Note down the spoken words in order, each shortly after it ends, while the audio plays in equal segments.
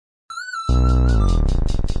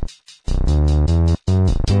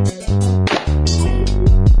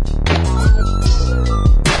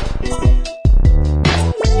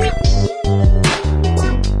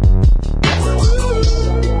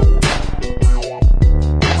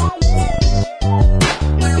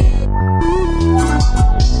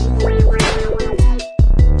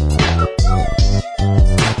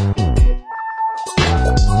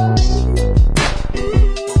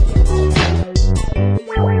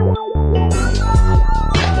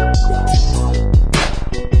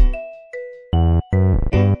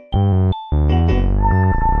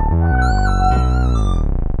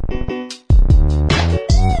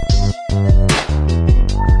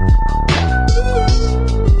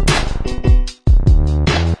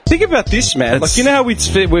Think about this, man. Like, you know how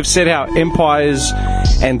we've said how empires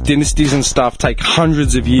and dynasties and stuff take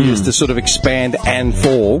hundreds of years to sort of expand and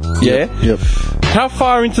fall, yeah? Yep. How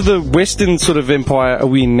far into the Western sort of empire are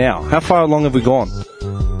we in now? How far along have we gone?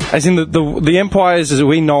 As in the empires as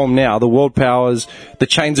we know them now, the world powers, the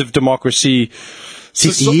chains of democracy.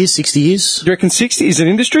 60 years. Do you reckon 60 is an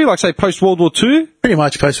industry? Like, say, post-World War II? Pretty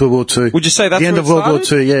much post-World War II. Would you say that's the end where of it World War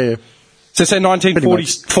started? II, yeah. So, say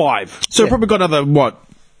 1945. So we've probably got another,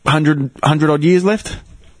 100 odd years left?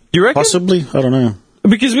 You reckon? Possibly. I don't know.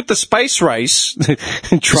 Because with the space race,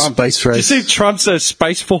 Trump. Space race. Do you see Trump's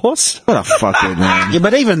Space Force? What a fuckhead, man. Yeah,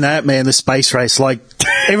 but even that, man, the space race, like,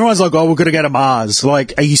 everyone's like, oh, we're going to go to Mars.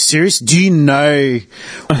 Like, are you serious? Do you know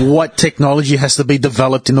what technology has to be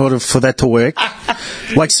developed in order for that to work?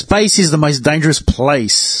 Like, space is the most dangerous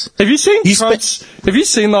place. Have you seen have you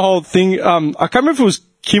seen the whole thing? I can't remember if it was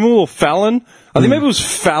Kimmel or Fallon. I think maybe it was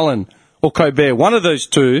Fallon or Colbert. One of those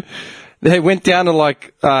two. They went down to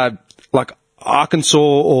like Arkansas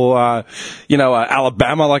or,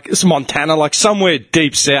 Alabama, like it's Montana, like somewhere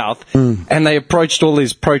deep south. And they approached all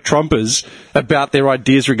these pro-Trumpers about their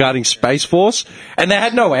ideas regarding Space Force. And they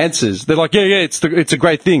had no answers. They're like, yeah, it's a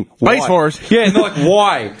great thing. Space Force. Yeah, and they're like,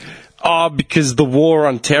 why? Oh, because the war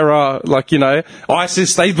on terror,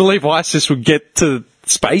 ISIS, they believe ISIS would get to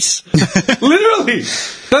space. Literally.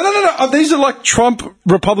 No. These are like Trump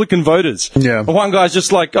Republican voters. Yeah. One guy's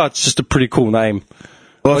just like, oh, it's just a pretty cool name.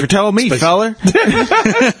 Well, if you're telling me, fella,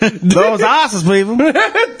 those ISIS people, Dude,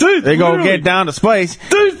 they're going to literally. get down to space.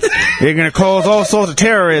 Dude. They're going to cause all sorts of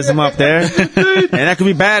terrorism up there. And that could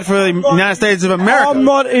be bad for the United States of America. I'm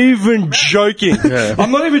not even joking.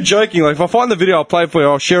 I'm not even joking. Like, if I find the video, I'll play it for you.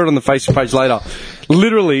 I'll share it on the Facebook page later.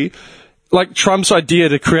 Literally, like Trump's idea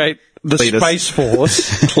to create the Space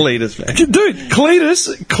Force. Cletus, man. Dude,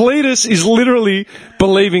 Cletus is literally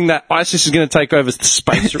believing that ISIS is going to take over the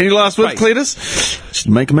space. Any last words, Cletus? Just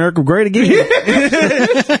make America great again.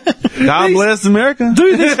 God bless America.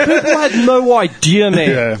 Dude, these people had no idea, man.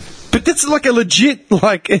 Yeah. But that's like a legit,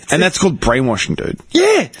 And that's called brainwashing, dude.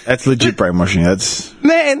 yeah. That's legit brainwashing. That's...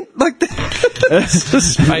 Man, like, that's the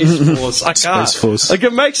Space Force. I can't. Space Force. Like,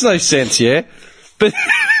 it makes no sense, yeah? But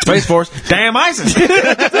Space Force. Damn ISIS.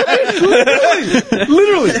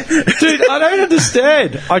 literally. Dude, I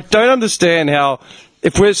don't understand how,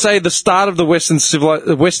 if we're, say, the start of the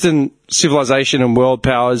Western civilization and world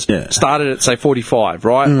powers started at, say, 45,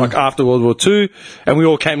 right? Like, after World War II, and we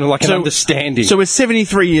all came to, like, an understanding. So we're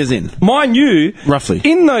 73 years in. Mind you, Roughly.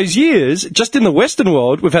 in those years, just in the Western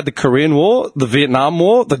world, we've had the Korean War, the Vietnam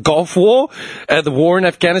War, the Gulf War, the war in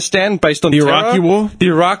Afghanistan based on The terror, Iraqi War. the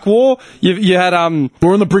Iraq War. You had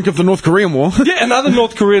We're on the brink of the North Korean War. yeah, another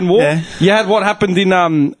North Korean war. Yeah. You had what happened in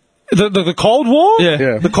the Cold War,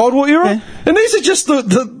 Yeah. the Cold War era, and these are just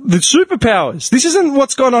the superpowers. This isn't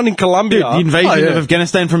what's going on in Colombia. The invasion of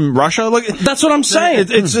Afghanistan from Russia. Like, That's what I'm saying.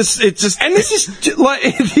 it's just, and this is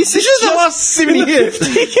this is the last 70 years.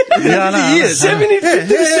 50 years. 70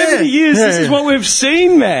 years. This is what we've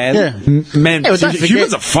seen, man. Yeah. Man, Yeah, but don't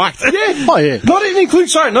humans forget- are fucked. Yeah. Oh, yeah. Not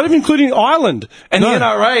even including Ireland and the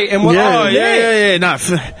NRA and what. Yeah. Oh, yeah. No.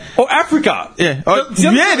 Or Africa. Yeah.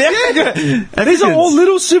 Yeah. These are all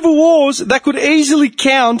little civil wars that could easily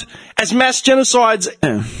count as mass genocides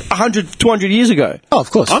 100, 200 years ago. Oh,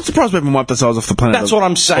 of course. I'm surprised we haven't wiped ourselves off the planet. That's what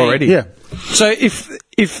I'm saying. Already. Yeah. So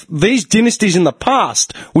if these dynasties in the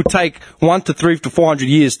past would take 1 to 3 to 400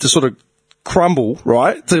 years to sort of crumble,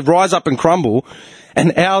 right, to rise up and crumble,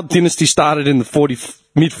 and our dynasty started in the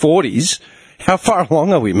mid-40s, how far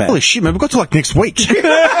along are we, man? Holy shit, man. We've got to like next week.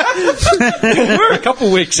 We're a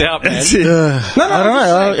couple weeks out, man. I don't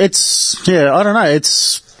know. I don't know.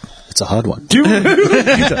 It's a hard one.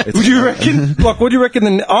 Would you reckon? Like, what do you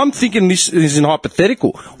reckon? I'm thinking this is in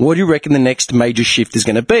hypothetical. What do you reckon the next major shift is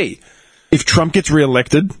going to be? If Trump gets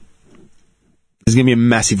re-elected, there's going to be a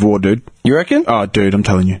massive war, dude. You reckon? Oh, dude, I'm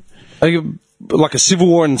telling you. Are you, like a civil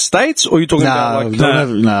war in the States, or are you talking about like?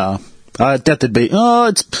 No. That'd be. Oh,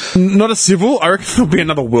 it's. Not a civil. I reckon there'll be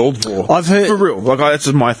another world war. I've heard. For real. Like, that's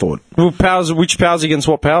just my thought. Well, which powers against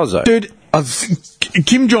what powers, though? Dude,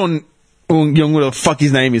 Kim Jong Young, whatever the fuck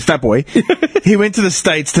his name is, Fat Boy. He went to the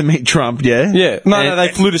States to meet Trump, yeah? Yeah. No, they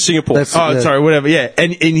flew to Singapore. Sorry, whatever, yeah.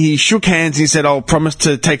 And he shook hands and he said, I'll promise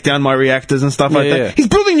to take down my reactors and stuff like that. Yeah. He's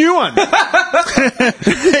building new ones.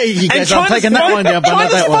 You guys, I'm taking that one down, but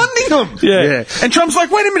not that one. funding them. Yeah. And Trump's like,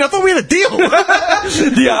 wait a minute, I thought we had a deal.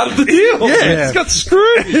 The art of the deal. Yeah. It's got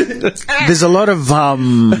screwed. There's a lot of.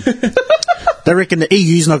 They reckon the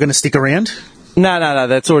EU's not going to stick around. No,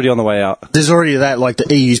 that's already on the way out. There's already that, like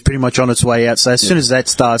the EU's pretty much on its way out. So as soon as that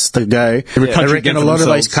starts to go, I country reckon get a for lot of those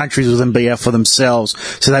themselves. countries will then be out for themselves.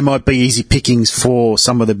 So they might be easy pickings for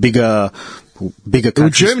some of the bigger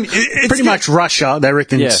countries. Germany- it's pretty much Russia, they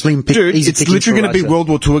reckon Yeah. slim pick, Dude, easy it's pickings literally for going to be Russia. World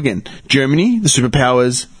War II again. Germany, the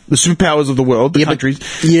superpowers of the world, the countries.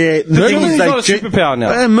 Yeah, the thing Germany's is not a they... superpower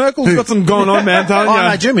now. Merkel's got some going on, man. Oh,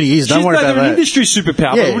 no, Germany is. Don't She's worry they're about an that. industry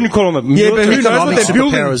superpower, but Yeah. I wouldn't call them a Yeah, but military who knows what economic they're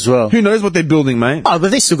building? superpower as well. Who knows what they're building, mate? Oh,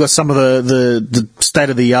 but they still got some of the state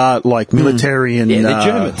of the art, like military and. Yeah, they're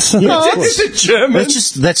Germans. Yeah, of course. They're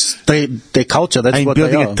Germans. That's their culture. That's I'm what they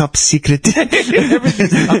building are. a top secret.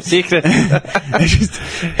 Everything's top secret.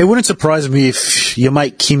 It wouldn't surprise me if your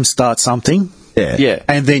mate Kim starts something. Yeah.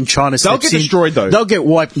 And then China They'll steps get in. destroyed, though. They'll get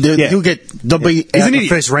wiped. They'll be out an in the idiot.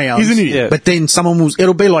 first round. He's an idiot. Yeah. But then someone will.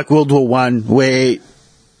 It'll be like World War One, where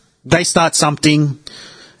they start something,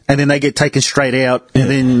 and then they get taken straight out, and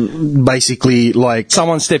then basically like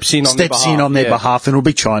Someone steps in on their behalf. and it'll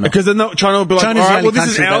be China. Because then China will be like, China's all the right, well, only this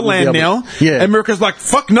is country our that will be land able now. to- Yeah. And America's like,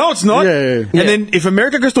 fuck, no, it's not. Yeah. And then if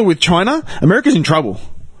America goes to war with China, America's in trouble.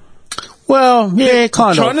 Well, yeah,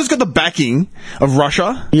 kind of. China's got the backing of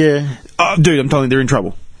Russia. Yeah. Dude, I'm telling you, they're in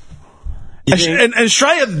trouble. And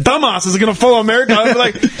Australia dumbasses are going to follow America and be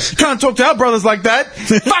like, can't talk to our brothers like that.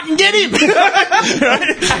 Fucking get him!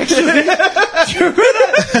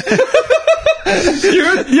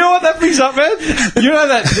 You know what that brings up, man? You know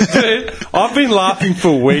that, dude, I've been laughing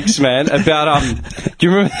for weeks, man, about, do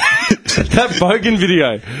you remember that Bogan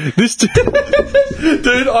video? This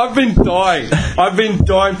dude, I've been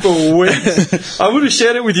dying for weeks. I would have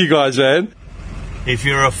shared it with you guys, man. If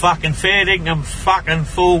you're a fucking fair dinkum fucking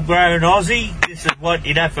full-grown Aussie, this is what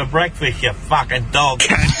you'd have for breakfast, you fucking dog.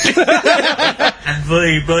 And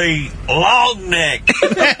VB, long neck.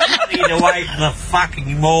 I need to wait in the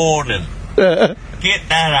fucking morning. Get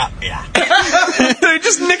that up, yeah. Dude,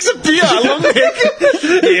 just mix a beer, long neck.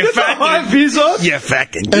 You My fucking... beers on. You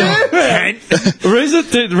fucking...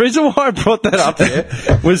 The reason why I brought that up there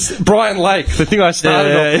was Brian Lake, the thing I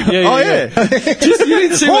started on. Oh, yeah. Just, you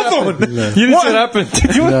didn't see what happened. You didn't see what happened.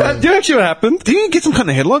 Do you actually what happened? Did he get some kind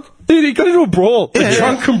of headlock? Dude, he got into a brawl. A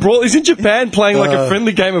drunken brawl. He's in Japan playing like a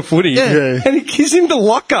friendly game of footy. Yeah. And he gives him the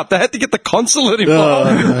lockup. They had to get the consulate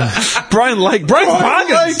involved. Brian Lake. Brian's Brian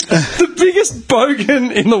bargains. Lake, the biggest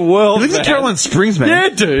bogan in the world. He lives in man. Caroline Springs, man. Yeah,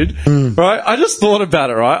 dude. Right? I just thought about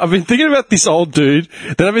it, right? I've been thinking about this old dude,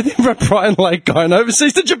 then I've been thinking about Brian Lake going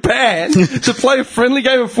overseas to Japan to play a friendly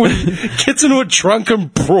game of footy, gets into a drunken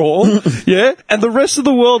brawl, yeah? And the rest of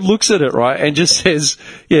the world looks at it, right? And just says,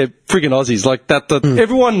 yeah, friggin' Aussies, like that,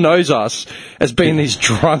 everyone knows us as being these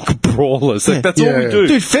drunk brawlers. Like, that's all we do.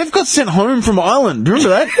 Dude, Fev got sent home from Ireland. Do you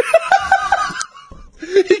remember that?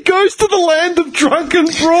 He goes to the land of drunken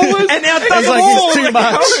brawlers And outdoes He's like, all. it's too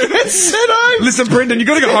much. Gets sent home. Listen, Brendan, you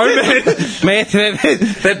got to go home, man. Man,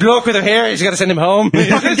 that bloke with the hair, he's got to send him home.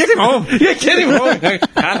 Fucking get him home. Yeah, get him home. Can't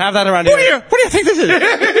have that around here. What do you think this is?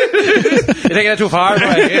 You're taking it too far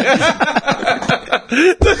away.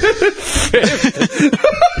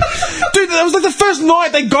 Dude, that was like the first night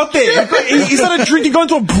they got there. He started drinking, going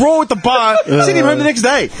to a brawl at the bar, sent him home the next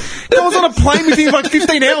day. I was on a plane with him for like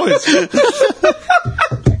 15 hours.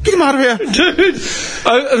 Get him out of here. Dude,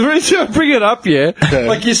 the reason I bring it up, yeah,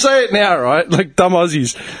 like you say it now, right? Like dumb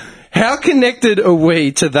Aussies. How connected are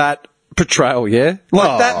we to that portrayal, yeah?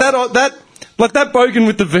 Like that like that bogan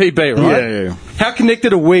with the VB, right? Yeah. How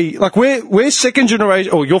connected are we? Like we're second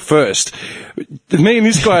generation, or you're first. Me and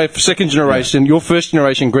this guy are second generation, you're first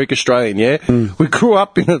generation Greek Australian, yeah? We grew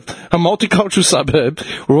up in a multicultural suburb,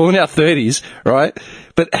 we're all in our 30s, right?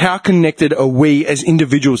 But how connected are we as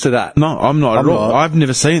individuals to that? No, I'm not at all. not. I've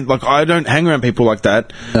never seen, like, I don't hang around people like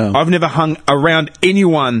that. No. I've never hung around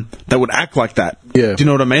anyone that would act like that. Yeah. Do you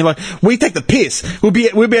know what I mean? Like, we take the piss. We'll be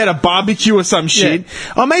at a barbecue or some shit.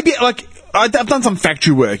 Or maybe, like, I've done some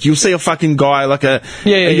factory work. You'll see a fucking guy, like a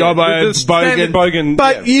yobbo, The standard bogan,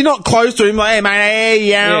 but yeah. you're not close to him, like, hey, mate, hey,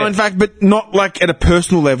 Yeah. in fact, but not, like, at a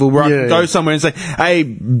personal level where I Yeah, can go yeah. somewhere and say, hey,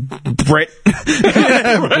 Brett.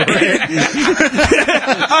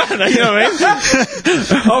 I don't know, you know what I mean?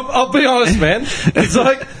 I'll be honest, man. It's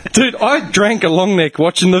like, dude, I drank a long neck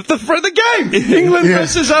watching the game. England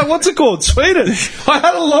versus, what's it called? Sweden. I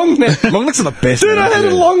had a long neck. Long necks are the best. Dude, man. I had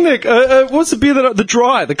a long neck. What's the beer the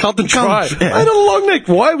Dry, the Carlton Dry. yeah. I had a long neck.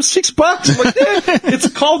 Why? It was $6. I'm like, yeah, it's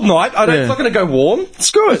a cold night. It's not going to go warm.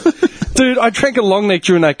 Screw it. Dude, I drank a long neck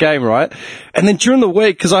during that game, right? And then during the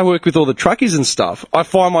week, because I work with all the truckies and stuff, I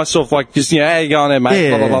find myself like just, hey, how you going there, mate?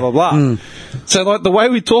 Yeah. Blah, blah, blah, blah, blah. So, like, the way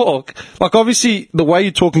we talk, like, obviously, the way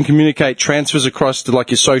you talk and communicate transfers across to,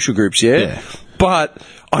 like, your social groups, yeah? But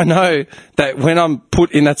I know that when I'm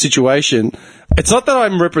put in that situation, it's not that I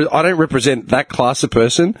don't represent that class of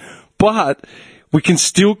person, but we can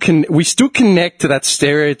still connect to that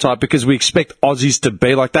stereotype because we expect Aussies to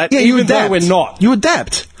be like that, even though we're not. You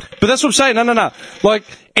adapt. But that's what I'm saying. No. Like,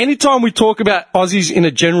 anytime we talk about Aussies in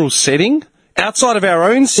a general setting, outside of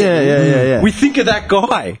our own setting, Yeah. we think of that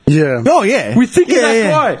guy. Yeah. Oh, yeah. We think of that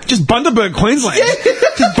guy. Just Bundaberg, Queensland.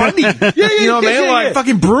 Just Bundy. You know what I mean? yeah. Like,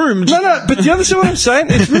 fucking Broome. No, but do you understand what I'm saying?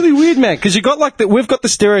 It's really weird, man, because you got like we've got the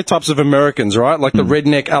stereotypes of Americans, right? Like the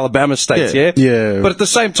redneck Alabama states, yeah? Yeah. But at the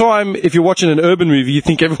same time, if you're watching an urban movie, you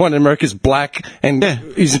think everyone in America is black and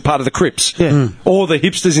is part of the Crips. Yeah. Or the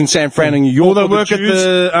hipsters in San Fran and New York. Or they the work at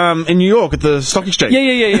Jews. in New York at the stock exchange.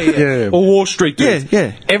 Yeah. Or Wall Street dudes.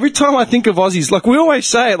 Yeah. Every time I think of Aussies, like we always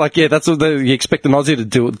say it, like, that's what you expect an Aussie to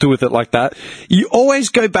do with it like that. You always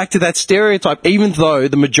go back to that stereotype, even though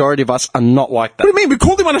the majority of us are not like that. What do you mean? We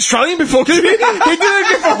called him an Australian before. He didn't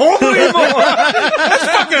get for Hawthorne anymore. That's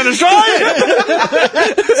fucking Australian.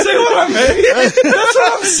 See what I mean? That's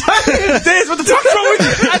what I'm saying. Des, what the fuck's wrong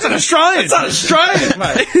with you? That's an Australian. That's Australian,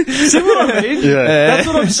 mate. See what I mean? Yeah. That's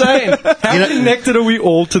what I'm saying. How connected are we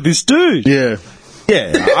all to this dude? Yeah.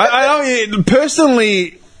 Yeah. I don't,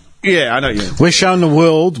 personally, yeah, I know you. We're showing the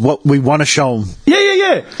world what we want to show them. Yeah.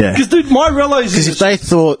 Yeah. Because, dude, my realisation Because if they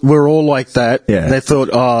thought we're all like that, Yeah. they thought,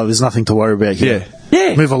 oh, there's nothing to worry about here.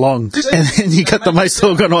 Yeah. Move along. And then you got the most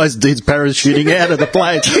organised dudes parachuting out of the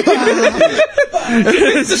plane.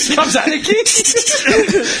 it just comes out of you.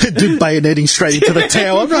 Dude bayonetting straight into the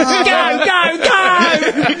tower.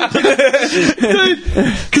 Dude,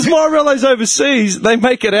 because my relis overseas, they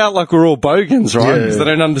make it out like we're all bogans, right? Yeah. Because they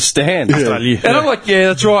don't understand. Australia. And I'm like, yeah,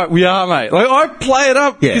 that's right, we are, mate. Like, I play it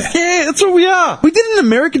up. Yeah. 'cause, yeah, that's what we are. We did it in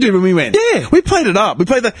America, dude, when we went. Yeah. We played it up. We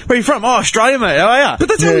played the, where are you from? Oh, Australia, mate. Oh, yeah. But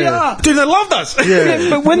that's how we Yeah. are. Dude, they loved us. Yeah,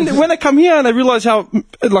 but when they come here and they realise how,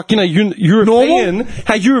 like, you know, European,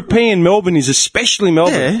 how European Melbourne is, especially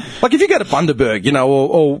Melbourne. Yeah. Like, if you go to Bundaberg, you know,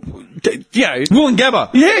 or you know, Wollongabba.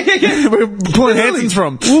 yeah. We're pulling Hanson's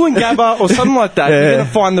from. Wollongabba or something like that. You're Yeah. going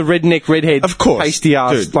to find the redneck, redhead, Of course. pasty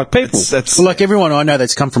ass, Dude, like people. That's Like everyone I know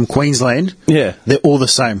that's come from Queensland, Yeah. they're all the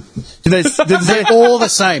same. Did They're all the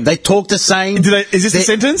same. They talk the same. is this the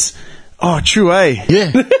sentence? Oh, true, eh?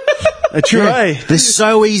 Yeah. True, eh? They're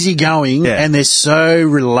so easygoing Yeah. and they're so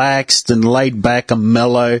relaxed and laid back and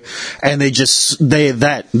mellow, and they're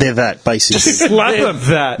that basically. Slap them.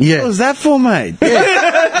 That. Yeah. What was that for, mate?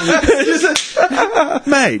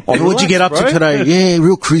 Mate. Hey, what'd you get up to bro. today? Yeah,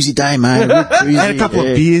 real cruisy day, mate. Real cruisy. Had a couple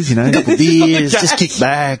of beers, you know. A couple of beers, just kick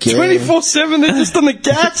back. Yeah. 24/7, they're just on the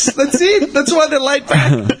gas. That's it. That's why they're laid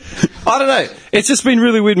back. I don't know. It's just been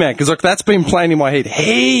really weird, man, because like that's been playing in my head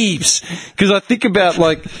heaps. Because I think about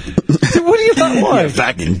like, what do you like? Why?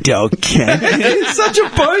 Fucking dog cat. It's such a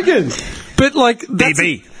bogan. But like, that's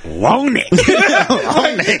DB. Long neck.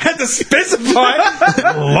 Long neck. Had to specify.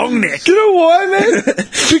 Long neck. You know why, man?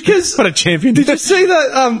 Because What a champion. did you see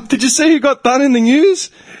that? Did you see who got done in the news?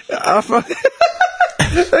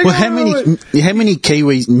 Well, how many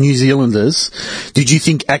Kiwi New Zealanders did you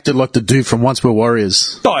think acted like the dude from Once Were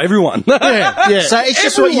Warriors? Oh, everyone. Yeah. So it's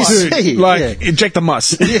just what you see. Like, inject the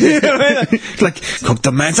muss. Like, cook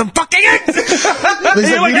the man some fucking eggs. There's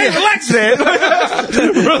You're a like, hey, video- relax there.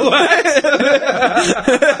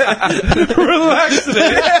 Relax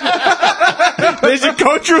there. There's your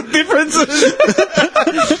cultural differences.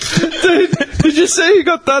 Dude, did you see who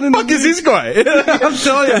got done in the Fuck is this guy? I'm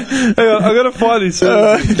telling you. Hang on, I gotta find this.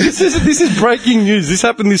 This is breaking news. This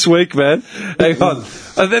happened this week, man. Hang on.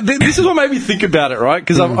 This is what made me think about it, right?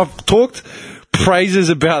 Because I've talked praises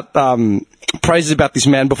about this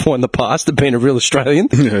man before in the past of being a real Australian,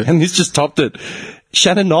 and this just topped it.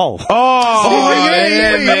 Shannon Knoll. Oh,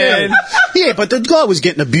 yeah, man. Yeah, but the guy was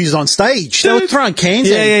getting abused on stage. They were throwing cans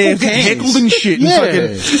at him. Full cans. Heckled and shit. Yeah.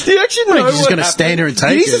 Do you actually know He's just what going to happened? stand there and Did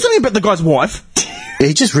take he say it. something about the guy's wife?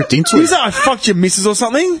 He just ripped into He it. said, I fucked your missus or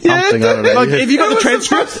something? Something, I don't know. Like, Yeah. have you got the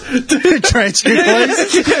transcript? Transcript,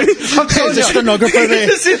 please. There's a stenographer there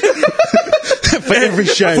for every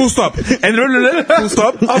show. Full stop. And full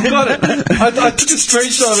stop. I've got it. I took a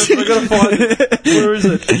screenshot of it, but I gotta find it. Where is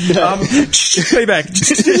it? Payback.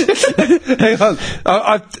 Hang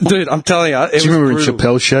on. Dude, I'm telling you. It Do you remember in was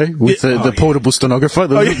brutal. Chappelle's show with the portable stenographer?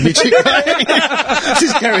 The little midget guy?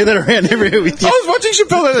 Just carry that around everywhere with I you. was watching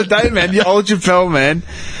Chappelle the other day, man. The old Chappelle, man.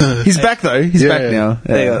 He's back, though. He's back now.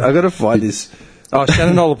 Hang on, I gotta find this. Oh,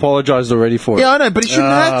 Shannon Knoll apologised already for it. Yeah, I know, but he shouldn't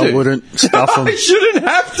have I to. wouldn't stuff him. I shouldn't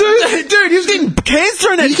have to. Dude, he was getting cans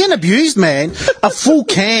thrown at He's getting abused, man. A full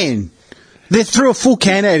can. They threw a full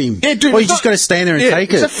can at him. Yeah, dude, or you it's just not- got to stand there and Yeah,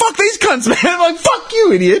 take it. So fuck these cunts, man. I'm like, fuck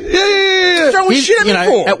you, idiot. Yeah. Throwing shit at me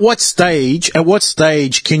for. At what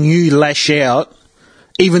stage can you lash out,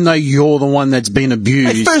 even though you're the one that's been Hey,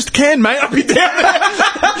 abused, first can, mate. I'll be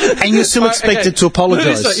down. and you're still expected to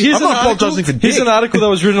apologise? Here's I'm an not article- apologising for Here's dick. an article that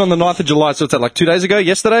was written on the 9th of July, so it's like 2 days ago,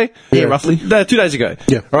 yesterday? Yeah, roughly. No, 2 days ago.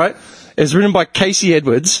 Yeah. All right? It's written by Casey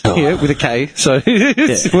Edwards, here, with a K, so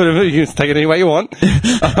whatever, you can take it any way you want.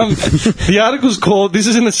 The article's called, this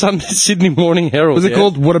is in the Sydney Morning Herald. Was it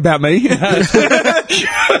called What About Me? That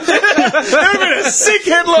would have been a sick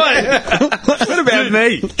headline. What about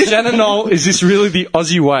me? Shannon Knoll, is this really the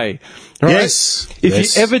Aussie way? Right? Yes. If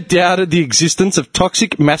Yes. you ever doubted the existence of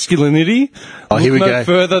toxic masculinity, here we look no go.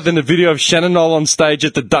 further than a video of Shannon Knoll on stage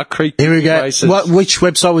at the Duck Creek Here we go. races. Which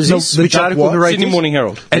website was this? the Which Duck article? what? The ratings? Sydney Morning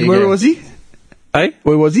Herald. And you where go. was he? Eh?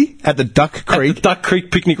 Where was he? At the Duck At Creek. the Duck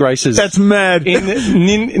Creek picnic races. That's mad. in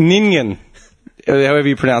Ninian. However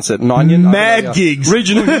you pronounce it. Ninian? Mad gigs.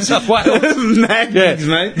 Regional New South Wales. Mad Yeah. gigs,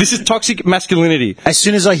 mate. This is toxic masculinity. As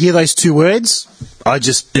soon as I hear those two words, I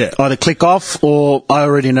just either click off or I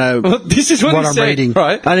already know Well, this is what, he I'm said, reading.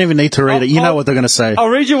 right? I don't even need to read it. You know what they're going to say. I'll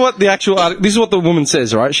read you what the actual article... This is what the woman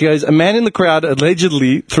says, right? She goes, a man in the crowd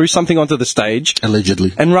allegedly threw something onto the stage.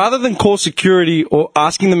 Allegedly. And rather than call security or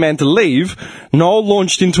asking the man to leave, Noel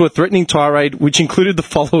launched into a threatening tirade which included the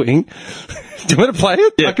following. Do you want to play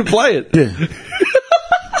it? Yeah. I can play it. Yeah.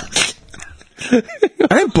 I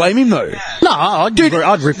don't blame him though. No, I'd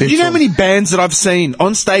rip Do into you know how him. many bands that I've seen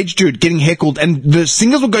on stage, dude, getting heckled, and the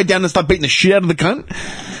singers will go down and start beating the shit out of the cunt?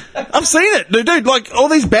 I've seen it, dude. Like all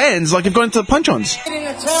these bands, like have gone into punch-ons. Get in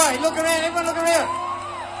a tie. Look around. Everyone look around.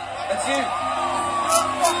 That's you.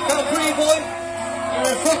 Come on, pretty boy.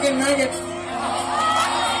 You're a fucking maggot.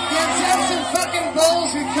 You have some fucking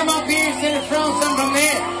balls who come up here instead of throwing some from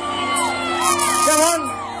there. Come on.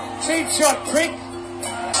 Cheap shot, prick.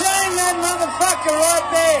 Shame that motherfucker right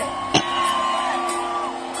there.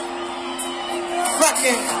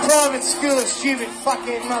 Fucking private school of stupid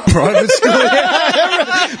fucking motherfucker. Private school.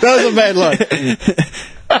 That was a bad line.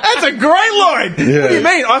 That's a great line. What do you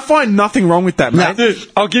mean? I find nothing wrong with that, mate. Dude,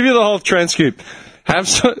 I'll give you the whole transcript. Have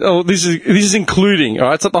some, this is including,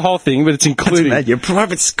 alright? It's not the whole thing, but it's including. Mad, your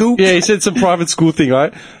private school. Yeah, he said it's a private school thing,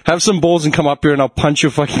 right? Have some balls and come up here and I'll punch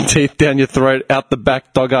your fucking teeth down your throat, out the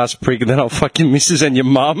back, dog-ass prick, and then I'll fucking missus and your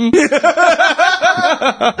mum. Dude,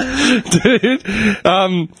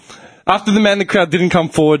 after the man in the crowd didn't come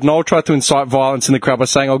forward, Noel tried to incite violence in the crowd by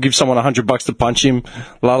saying, I'll give someone $100 to punch him.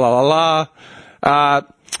 La la la la.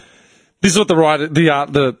 This is what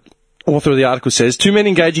the author of the article says. Two men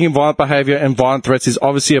engaging in violent behaviour and violent threats is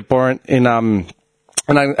obviously abhorrent and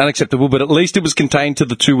unacceptable, but at least it was contained to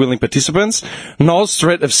the two willing participants. Noel's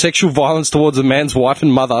threat of sexual violence towards a man's wife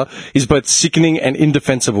and mother is both sickening and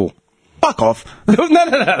indefensible. Fuck off.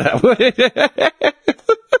 No.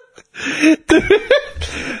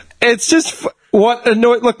 It's just what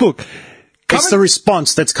annoying. Look. It's the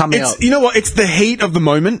response that's come out. You know what? It's the heat of the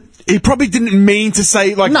moment. He probably didn't mean to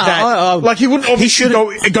say like No, that. Like he wouldn't obviously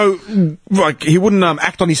shouldn't- go like he wouldn't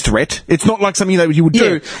act on his threat. It's not like something that he would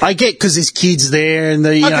Yeah, do. I get because there's kids there and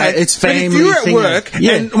the, you know, it's family. But if you're at thing. work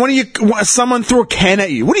Yeah. and someone threw a can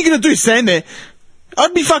at you, what are you going to do? Stand there?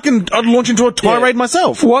 I'd launch into a tirade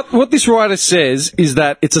myself. What this writer says is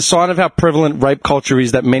that it's a sign of how prevalent rape culture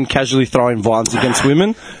is that men casually throw in violence against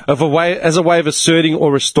women as a way of asserting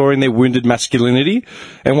or restoring their wounded masculinity.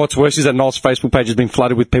 And what's worse is that Noel's Facebook page has been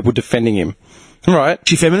flooded with people defending him. Right?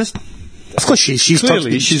 She feminist? Of course she's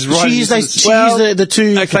Clearly, toxic. she's right She into used this. the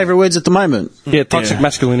two favourite words at the moment. Yeah, toxic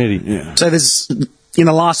masculinity. Yeah. So there's, in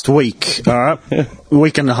the last week, alright,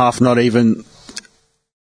 week and a half, not even.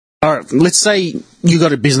 Alright, let's say you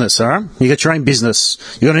got a business, alright? You got your own business.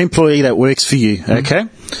 You got an employee that works for you, okay?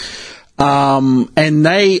 And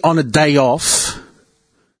they, on a day off,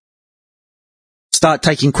 start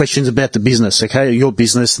taking questions about the business, okay? Your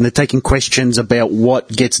business, and they're taking questions about what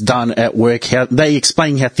gets done at work, how they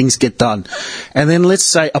explain how things get done. And then let's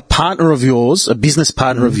say a partner of yours, a business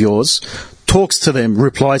partner of yours, talks to them,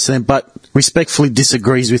 replies to them, but respectfully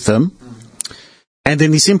disagrees with them. And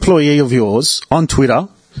then this employee of yours on Twitter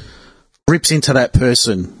rips into that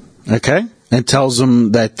person, okay? And tells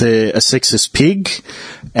them that they're a sexist pig,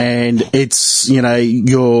 and it's,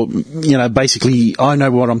 basically, I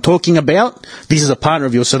know what I'm talking about. This is a partner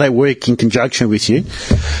of yours, so they work in conjunction with you.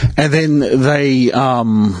 And then they,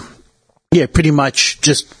 pretty much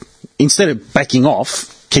just, instead of backing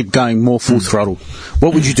off, keep going more full throttle.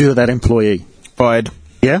 What would you do to that employee? Fired.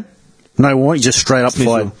 Yeah? No warning, just straight up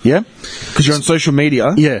fired. Yeah? Because you're on social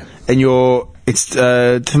media. Yeah. And you're It's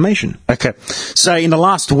defamation. Okay. So in the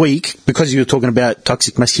last week, because you were talking about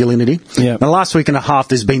toxic masculinity, Yeah. in the last week and a half,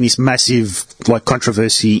 there's been this massive like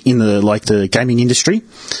controversy in the gaming industry,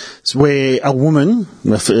 where a woman,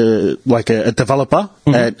 like a developer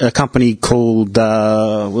at a company called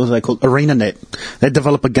what was they called, ArenaNet, they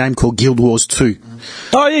develop a game called Guild Wars 2.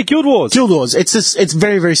 Oh yeah, Guild Wars. Guild Wars. It's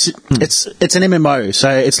very very it's an MMO, so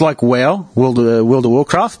it's like WoW, World of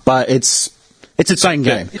Warcraft, but it's its own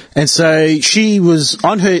game. And so she was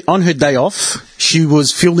on her day off. She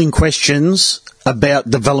was fielding questions about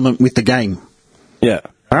development with the game Yeah.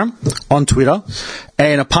 on Twitter,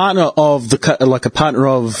 and a partner of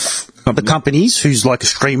the companies, who's like a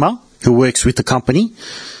streamer who works with the company,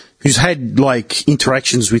 who's had like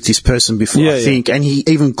interactions with this person before, Yeah, I think, and he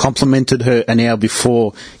even complimented her an hour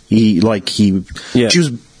before she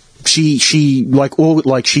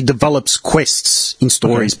develops quests in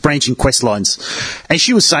stories, branching quest lines, and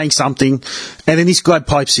she was saying something, and then this guy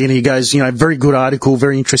pipes in and he goes, very good article,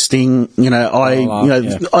 very interesting,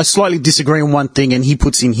 I slightly disagree on one thing, and he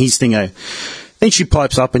puts in his thing. Then she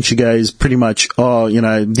pipes up and she goes pretty much,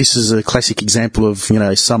 this is a classic example of,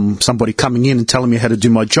 somebody coming in and telling me how to do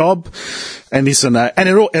my job and this and that. And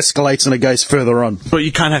it all escalates and it goes further on. But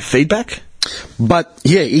you can't have feedback? But,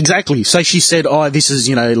 yeah, exactly. So she said, this is,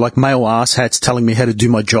 like male ass hats telling me how to do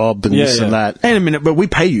my job and this and that. Hang a minute, but we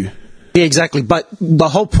pay you. Yeah, exactly. But the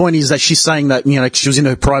whole point is that she's saying that, she was in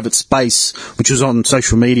her private space, which was on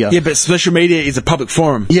social media. Yeah, but social media is a public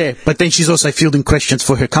forum. Yeah, but then she's also fielding questions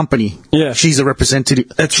for her company. Yeah. She's a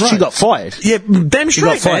representative. That's right. She got fired. Yeah, damn She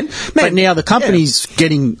got straight, fired. man. But now the company's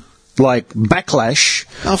getting like backlash,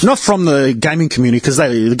 not from the gaming community, because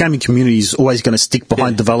the gaming community is always going to stick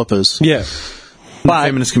behind developers. Yeah. But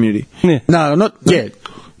feminist community. no, not yet. Yeah.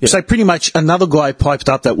 So pretty much another guy piped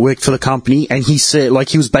up that worked for the company, and he said,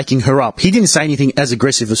 he was backing her up. He didn't say anything as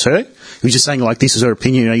aggressive as her. He was just saying, this is her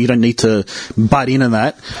opinion, you don't need to butt in on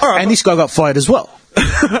that. Right, and this guy got fired as well.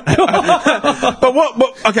 But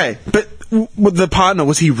but with the partner,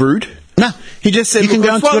 was he rude? No. He just said, You can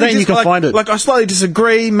go on Twitter and you can find it. I slightly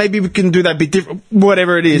disagree, maybe we can do that bit different,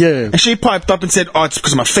 whatever it is. Yeah. And she piped up and said, it's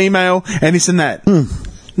because I'm a female, and this and that.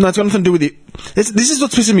 No, it's got nothing to do with it. This is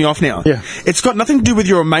what's pissing me off now. Yeah. It's got nothing to do with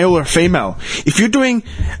you're a male or a female. If you're doing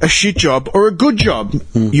a shit job or a good job,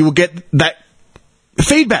 you will get that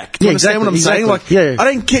feedback. Do you understand what I'm saying? I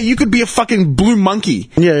don't care. You could be a fucking blue monkey.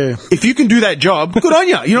 Yeah. If you can do that job, good on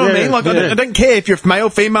you. You know what I mean? I don't care if you're male,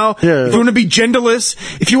 female, Yeah. if you want to be genderless,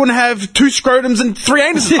 if you want to have 2 scrotums and 3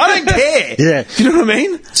 anuses. I don't care. Yeah. Do you know what I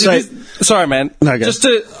mean? So, Sorry, man. No, go.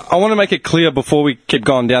 I want to make it clear before we keep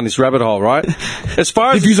going down this rabbit hole, right? As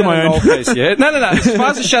far as the views of my Shannon own. Knoll case, yeah? No. As far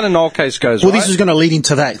as the Shannon Knoll case goes, well, right? this was going to lead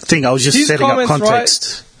into that thing. I was just His setting up comments,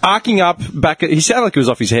 context. right, arcing up back at... He sounded like he was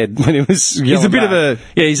off his head when he was yelling He's a bit back. of a...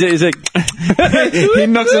 Yeah, he's a... He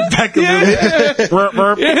knocks it back a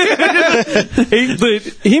little bit.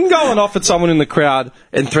 Him going off at someone in the crowd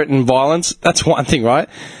and threatening violence, that's one thing, right?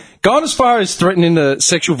 Going as far as threatening the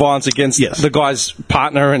sexual violence against the guy's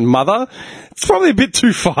partner and mother, it's probably a bit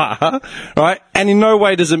too far, right? And in no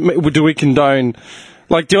way do we condone... do you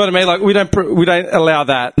know what I mean? We don't allow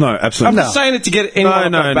that. No, absolutely I'm just saying it to get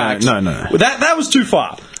anyone off their backs. No. That was too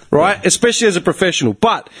far, right? Especially as a professional.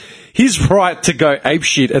 But his right to go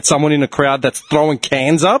apeshit at someone in a crowd that's throwing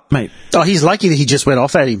cans up, Mate. Oh, he's lucky that he just went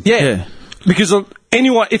off at him. yeah. Because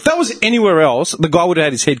if that was anywhere else, the guy would have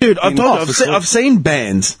had his head. Dude, I've seen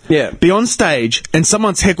bands be on stage and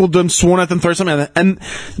someone's heckled them, sworn at them, thrown something at them, and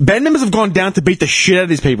band members have gone down to beat the shit out of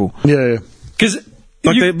these people. Yeah. Because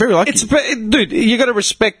they're very lucky. Dude, you got to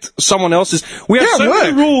respect someone else's. We have so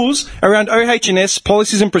many rules around OH&S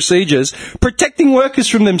policies and procedures protecting workers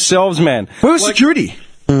from themselves, man. Where was security?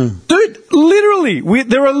 Dude, literally,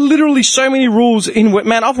 there are literally so many rules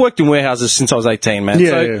man, I've worked in warehouses since I was 18, man.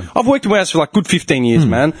 Yeah. I've worked in warehouses for good 15 years,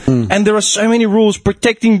 man. And there are so many rules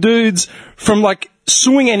protecting dudes from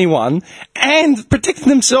suing anyone and protecting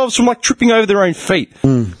themselves from tripping over their own feet.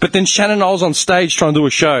 But then Shannon Knoll's on stage trying to do a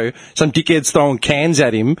show, some dickhead's throwing cans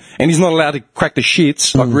at him, and he's not allowed to crack the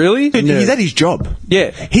shits. Really? Dude, he's at his job.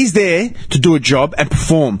 Yeah. He's there to do a job and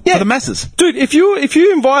perform for the masses. Dude, if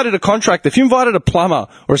you invited a contractor, if you invited a plumber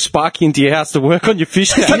or a sparky into your house to work on your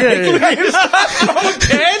fish tank, throwing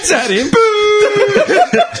cans at him,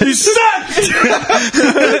 you suck!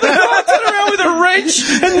 Turn around with a wrench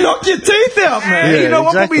and knock your teeth out, man. You know what?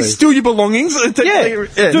 exactly. Probably steal your belongings. Dude,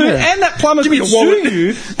 and that plumber could sue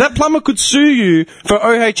you. That plumber could sue you for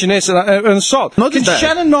OH&S and assault. Not Can just that.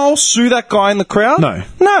 Shannon Knoll sue that guy in the crowd? No.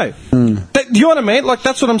 Do you know what I mean?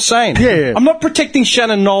 That's what I'm saying. Yeah. I'm not protecting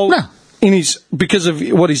Shannon Knoll because of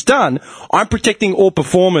what he's done, I'm protecting all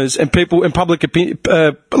performers and people in public opinion,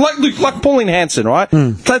 like Pauline Hanson, right?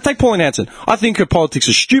 Take Pauline Hanson. I think her politics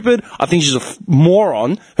are stupid. I think she's a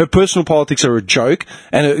moron. Her personal politics are a joke,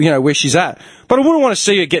 and where she's at. But I wouldn't want to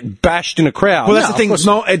see her get bashed in a crowd. Well, that's the thing.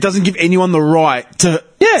 It doesn't give anyone the right to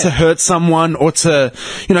hurt someone or to,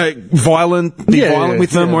 be violent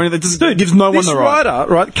with them or anything. It gives no one the right. This writer,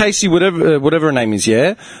 right, Casey, whatever her name is,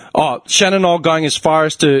 Shannon Knoll going as far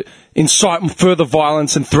as to incite further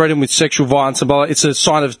violence and threaten with sexual violence and blah, blah, it's a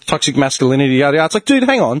sign of toxic masculinity, yada, yada. It's like, dude,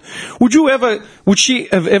 hang on. Would she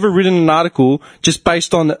have ever written an article just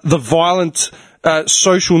based on the violent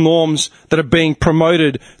social norms that are being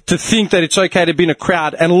promoted to think that it's okay to be in a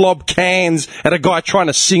crowd and lob cans at a guy trying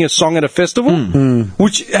to sing a song at a festival?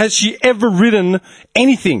 Has she ever written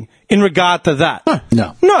anything in regard to that?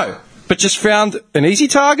 No. But just found an easy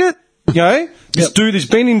target, This dude has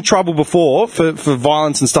been in trouble before for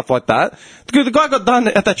violence and stuff like that. The guy got done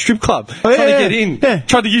at that strip club trying to get in. Yeah.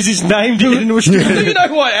 Tried to use his name to get into a strip club. Do you know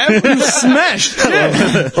who I am? He was smashed.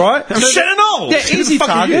 Right? I'm Shannon Knoll. Yeah, easy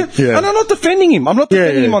target. Yeah. And I'm not defending him. I'm not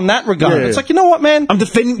defending him on that regard. It's like, you know what, man?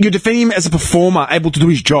 You're defending him as a performer able to do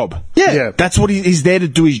his job. Yeah. That's what he's there to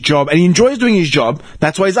do his job. And he enjoys doing his job.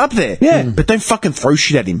 That's why he's up there. Yeah. But don't fucking throw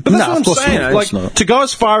shit at him. But that's what I'm saying. Like, to go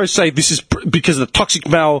as far as say this is because of the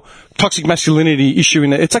toxic masculinity issue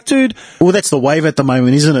in it. It's like, dude. Well, that's the wave at the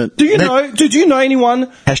moment, isn't it? Do you know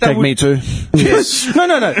anyone? #me too. Yes.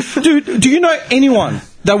 No. Dude, do you know anyone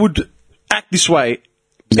that would act this way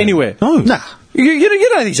anywhere? No. Nah.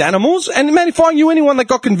 You know these animals, and man, if I knew anyone that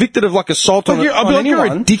got convicted of like assault on anyone, you're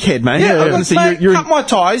a dickhead, man. Yeah, cut my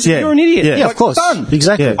ties. Yeah. You're an idiot. Yeah, of course. Done.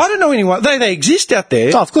 Exactly. I don't know anyone. They exist out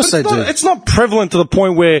there. Oh, of course they do. It's not prevalent to the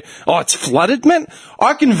point where it's flooded, man.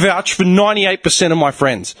 I can vouch for 98% of my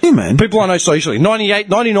friends. Yeah, man. People I know socially, 98,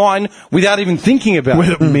 99, without even thinking about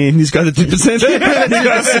it. Man, these guys are 2%.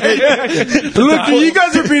 Look, you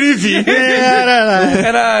guys are a bit iffy. Yeah, I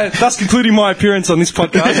don't know. And thus concluding my appearance on this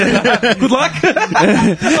podcast. Good luck.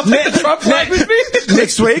 I'll take the Trump flag with me.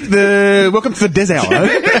 Next week, welcome to the Des Hour.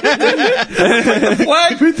 The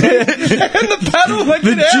flag with me. And the paddle,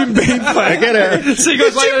 the Jim Beam flag. Get out. So you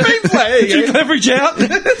guys Jim Beam flag. Jim leverage out.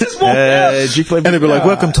 Just walk out. And they'll be like,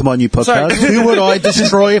 welcome to my new podcast. Who would I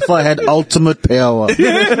destroy if I had ultimate power?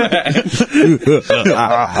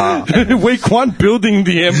 Week 1, building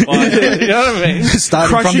the empire. You know what I mean?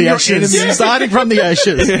 Starting from the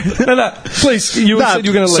ashes. No, please, you said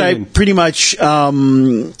you were going to leave. So pretty much,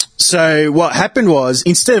 so what happened was,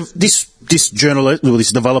 instead of this journalist, or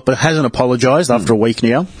this developer hasn't apologized after a week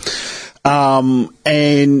now,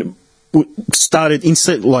 and started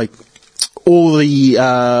all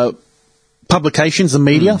the publications, the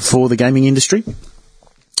media for the gaming industry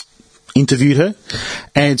interviewed her,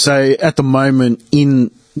 and so at the moment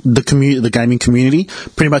in the gaming community,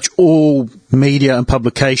 pretty much all media and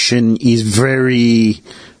publication is very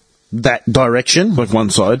that direction, like one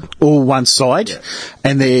side,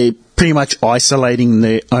 and they're pretty much isolating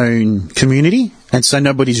their own community, and so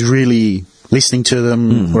nobody's really listening to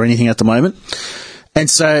them or anything at the moment, and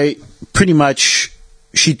so pretty much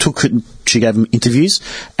she gave them interviews,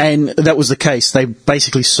 and that was the case. They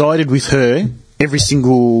basically sided with her, every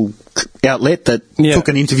single outlet that took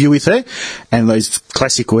an interview with her, and those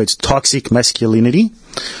classic words, toxic masculinity,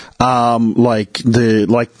 what are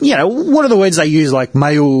the words they use, like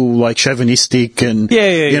male, like chauvinistic, and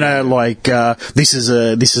this is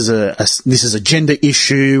a gender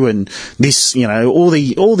issue, and this, all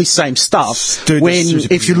the same stuff. Dude,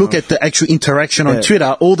 if you look at the actual interaction on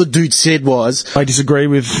Twitter, all the dude said was, I disagree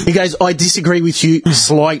with you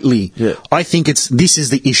slightly. I think this is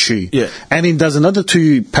the issue. And then does another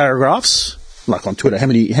 2 paragraphs, like on Twitter. How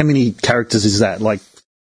many characters is that? Like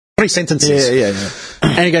 3 sentences.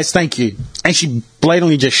 And he goes, thank you. And she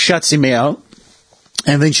blatantly just shuts him out.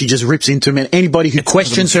 And then she just rips into him. And anybody who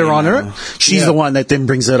questions her on it, she's the one that then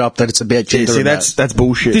brings it up that it's about gender. See, that's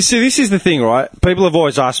bullshit. This is the thing, right? People have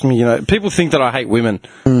always asked me, people think that I hate women.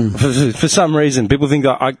 For some reason. People think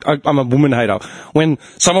that I'm a woman hater. When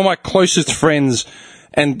some of my closest friends,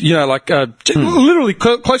 and, literally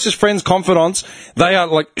closest friends, confidants, they are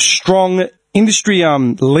like strong industry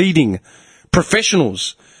leading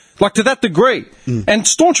professionals. Like to that degree. And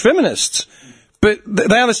staunch feminists. But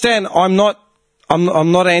they understand I'm not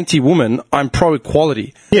anti-woman, I'm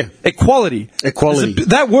pro-equality. Yeah. Equality.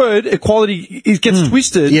 That word, equality, it gets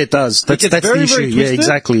twisted. Yeah, it does. That's very, the issue. very yeah,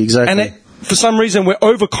 exactly. And for some reason, we're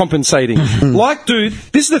overcompensating. Like, dude,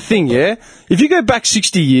 this is the thing, yeah? If you go back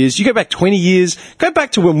 60 years, you go back 20 years, go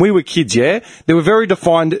back to when we were kids, yeah? There were very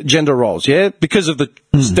defined gender roles, yeah? Because of the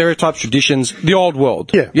stereotypes, traditions, the old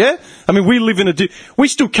world. Yeah. Yeah? I mean, we live in we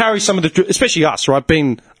still carry some of the, especially us, right?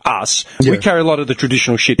 Being us, we carry a lot of the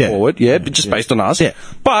traditional shit forward, but just based on us. Yeah.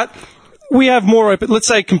 But we have more open, let's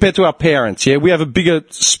say compared to our parents, yeah? We have a bigger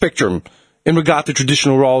spectrum in regard to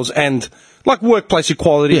traditional roles and, like, workplace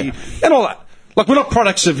equality and all that. Like, we're not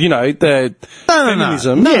products of, the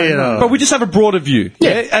feminism. No. But we just have a broader view.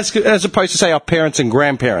 Yeah. As opposed to, say, our parents and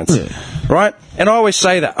grandparents. Yeah. Right? And I always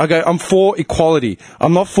say that. I go, I'm for equality.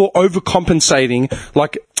 I'm not for overcompensating,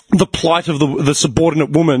 like, the plight of the subordinate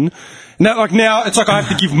woman. Now, it's like I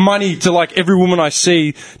have to give money to, like, every woman I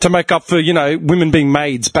see to make up for, women being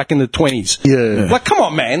maids back in the 20s. Yeah. Like, come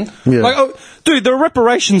on, man. Yeah. Like, dude, there are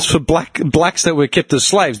reparations for blacks that were kept as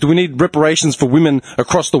slaves. Do we need reparations for women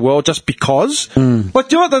across the world just because? Like,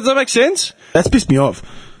 does that make sense? That's pissed me off.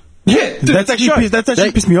 Yeah, dude, that's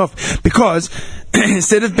actually pissed me off because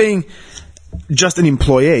instead of being just an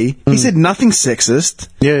employee, he said nothing sexist,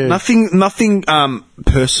 nothing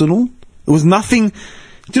personal. It was nothing.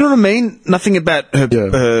 Do you know what I mean? Nothing about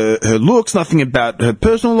her looks, nothing about her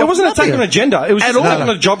personal life. It wasn't attacking her gender. It was just attacking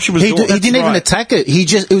the job she was doing. He didn't even attack it.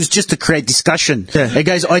 It was just to create discussion. Yeah. He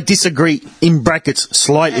goes, I disagree, in brackets,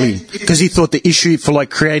 slightly, because he thought the issue for, like,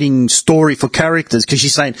 creating story for characters, because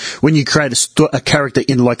she's saying when you create a character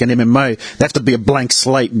in, like, an MMO, they have to be a blank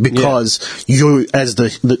slate because you as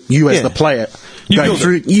the player,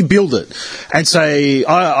 you build it. And so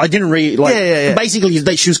I didn't read, like, basically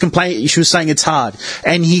she was complaining, she was saying it's hard.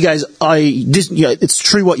 And he goes, it's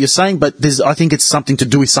true what you're saying, but I think it's something to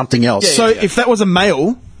do with something else. So if that was a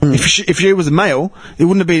male, if she was a male, it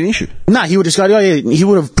wouldn't have been an issue. No, he would have gone, he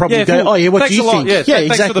would have probably gone, what do you think?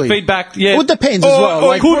 Thanks for the feedback. Yeah. Well, it depends as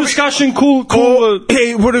well. Cool discussion, cool.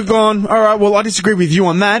 He would have gone, all right, well, I disagree with you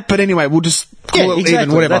on that, but anyway, we'll just call it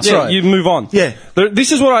even, whatever. That's right. You move on. Yeah.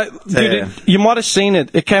 This is what you might have seen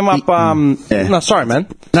it. It came up, no, sorry, man.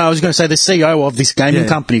 No, I was going to say the CEO of this gaming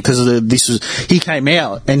company, because he came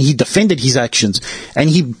out and he defended his actions, and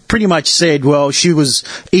he pretty much said, well, she was,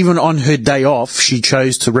 even on her day off, she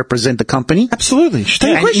chose to represent the company. Absolutely.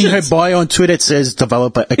 And in her bio on Twitter, it says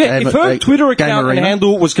developer. If her Twitter account and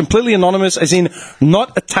handle was completely anonymous, as in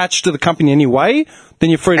not attached to the company in any way, then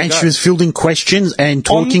you're free to go. And she was fielding questions and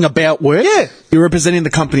talking about work. Yeah. You're representing the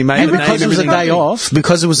company, mate. And because it was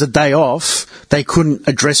a day off, they couldn't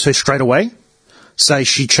address her straight away. So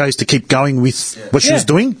she chose to keep going with what she was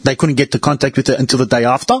doing. They couldn't get to contact with her until the day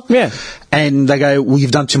after. Yeah. And they go, well,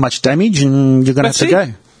 you've done too much damage and you're going to have to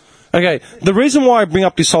go. Okay, the reason why I bring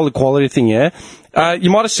up this whole equality thing, you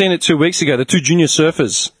might have seen it 2 weeks ago, the two junior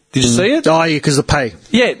surfers. Did you see it? Oh, yeah, because of pay.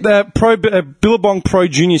 Yeah, the Billabong Pro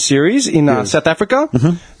Junior Series in South Africa.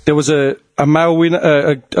 Mm-hmm. There was a male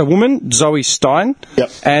winner, a woman, Zoe Stein,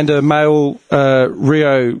 and a male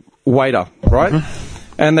Rio Wader, right?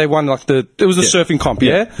 Mm-hmm. And they won, like, it was a surfing comp,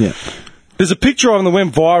 yeah? There's a picture of them that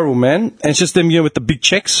went viral, man, and it's just them, with the big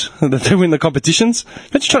checks that they win the competitions.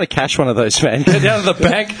 Imagine trying to cash one of those, man. Get out of the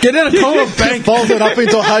bank. Get out of the bank. Fold it up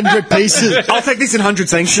into 100 pieces. I'll take this in 100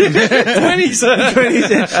 sanctions.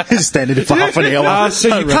 20s. Standing it for half an hour.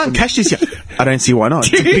 So you can't cash this yet. I don't see why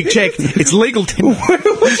not. It's a big check. It's legal. It's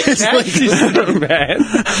legal, man.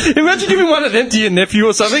 Imagine giving one of them to your nephew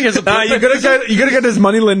or something as a you gotta go to those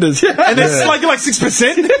money lenders. And it's like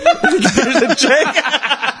 6%. There's a check.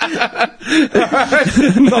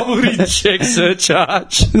 Novelty check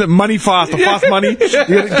surcharge. Money fast, fast money.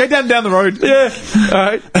 Go down the road. Yeah. All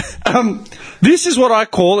right. This is what I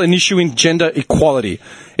call an issue in gender equality.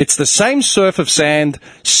 It's the same surf of sand,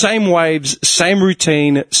 same waves, same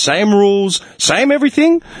routine, same rules, same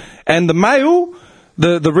everything. And the male,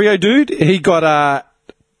 the Rio dude, he got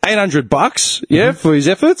 $800, for his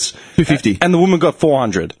efforts. $250. And the woman got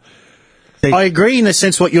 $400. I agree in a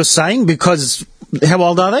sense what you're saying, because how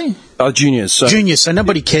old are they? Juniors. Juniors, so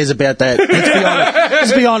nobody cares about that.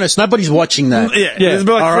 Let's be honest, nobody's watching that. Yeah. There's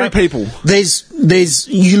about 3 people.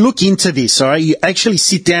 You look into this, all right? You actually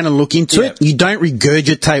sit down and look into it. You don't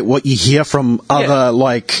regurgitate what you hear from other,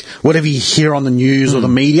 like, whatever you hear on the news or the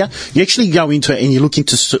media. You actually go into it and you look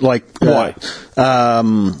into, like, why?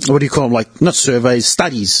 What do you call them? Like, not surveys,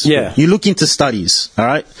 studies. Yeah. You look into studies, all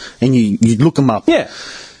right? And you look them up. Yeah.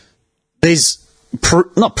 There's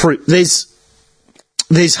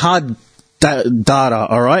hard data,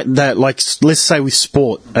 all right? That, like, let's say with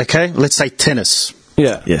sport, okay? Let's say tennis.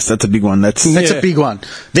 Yeah. Yes, that's a big one. That's a big one.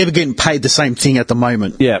 They're getting paid the same thing at the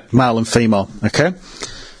moment. Yeah. Male and female, okay?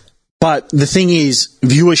 But the thing is,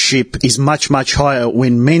 viewership is much, much higher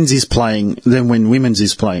when men's is playing than when women's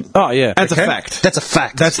is playing. Oh, yeah. That's a fact. That's a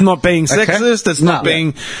fact. That's not being Okay. sexist. That's No. not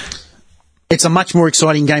being. It's a much more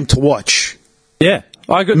exciting game to watch. Yeah.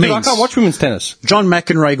 Dude, I Men's. can't watch women's tennis. John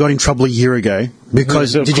McEnroe got in trouble a year ago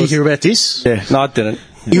because, Yeah, of did you course. hear about this? Yeah. No, I didn't.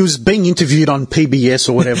 He was being interviewed on PBS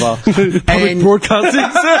or whatever. and, Broadcasting.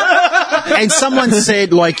 and someone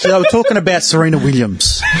said, like, they were talking about Serena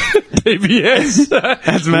Williams. PBS.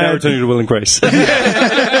 That's mad. Now returning to Will and Grace.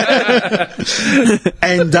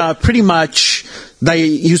 And pretty much,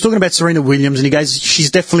 he was talking about Serena Williams, and he goes,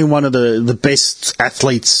 she's definitely one of the best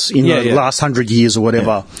athletes in the last 100 years or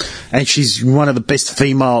whatever. And she's one of the best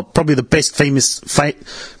probably the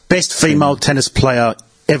best female tennis player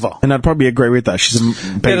ever. And I'd probably agree with that. She's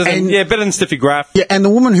better than Steffi Graf. Yeah, and the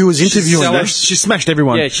woman who was interviewing her, she smashed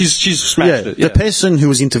everyone. Yeah, she's smashed it. Yeah. the person who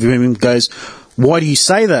was interviewing him goes, why do you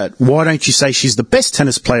say that? Why don't you say she's the best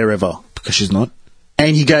tennis player ever? Because she's not.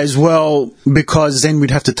 And he goes, well, because then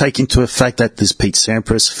we'd have to take into effect that there's Pete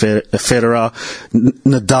Sampras, Federer,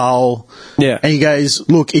 Nadal. Yeah. And he goes,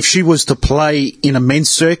 look, if she was to play in a men's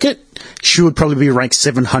circuit, she would probably be ranked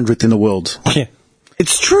 700th in the world. Yeah.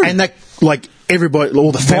 It's true. And that, like, everybody,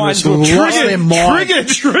 all the feminists lost their mind. Triggered.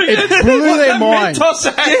 It blew their mind.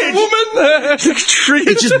 Woman.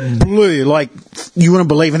 It just blew, like, you wouldn't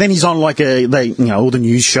believe. And then he's on like all the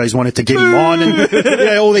news shows wanted to get him on,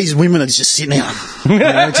 and all these women are just sitting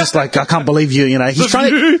there, just like, I can't believe you.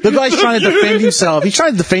 The guy's trying to defend himself. He's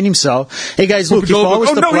trying to defend himself. He goes, look, if I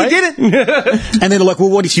was to play, he did it. and then they're like, well,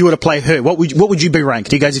 what if you were to play her? What would you be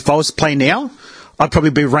ranked? He goes, if I was to play now, I'd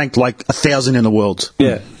probably be ranked like 1,000 in the world.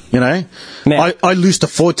 Yeah. You know, Now- I lose to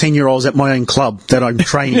 14-year-olds at my own club that I'm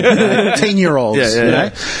training. 10-year-olds, Yeah. you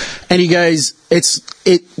know. And he goes,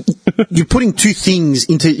 you're putting two things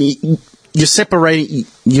you're separating.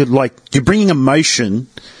 You're bringing emotion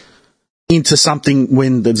into something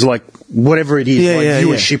when there's like whatever it is,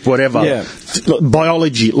 viewership, whatever, Yeah.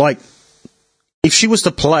 biology. Like, if she was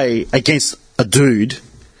to play against a dude,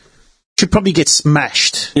 she'd probably get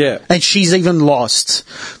smashed. Yeah. And she's even lost.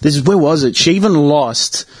 Where was it? She even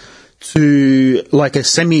lost to like a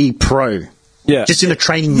semi-pro. Yeah. Just in a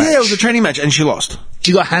training match. Yeah, it was a training match, and she lost.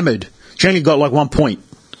 She got hammered. She only got like 1 point.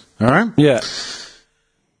 All right? Yeah.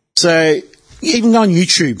 So, even on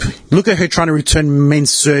YouTube, look at her trying to return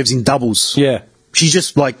men's serves in doubles. Yeah. She's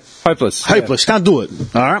just like Hopeless. hopeless. Can't do it.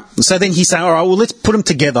 All right? So then he's saying, all right, well, let's put them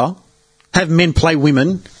together, have men play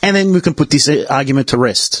women, and then we can put this argument to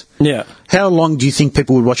rest. Yeah. How long do you think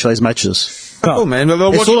people would watch those matches? Oh, man. They'll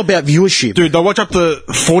It's watch, all about viewership. dude, they'll watch up to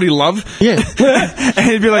 40 Love. Yeah. And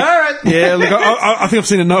he'd be like, All right. yeah, look, I think I've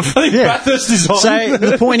seen enough. Yeah. Bathurst is on. So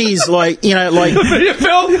the point is, like, you know, like,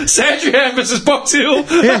 VFL, Sandringham versus Box Hill.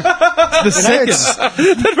 yeah, The second.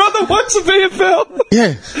 They'd rather watch the VFL.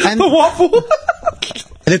 yeah. And The waffle.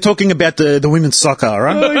 they're talking about the women's soccer,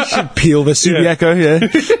 right? You should peel the Subiaco, yeah.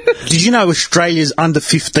 Did you know Australia's under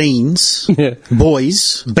 15s Yeah.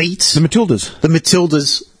 boys beat The Matildas. the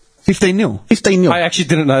Matildas 15-0. 15-0? I actually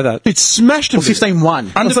didn't know that. It smashed them. Or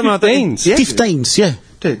 15-1. Under something like that. 15s. Yeah. 15s, yeah.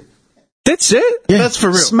 Dude. That's it? Yeah. That's for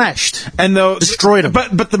real. Smashed. And they'll Destroyed 'em.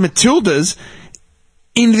 But the Matildas,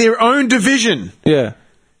 in their own division, Yeah.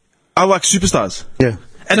 are like superstars. Yeah.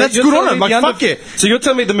 And So that's you're good on telling them. me Like, the fuck yeah. So you're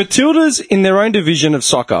telling me the Matildas in their own division of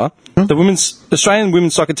soccer, the Australian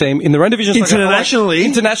women's soccer team in their own division of soccer,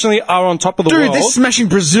 internationally are on top of the Dude, world. they're smashing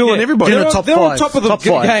Brazil and everybody. They're They're, top they're on five. top of the Top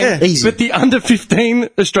five. game. Yeah. Easy. But the under 15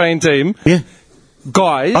 Australian team, Yeah.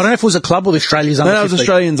 guys, I don't know if it was a club or the Australians under That was 15.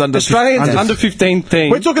 Australians under Australians Under- under 15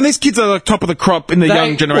 team. We're talking these kids are like top of the crop in the young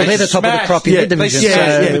Well, generation. they're the top of the crop in Yeah, their they division. smashed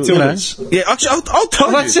so, the you know. Matildas. Yeah, actually, I'll tell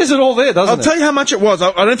Well, you. that says it all there, doesn't I'll it? tell you how much it was.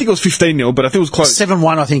 I don't think it was 15-0, but I think it was close.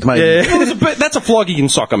 7-1, I think, maybe. Yeah. It was a bit- that's a flogging in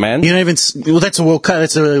soccer, man. You don't even. Well, that's a World Cup.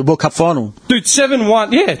 That's a World Cup final. Dude,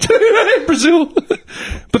 7-1. Yeah. Brazil.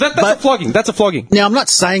 But that's a flogging. That's a flogging. Now, I'm not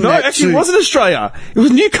saying No, that. actually, it wasn't Australia. It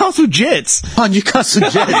was Newcastle Jets. Oh, Newcastle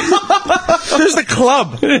Jets. There's the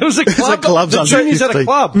club. It was a club. a club's the under juniors at a 15.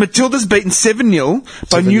 club. Matilda's beaten 7-0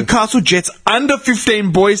 by 7-0. Newcastle Jets under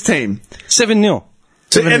 15 boys team. 7-0.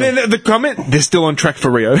 And then the comment, they're still on track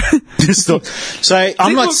for Rio. So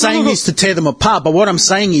I'm not look, saying look. this to tear them apart, but what I'm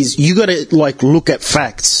saying is you got to like look at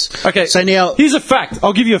facts. Okay. So now, here's a fact.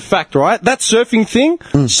 I'll give you a fact, right? That surfing thing,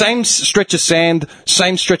 same stretch of sand,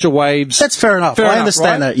 same stretch of waves. That's fair enough. I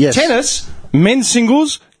understand that, yes. Tennis, men's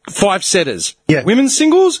singles, 5 setters. Yeah. Women's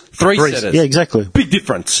singles, 3 setters. Yeah, exactly. Big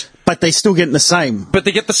difference. But they're still getting the same. But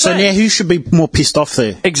they get the So same. now who should be more pissed off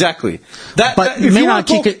there? Exactly. But if, you men want aren't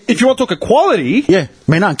to talk, kicking- if you want to talk equality, Yeah,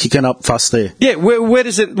 men aren't kicking up fuss there. yeah, where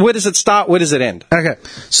does it start? Where does it end? Okay,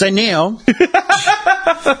 so now,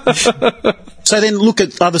 So then look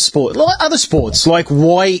at other sports. Like,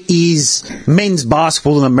 why is men's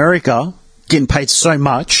basketball in America getting paid so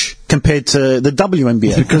much compared to the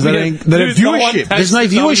WNBA? Because they don't have viewership. There's no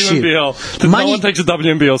viewership. No one takes the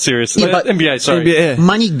WNBL seriously. Yeah, but NBA, sorry. NBA.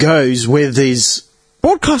 Money goes where there's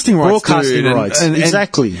Broadcasting rights. And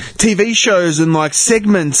exactly. TV shows and like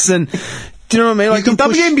segments and do you know what I mean? Like the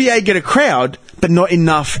WNBA get a crowd, but not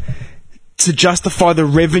enough to justify the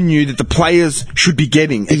revenue that the players should be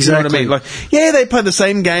getting. Exactly. You know what I mean? Like, yeah, they play the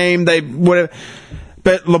same game, they whatever.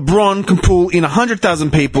 But LeBron can pull in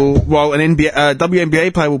 100,000 people, while an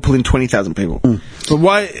WNBA player will pull in 20,000 people. But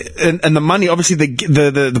why? And the money, obviously,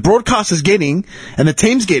 the broadcaster's getting and the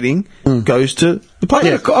team's getting goes to the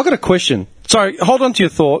player. I've got a question. Sorry, hold on to your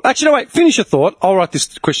thought. Actually, no, wait. Finish your thought. I'll write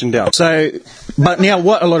this question down. So, but now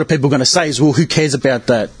what a lot of people are going to say is, well, who cares about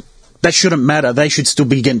that? That shouldn't matter. They should still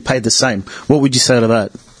be getting paid the same. What would you say to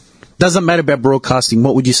that? Doesn't matter about broadcasting.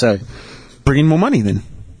 What would you say? Bring in more money then.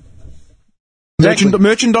 Exactly.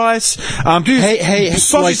 Merchandise,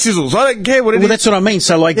 sausage sizzles. I don't care what it is. Well, that's what I mean.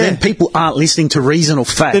 So, like, then people aren't listening to reason or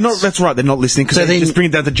facts. They're not. That's right. They're not listening because they just bring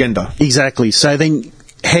it down to gender. Exactly. So then,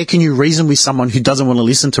 how can you reason with someone who doesn't want to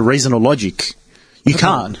listen to reason or logic? You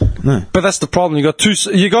can't. No. But that's the problem.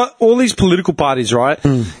 You got all these political parties, right?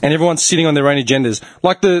 And everyone's sitting on their own agendas.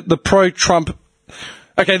 Like the pro-Trump.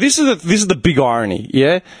 Okay, this is the big irony.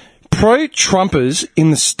 Yeah, pro-Trumpers in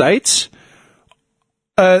the States.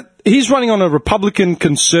 He's running on a Republican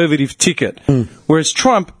conservative ticket, whereas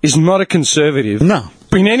Trump is not a conservative. No.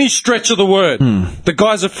 In any stretch of the word. The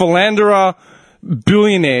guy's a philanderer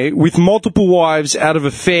billionaire with multiple wives out of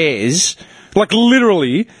affairs, like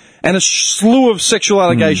literally, and a slew of sexual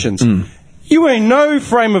allegations. You are in no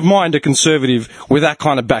frame of mind a conservative with that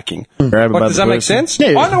kind of backing. Like, does that make sense?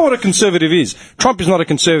 Yeah. I know what a conservative is. Trump is not a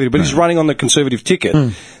conservative, but he's running on the conservative ticket.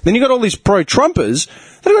 Then you got all these pro-Trumpers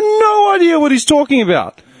that have no idea what he's talking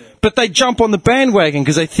about. But they jump on the bandwagon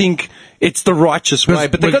because they think it's the righteous way.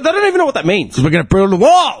 But they don't even know what that means. We're going to build the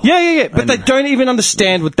wall. Yeah. But they don't even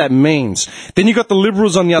understand what that means. Then you got the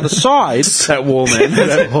liberals on the other side. That wall, man.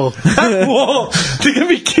 That wall. That wall. There's going to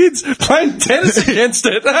be kids playing tennis against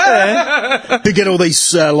it. They get all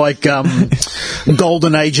these,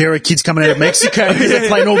 golden age era kids coming out of Mexico because they're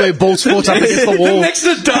playing all their ball sports up against the wall. Next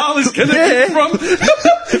Nadal is going to be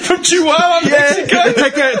from Chihuahua, Mexico.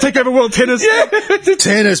 Take over world tennis.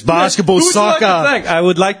 Tennis, basketball, soccer. I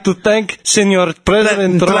would like to thank Senor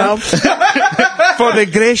President Trump for the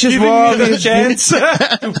gracious giving wall. me the chance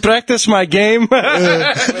to practice my game.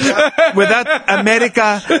 Without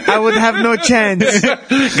America, I would have no chance.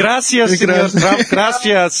 Gracias, Senor Trump.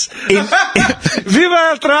 Gracias.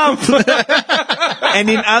 Viva Trump! And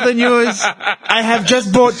in other news, I have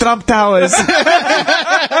just bought Trump Towers.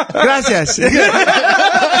 Gracias.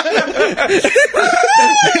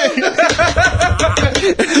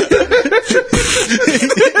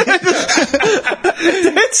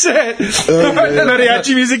 That's it.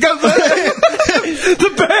 Mariachi music. The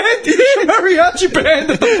band, the mariachi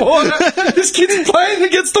band at the border. This kid's playing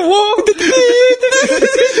against the wall.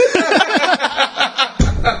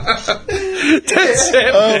 That's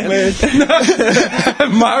it. Oh, man.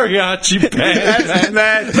 Mariachi band.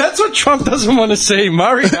 Man. That's what Trump doesn't want to see.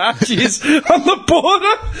 Mariachis on the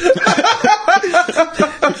border.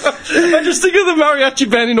 I just think of the mariachi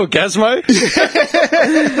band in Orgasmo.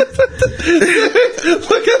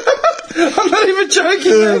 Look at that. I'm not even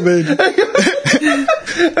joking. Oh, man.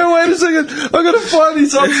 And wait a second. I've got to find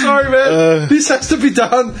this. I'm sorry, man. This has to be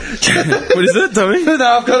done. What is it, Tommy? No,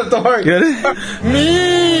 I've got it. Don't worry. Get it?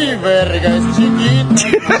 Mi verga es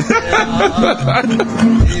chiquita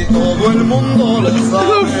y todo el mundo le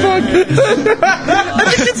sabe. I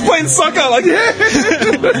think it's playing soccer. Like,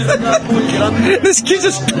 This kid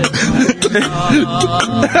just.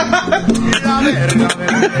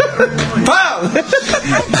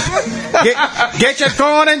 Get your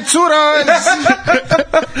corn and churros.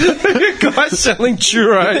 Guys selling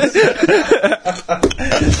churros.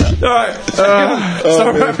 Alright.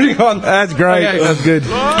 So wrapping on. That's great. Okay. That's good.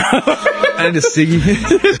 And a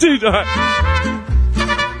ciggy. Dude, alright.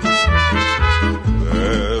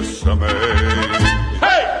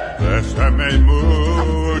 Bésame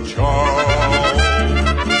mucho.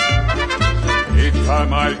 Each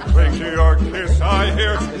time I cling to your kiss, I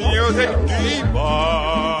hear music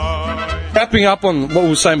divine. Wrapping up on what we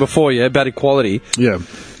were saying before, yeah, about equality. Yeah.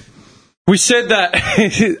 We said that,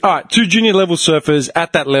 alright, 2 junior level surfers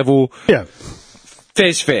at that level. Yeah.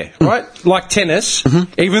 Fair's fair, right? Like tennis,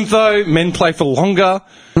 even though men play for longer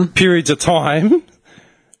periods of time,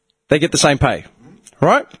 they get the same pay,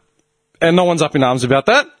 right? And no one's up in arms about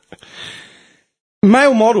that.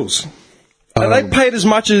 Male models. Are they paid as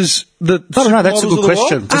much as the? I don't know. That's a good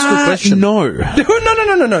question. That's a good question. No.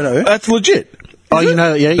 No. That's legit. Oh, you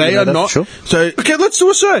know, yeah, They are that, not. Sure. So, Okay, let's do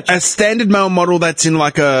a search. a standard male model that's in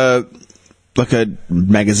like a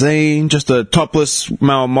magazine, just a topless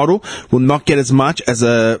male model, will not get as much as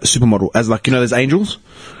a supermodel. As like, you know, there's angels.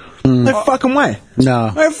 No fucking way. No.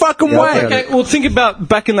 No fucking Yeah, way. Okay, well, think about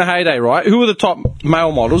back in the heyday, right? Who were the top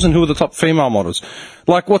male models and who were the top female models?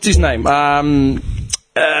 Like, what's his name? Antonio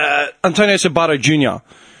Sabato Jr.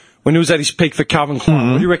 When he was at his peak for Calvin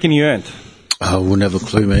Klein. What do you reckon he earned? Oh, we'll never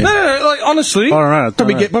clue, man. No, like, honestly. I don't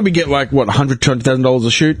know. Probably get like, what, $100,000-$200,000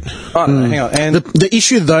 a shoot? I don't know, hang on. And The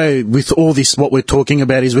issue, though, with all this, what we're talking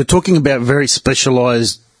about is we're talking about very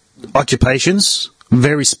specialised occupations,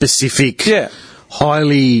 very specific, Yeah.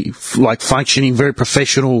 highly like functioning, very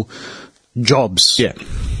professional jobs. Yeah.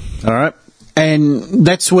 All right. And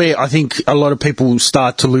that's where I think a lot of people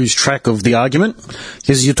start to lose track of the argument,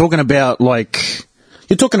 because you're talking about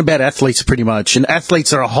athletes pretty much, and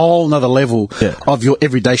athletes are a whole nother level of your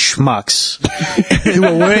everyday schmucks who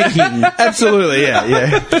are working. Absolutely,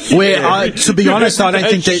 yeah. Where, to be honest, I don't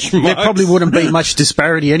think that there probably wouldn't be much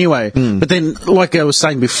disparity anyway. But then, like I was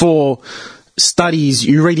saying before, studies,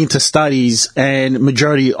 you read into studies, and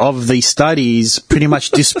majority of these studies pretty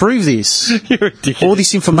much disprove this. you're ridiculous. All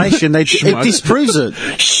this information, it disproves it.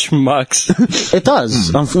 Schmucks. It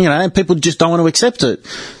does. And people just don't want to accept it.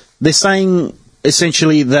 They're saying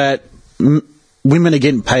essentially that women are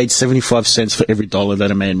getting paid 75 cents for every dollar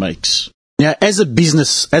that a man makes. Now, as a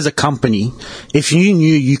business, as a company, if you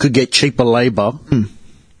knew you could get cheaper labour,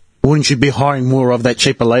 wouldn't you be hiring more of that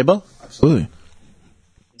cheaper labour? Absolutely.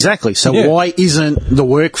 Exactly. So why isn't the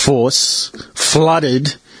workforce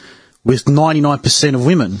flooded with 99% of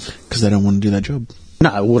women? Because they don't want to do that job.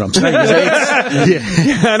 No, what I'm saying is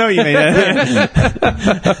I know what you mean.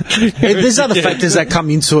 there's other factors that come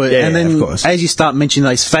into it, and then of course. as you start mentioning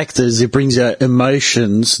those factors, it brings out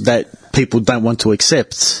emotions that people don't want to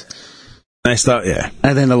accept. They start,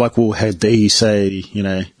 And then they're like, well, how dare you say,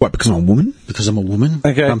 What, because I'm a woman? because I'm a woman,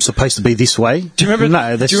 Okay. I'm supposed to be this way? Do you remember?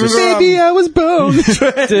 No, that's do you just... remember, Baby, I was born.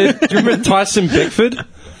 do you remember Tyson Beckford? He's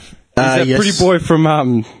that yes. pretty boy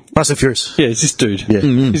from Fast and Furious. Yeah, it's this dude. Yeah.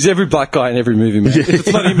 He's every black guy in every movie, man. If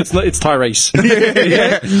it's not him, it's Tyrese.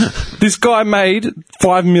 This guy made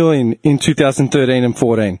 $5 million in 2013 and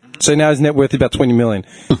 14. So now his net worth is about $20 million.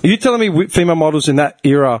 Are you telling me female models in that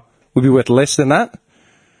era would be worth less than that?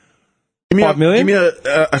 $5 million? Give me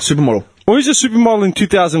a supermodel. Or who's a supermodel in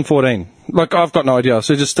 2014? Like, I've got no idea.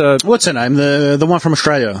 So just, What's her name? The one from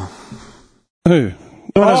Australia. who?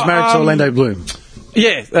 The one that was married to Orlando Bloom.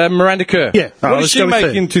 Yeah, Miranda Kerr. Yeah. What did let's she go with make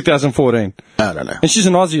her. in 2014? I don't know. And she's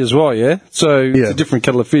an Aussie as well, yeah? So it's a different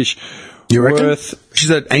kettle of fish. You reckon? Worth... She's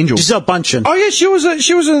an angel. Giselle Bundchen. Oh yeah, she was an angel.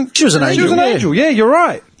 She was an Yeah. angel. Yeah, you're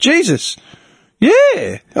right. Jesus. Yeah,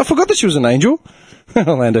 I forgot that she was an angel.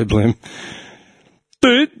 Orlando Bloom.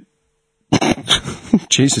 Dude.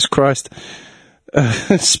 Jesus Christ.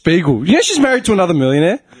 Spiegel. Yeah, she's married to another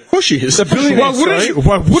millionaire. Of course she is. A billionaire. Why wouldn't she?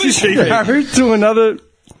 Why wouldn't she? She's married to another.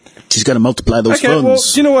 She's got to multiply those Okay, funds. well,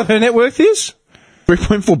 do you know what her net worth is?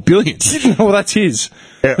 3.4 billion. No, well, that's his.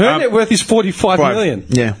 Yeah, Her net worth is 45 million.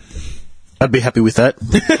 Yeah. I'd be happy with that.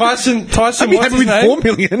 Tyson, I'd be what's happy his with name? 4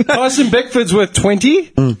 million. Tyson Beckford's worth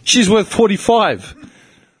 20. She's worth 45.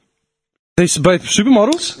 These are both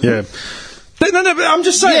supermodels. Yeah. No, but I'm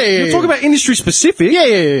just saying. Yeah, You're talking about industry specific.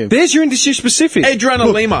 Yeah. There's your industry specific. Adriana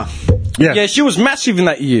Lima. Yeah, she was massive in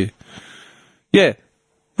that year. Yeah.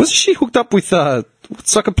 Wasn't she hooked up with, what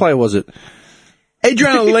soccer player was it?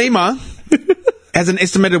 Adriana Lima has an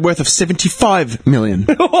estimated worth of 75 million.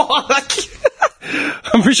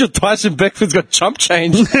 I'm pretty sure Tyson Beckford's got chump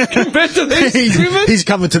change compared to these women. He's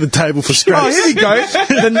coming to the table for Oh, scraps. here we go.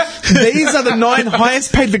 These are the 9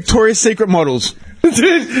 highest paid Victoria's Secret models. Dude,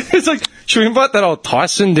 it's like, should we invite that old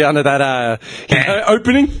Tyson down to that,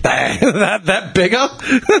 opening? that beggar?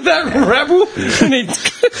 That rabble?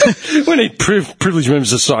 We need privileged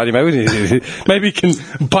members of society, mate. Maybe he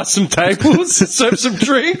can bust some tables and serve some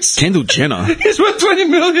drinks. Kendall Jenner. He's worth 20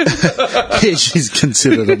 million. Yeah, she's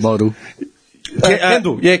considered a model.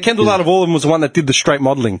 Kendall. Yeah, Kendall out of all of them was the one that did the straight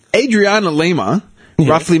modelling. Adriana Lima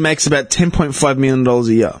roughly makes about $10.5 million a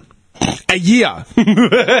year. A year.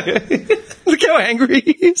 Look how angry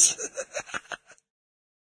he is.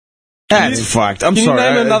 That's fucked. I'm Can sorry. you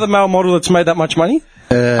name another male model that's made that much money?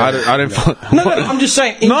 I don't. No, I'm just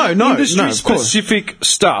saying. No, of course. Industry-specific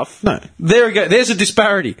stuff. No. There we go. There's a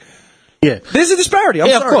disparity. Yeah. There's a disparity. I'm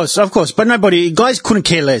Yeah, sorry. of course. But guys couldn't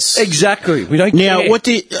care less. Exactly. We don't Now, care.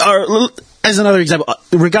 as another example,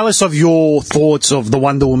 regardless of your thoughts of the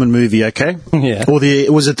Wonder Woman movie, okay? Yeah. Or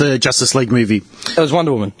was it the Justice League movie? It was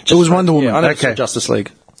Wonder Woman. It was Wonder Woman. Yeah, I never okay. saw Justice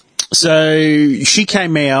League. So she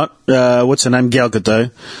came out. What's her name? Gal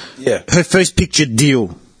Gadot. Yeah. Her first picture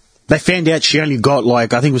deal. They found out she only got I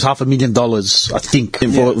think it was $500,000. I think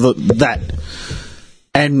for that.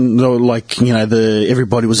 And they were like,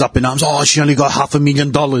 everybody was up in arms. Oh, she only got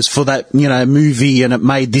 $500,000 for that, movie, and it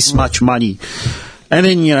made this much money. And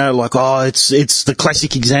then, it's the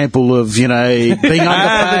classic example of, being underpaid.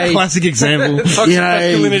 The classic example.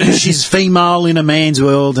 She's female in a man's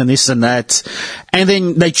world and this and that. And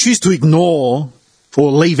then they choose to ignore or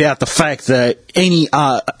leave out the fact that any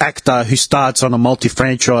actor who starts on a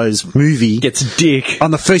multi-franchise movie Gets dick.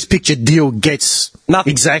 on the first picture deal gets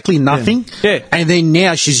Nothing. Exactly nothing. Yeah. And then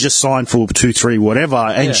now she's just signed for 2, 3, whatever,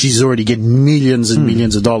 and she's already getting millions and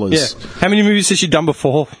millions of dollars. Yeah. How many movies has she done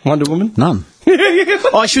before Wonder Woman? None.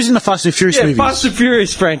 Oh, she was in the Fast and Furious movies. Fast and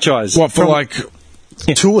Furious franchise. What, for From-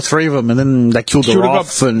 2 or 3 of them, and then they killed her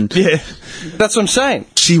off. And Yeah. That's what I'm saying.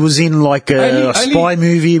 she was in a spy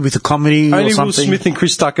movie with a comedy or Only Will something. Smith and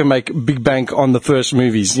Chris Tucker make big bank on the first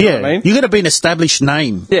movies. You know what I mean? You got to be an established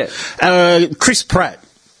name. Yeah. Chris Pratt.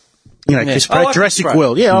 Chris I Pratt, like Jurassic Chris Pratt.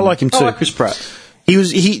 World. Yeah, I like him too. I like Chris Pratt.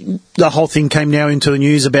 The whole thing came now into the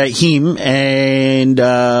news about him and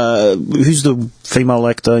who's the female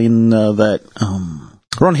actor in that?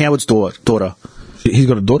 Ron Howard's daughter. He's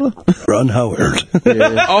got a daughter? Ron Howard.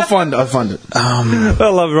 I'll find it. I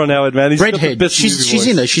love Ron Howard, man. He's got the Redhead. best She's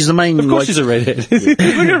movie in voice. it. She's the main. Of course she's a redhead. Look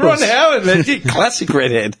at Ron Howard, man. He's a classic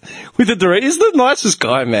redhead. With the direct. He's the nicest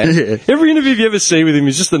guy, man. Yeah. Every interview you ever see with him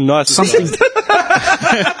is just the nicest guy.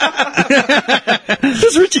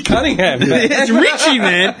 It's Richie Cunningham, man. It's Richie,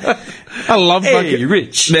 man. I love Hey,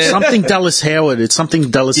 Rich. Something Dallas Howard. It's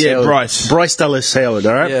something Dallas Howard. Bryce Dallas Howard,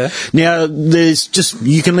 all right? Yeah. Now,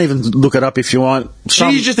 you can even look it up if you want.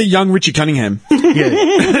 She's just a young Richie Cunningham.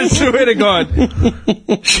 Yeah. Swear to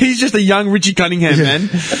God. She's just a young Richie Cunningham, man.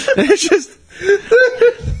 It's just...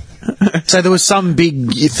 So there was some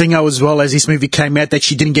big thing as well as this movie came out that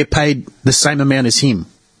she didn't get paid the same amount as him.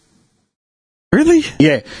 Really?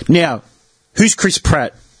 Yeah. Now, who's Chris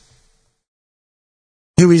Pratt?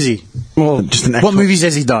 Who is he? Well, Just an What movies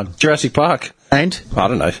has he done? Jurassic Park. And? I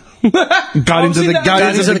don't know. Guardians of the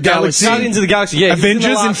Galaxy. Guardians of the Galaxy, yeah.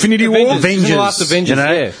 Avengers, Infinity War. Avengers. The last Avengers,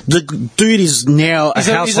 yeah. The dude is now He's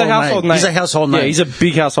a household name. He's a household name. Yeah, he's a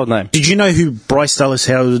big household name. Did you know who Bryce Dallas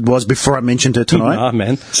Howard was before I mentioned her tonight? Nah,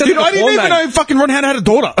 man. Dude, I didn't even know fucking Ron Howard had a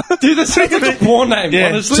daughter. Dude, that sounds like a porn name,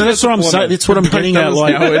 honestly. So that's what I'm saying. That's what I'm getting at.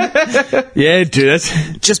 Like, Yeah, dude.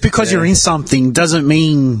 That's... just because you're in something doesn't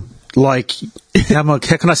mean how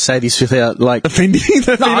can I say this without offending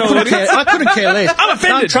the No, I couldn't care less. I'm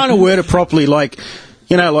offended. I'm trying to word it properly.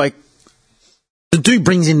 The dude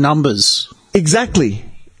brings in numbers. Exactly.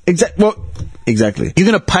 Exactly. You're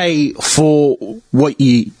going to pay for what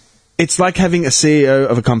you. It's like having a CEO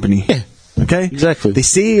of a company. Yeah. Okay? Exactly. The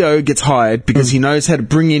CEO gets hired because he knows how to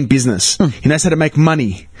bring in business. He knows how to make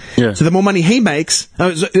money. Yeah. So the more money he makes, for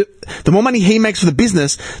the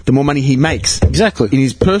business, the more money he makes. Exactly. In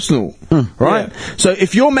his personal, right? Yeah. So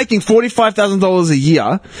if you're making $45,000 a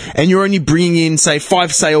year and you're only bringing in, say,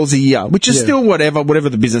 5 sales a year, which is still whatever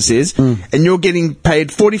the business is, and you're getting paid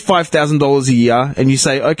 $45,000 a year, and you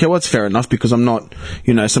say, okay, well, that's fair enough because I'm not,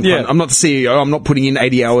 I'm not the CEO, I'm not putting in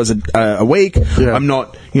 80 hours a week, I'm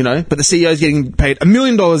not, but the CEO is getting paid $1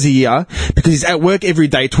 million a year because he's at work every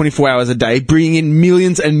day, 24 hours a day, bringing in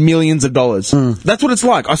millions and millions of dollars. That's what it's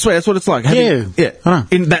like. I swear, that's what it's like. Yeah.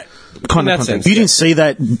 In that kind of context. Sense. You didn't see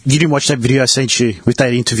that. You didn't watch that video I sent you with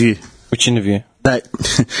that interview. Which interview? Just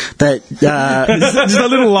a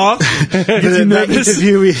little laugh. that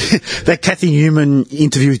interview with that Kathy Newman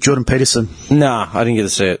interview with Jordan Peterson. Nah, I didn't get to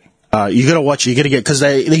see it. You got to watch it. You got to get because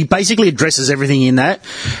he basically addresses everything in that,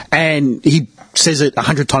 and he says it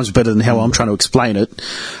 100 times better than how I'm trying to explain it.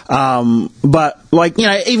 But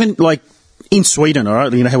even in Sweden, all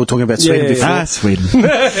right, how we're talking about Sweden before. Sweden.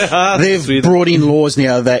 They've brought in laws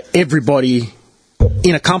now that everybody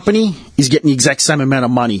in a company is getting the exact same amount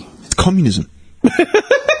of money. It's communism.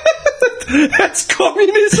 That's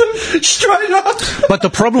communism, straight up. But the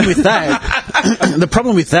problem with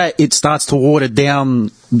that, it starts to water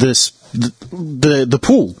down the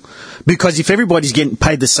pool, because if everybody's getting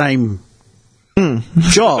paid the same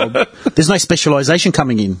job, there's no specialisation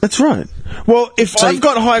coming in. That's right. Well, if I've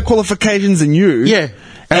got higher qualifications than you, and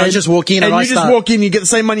I just walk in and you just walk in, you get the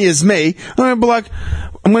same money as me, I'm going to be like,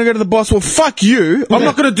 I'm going to go to the boss. Well, fuck you. I'm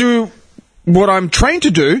not going to do what I'm trained to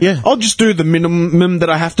do. Yeah. I'll just do the minimum that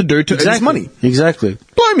I have to do to earn this money. Exactly.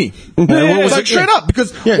 Blow me. Straight up.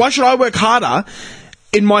 Because why should I work harder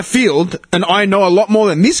in my field and I know a lot more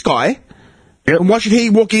than this guy, and why should he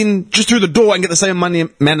walk in just through the door and get the same amount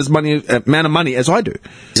of money as I do?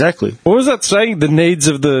 Exactly. What was that saying? The needs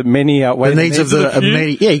of the many outweigh The needs of the few?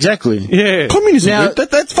 many. Yeah, exactly. Yeah. Communism, Now-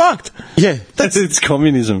 dude. That's fucked. Yeah. It's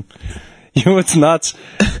communism. You know what's nuts?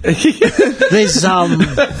 There's Sorry,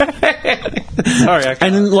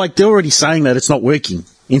 and then, like, they're already saying that it's not working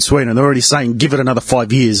in Sweden. They're already saying give it another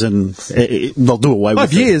 5 years and they'll do away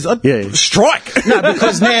with 5 years? it. Yeah. Strike. No,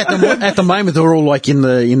 because now at the moment they're all like in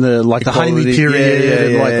the like the honeymoon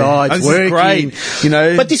period, like Oh, it's this is working, great, you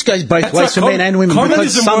know. But this goes both That's ways like for men and women, because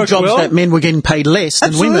communism some worked jobs well. that men were getting paid less than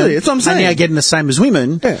Absolutely, women, that's what I'm saying. and now getting the same as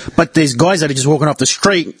women. Yeah. But there's guys that are just walking off the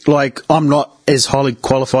street like, I'm not as highly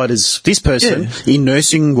qualified as this person in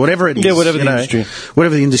nursing, whatever it is. Yeah, whatever you the know, industry.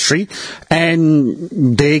 whatever the industry, and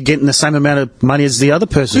they're getting the same amount of money as the other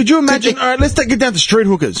person. Could you imagine? All right, let's take it down to street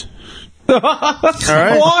hookers. All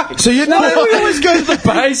right. Why? So you know, Why do we always go to the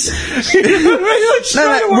base?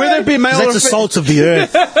 whether it be male or That's the salt of the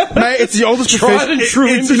earth. mate, it's the oldest Tried profession. and true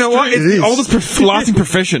You know what? It's industry. the oldest lasting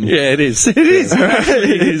profession. Yeah, it is. It is.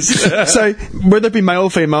 It is. So whether it be male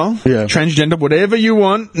or female, Yeah. transgender, whatever you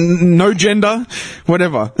want, no gender,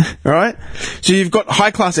 whatever. All right. So you've got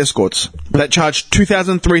high class escorts that charge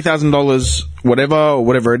 $2,000, $3,000,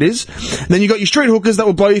 whatever it is. Then you got your street hookers that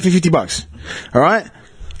will blow you for $50. All right.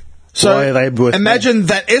 So Why are they worth imagine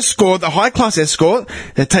that escort, the high class escort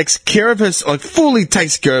that takes care of fully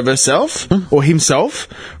takes care of herself or himself,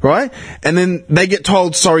 right? And then they get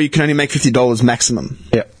told, sorry, you can only make $50 maximum.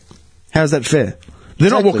 Yeah. How's that fair? They're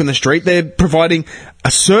not Exactly. walking the street. They're providing a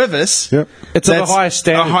service. Yep. It's of a that's higher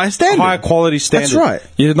standard. A higher standard. A higher quality standard. That's right.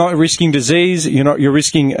 You're not risking disease. You're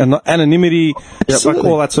risking anonymity. It's like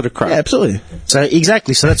all that sort of crap. Yeah, absolutely. So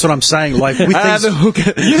exactly. So that's what I'm saying. Like with these, The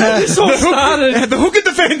hooker. You know, this all started. The hooker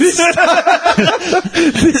defense.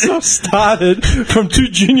 This all started from two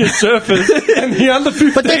junior surfers and the under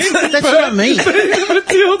 15. but that's what I mean.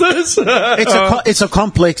 Matildas. It's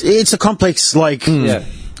a complex like Yeah.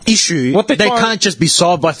 issue. What They they try- can't just be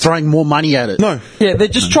solved by throwing more money at it. No. Yeah, they're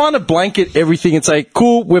just trying to blanket everything and say,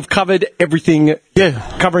 cool, we've covered everything. Yeah.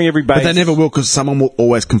 Covering every base. But they never will because someone will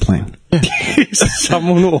always complain.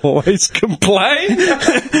 Someone will always complain.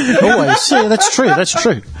 Always. Yeah, that's true. That's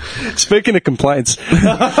true. Speaking of complaints.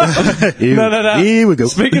 No. Here we go.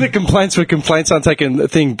 Speaking of complaints, where complaints aren't taking a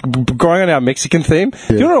thing, growing on our Mexican theme.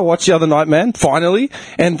 Do you know what I watched the other night, man? Finally.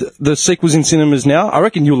 And the sequel's in cinemas now. I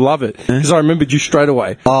reckon you'll love it. Because I remembered you straight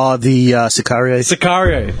away. Oh, the Sicario.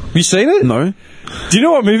 Sicario. Have you seen it? No. Do you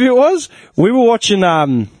know what movie it was? We were watching,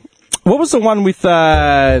 what was the one with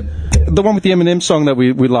the Eminem song that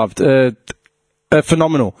we loved?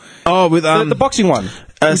 Phenomenal. Oh, with The boxing one.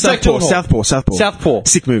 With Jake Gyllenhaal. Southpaw.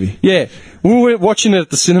 Sick movie. Yeah. We were watching it at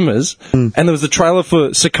the cinemas, and there was a trailer for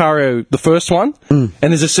Sicario, the first one, and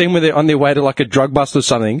there's a scene where they're on their way to like a drug bust or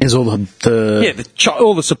something. There's all the Yeah,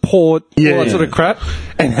 all the support, Yeah, all that yeah. sort of crap.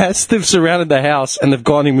 And as they've surrounded the house and they've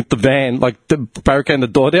gone in with the van, like barricading the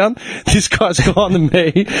door down, this guy's gone to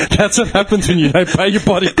me. That's what happens when you don't pay your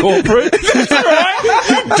body corporate. That's right.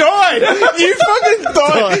 You died. You fucking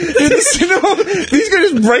died. In the cinema. This guy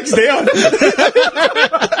just breaks down.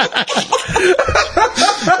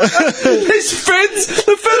 His friends,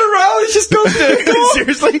 the federales just goes there.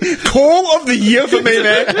 Seriously, call of the year for me,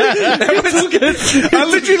 man. I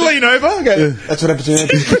literally lean over. Okay. That's what happens to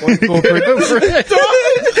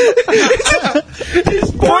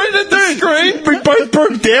He's pointing at the screen. We both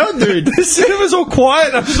broke down, dude. The cinema's all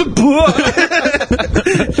quiet. I'm just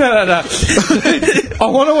no. I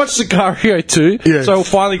want to watch Sicario too. Yeah. So I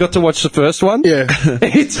finally got to watch the first one. Yeah.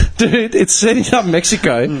 It's setting up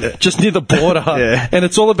Mexico, just near the border, Yeah. and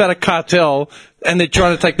it's all about a cartel, and they're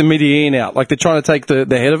trying to take the Medellin out. Like they're trying to take the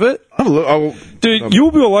head of it. Have a look. I will. Dude,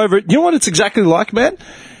 you'll be all over it. You know what it's exactly like, man?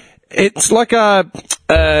 It's like a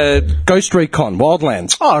Ghost Recon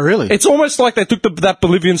Wildlands. Oh, really? It's almost like they took that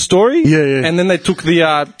Bolivian story, Yeah. and then they took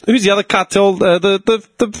the who's the other cartel,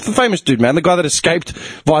 the famous dude, man, the guy that escaped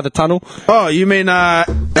via the tunnel. Oh, you mean El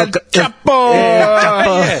Chapo?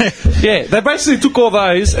 Yeah. They basically took all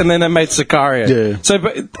those and then they made Sicario. Yeah. So,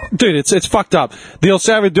 dude, it's fucked up. The El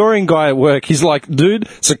Salvadorian guy at work, he's like, dude,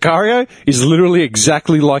 Sicario is literally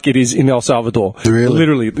exactly like it is in El Salvador. Really?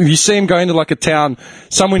 Literally. You see him going to like a town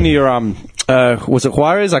somewhere near was it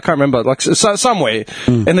Juarez? I can't remember. Like somewhere,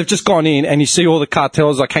 and they've just gone in, and you see all the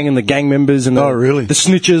cartels like hanging the gang members and the, Oh, really? the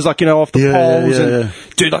snitches, like off the Yeah, poles, yeah, and yeah.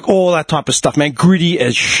 dude, like all that type of stuff, man. Gritty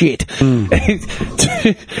as shit.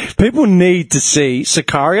 People need to see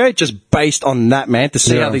Sicario just based on that, man, to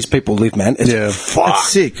see Yeah. how these people live, man. It's Yeah. fuck. That's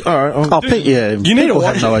sick. All right. Oh, yeah. You need to People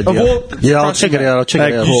watch have no it. Of idea. all- Yeah, I'll check it out. I'll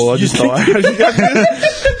check it out. Cool. I just died.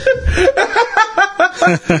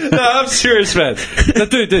 No, I'm serious, man. No,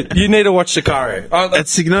 dude, you need to watch Sicario.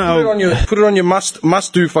 That's Put it on your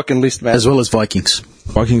must do fucking list, man. As well as Vikings.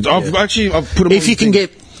 Vikings. I've put them If you can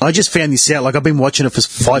get... I just found this out. Like, I've been watching it for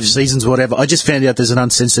 5 seasons or whatever. I just found out there's an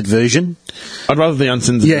uncensored version. I'd rather the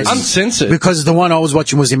uncensored. Yes. Uncensored? Because the one I was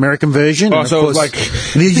watching was the American version. Oh, and of so it was course,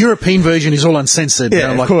 like... the European version is all uncensored. Yeah, And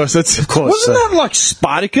I'm of like, course. Of course. Wasn't that like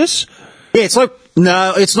Spartacus? Yeah, it's like...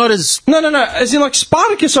 No, it's not as... No. As in, like,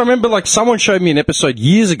 Spartacus, I remember, like, someone showed me an episode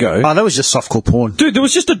years ago. Oh, that was just softcore porn. Dude, there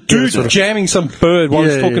was just a dude jamming some bird while he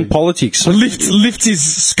was talking politics. Lifts his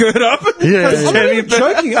skirt up. Yeah. I'm not even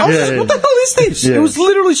joking. I was like, what the hell is this? Yeah. It was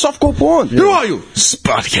literally softcore porn. Who are you?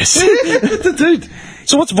 Spartacus. Dude.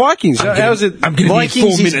 So what's Vikings? How is it? I'm giving Vikings you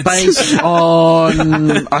 4 is minutes. based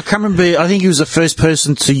on... I can't remember... I think he was the first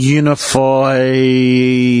person to unify...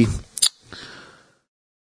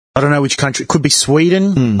 I don't know which country. It could be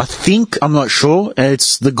Sweden, I think. I'm not sure.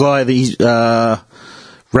 It's the guy that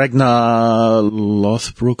Ragnar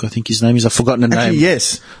Lothbrok, I think his name is. I've forgotten the name. Actually,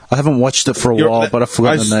 yes. I haven't watched it for a while, but I've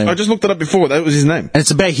forgotten the name. I just looked it up before. That was his name. And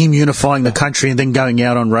it's about him unifying the country and then going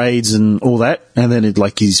out on raids and all that. And then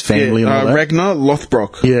like his family and all that. Ragnar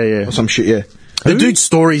Lothbrok. Yeah. Or some shit, yeah. The dude's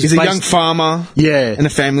story is He's a based- young farmer. Yeah. And a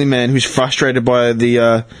family man who's frustrated by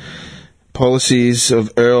the policies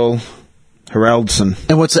of Earl Haraldson.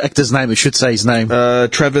 And what's the actor's name? It should say his name.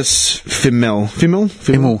 Travis Fimmel.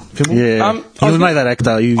 Fimmel? Yeah. You'll know that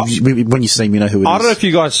actor. When you see him, you know who it is. I don't know if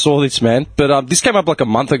you guys saw this, man, but this came up like a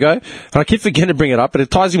month ago, and I keep forgetting to bring it up, but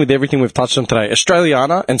it ties in with everything we've touched on today.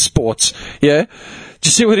 Australiana and sports, yeah? Did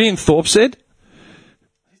you see what Ian Thorpe said?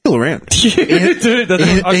 Still around. Dude, that's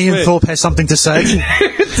what I Ian swear. Thorpe has something to say.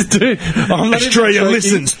 Dude, I'm not Australia even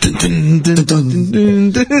joking. listens. Dun, dun, dun, dun,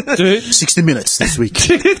 dun, dun. Dude, 60 minutes this week.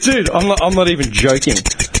 dude, I'm not even joking.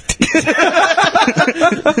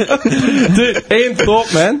 Dude, Ian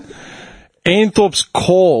Thorpe, man. Ian Thorpe's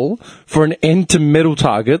call for an end to medal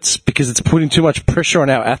targets because it's putting too much pressure on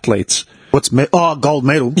our athletes. Gold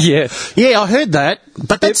medal. Yeah. Yeah, I heard that.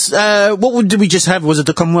 But that's, did we just have? Was it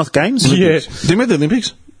the Commonwealth Games? Yeah. Didn't we have the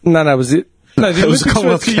Olympics? No, was it? No, the It was Olympics the were a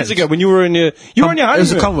Commonwealth few years Games. ago when you were on your honeymoon. It was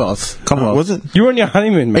the Commonwealth. Was it? You were on your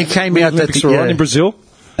honeymoon, man. It came When out the that Olympics the- were yeah. on in Brazil.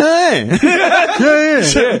 Hey.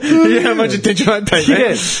 Yeah, how much attention I take.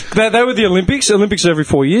 Yeah, they were the Olympics. Olympics are every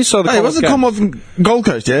 4 years. So the Hey, what's the Commonwealth Commonwealth Gold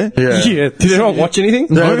Coast, yeah? Games- Yeah. Did anyone watch anything?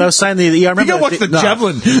 No, they were saying I You remember. go watch the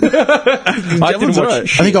javelin. I didn't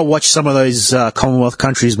watch. I think I watched some of those Commonwealth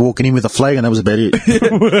countries walking in with a flag, and that was about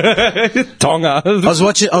it. Tonga. I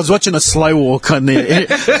was watching a slow walk on there.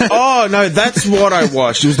 Oh, no, that's what I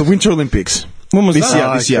watched. It was the Winter Olympics. When was This that?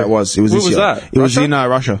 year, this year it was. It was Where this was year. that? It was Russia? in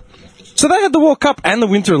Russia. So they had the World Cup and the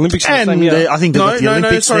Winter Olympics in the same year. I think they got the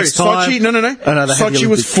Olympics sorry. next time. Sochi, no. Oh, no, they had the Sochi was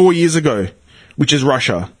Olympics. 4 years ago, which is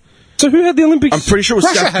Russia. So who had the Olympics? I'm pretty sure it was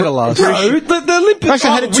Russia had it last. No, the Olympics. Russia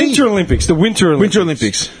had a team. Winter Olympics. The Winter Olympics. Winter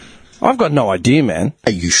Olympics. I've got no idea, man.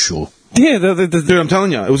 Are you sure? Yeah, Dude, I'm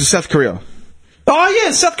telling you, it was in South Korea. Oh,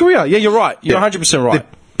 yeah, South Korea. Yeah, you're right. You're Yeah. 100% right.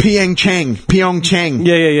 Pyeongchang.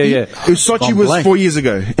 Yeah. It was Sochi was blank. 4 years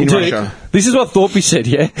ago in Dude, Russia. this is what Thorpe said,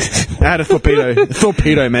 yeah? I had a torpedo.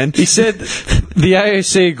 Torpedo, man. He said the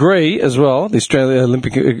AOC agree as well, the Australia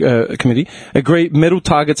Olympic Committee, agree medal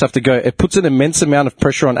targets have to go. It puts an immense amount of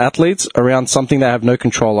pressure on athletes around something they have no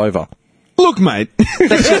control over. Look, mate. We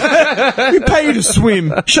pay you to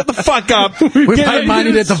swim. Shut the fuck up. We pay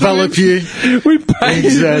money to develop you. We pay you to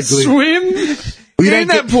Exactly. swim. You Get in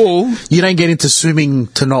don't that pool. You don't get into swimming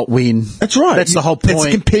to not win. That's right. That's the whole It's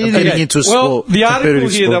point. competitive. Of getting into a Well, sport. the article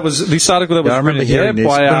competitive here sport. this article that was Yeah, I remember written here hearing this,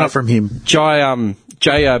 by but not from him. Jay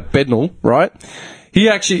Bednall, right?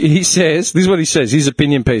 He says, this is what he says, his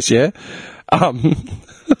opinion piece, yeah? Hang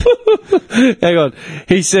on.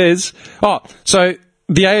 He says, so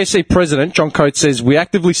the AOC president, John Coates, says, we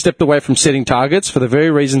actively stepped away from setting targets for the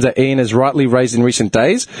very reasons that Ian has rightly raised in recent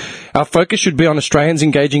days. Our focus should be on Australians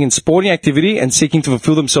engaging in sporting activity and seeking to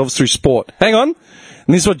fulfill themselves through sport. Hang on.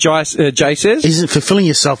 And this is what Jay says. Isn't fulfilling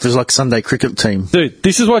yourself as like Sunday cricket team? Dude,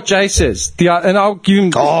 this is what Jay says. And I'll give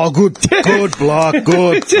him... Oh, good block,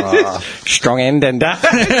 good. Strong end and...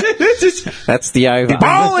 that's the over.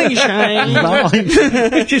 Bowling, Shane.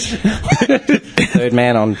 Third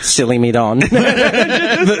man on silly mid on. One of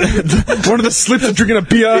the slips of drinking a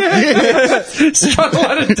beer. Struggle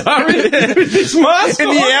out of Durry with his mask In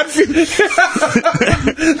on. the outfit.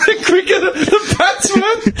 The cricketer, the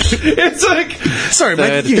batsman. It's like... Sorry, mate.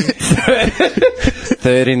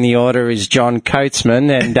 Third in the order is John Coatesman,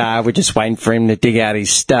 and we're just waiting for him to dig out his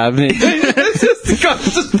stub. The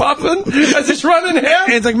guy's just puffing as he's running out.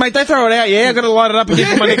 And it's like, mate, don't throw it out, yeah? I've got to light it up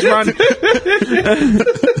again for my next run.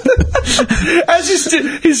 As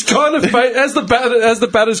he's kind of as the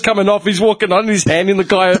batter's coming off, he's walking on and he's handing the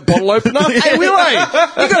guy a bottle opener. Hey, Willie,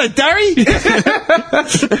 you got a Darry? Dude,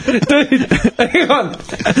 hang on.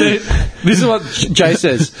 Dude, this is what Jay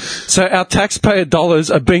says. So our taxpayer dollars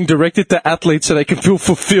are being directed to athletes so they can feel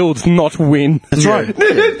fulfilled, not win. That's right.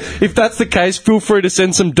 If that's the case, feel free to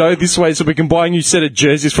send some dough this way so we can buy a new set of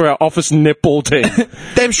jerseys for our office netball team.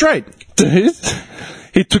 Damn straight. Dude.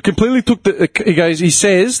 He says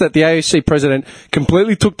that the AOC president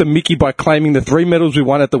completely took the mickey by claiming the 3 medals we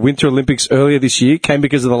won at the Winter Olympics earlier this year came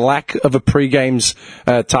because of the lack of a pre-games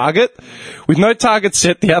target. With no target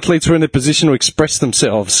set, the athletes were in a position to express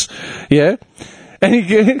themselves. Yeah? And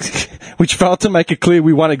which failed to make it clear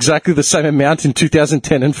we won exactly the same amount in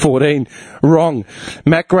 2010 and 14. Wrong.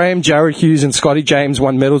 Matt Graham, Jared Hughes and Scotty James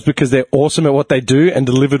won medals because they're awesome at what they do and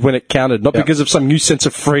delivered when it counted, not because of some new sense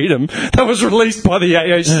of freedom that was released by the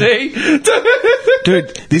AOC. Dude,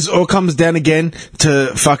 this all comes down again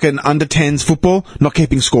to fucking under 10s football not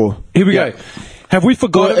keeping score. Here we go. Have we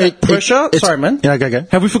forgotten that pressure? Sorry, man. Yeah, go.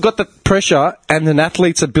 Have we forgot that pressure and an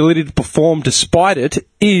athlete's ability to perform despite it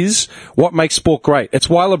is what makes sport great? It's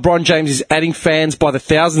why LeBron James is adding fans by the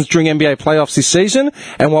thousands during NBA playoffs this season,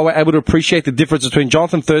 and why we're able to appreciate the difference between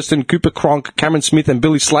Jonathan Thurston, Cooper Cronk, Cameron Smith, and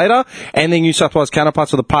Billy Slater, and their New South Wales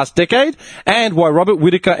counterparts for the past decade, and why Robert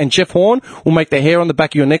Whittaker and Jeff Horn will make the hair on the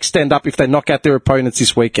back of your neck stand up if they knock out their opponents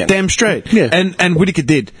this weekend. Damn straight. Yeah. And Whittaker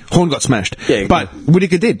did. Horn got smashed. Yeah, but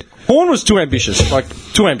Whittaker did. Horn was too ambitious.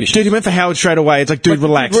 Too ambitious. Dude, he went for Howard straight away. It's like, dude,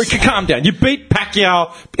 relax. Calm down. You beat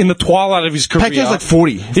Pacquiao in the twilight of his career. Pacquiao's like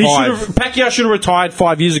 40. Pacquiao should have retired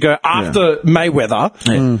 5 years ago after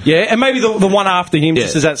Mayweather. Yeah. And maybe the one after him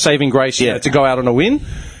just as that saving grace to go out on a win.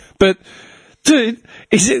 But, dude,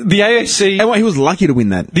 is it the AOC... And he was lucky to win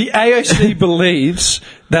that. The AOC believes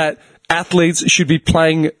that athletes should be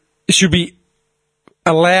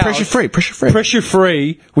allowed... Pressure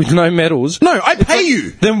free with no medals. No, I pay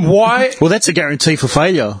you. Then why... Well, that's a guarantee for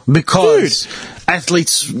failure because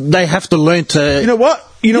athletes, they have to learn to... You know what? What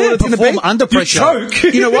it's going to be? Under pressure. You choke.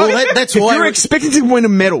 You know what? Well, that's if why... you're expecting to win a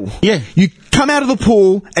medal, you come out of the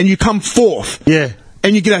pool and you come fourth. Yeah.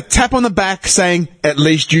 And you get a tap on the back saying, at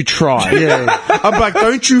least you tried. Yeah. I'm like,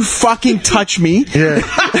 don't you fucking touch me. Yeah.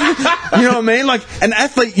 You know what I mean? Like, an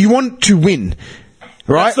athlete, you want to win.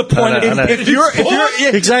 Right? That's the point. If you're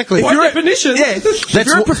exactly. By definition. If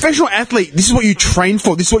you're a professional athlete, this is what you train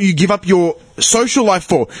for. This is what you give up your social life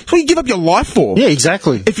for. This is what you give up your life for. Yeah,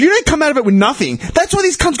 exactly. If you don't come out of it with nothing, that's why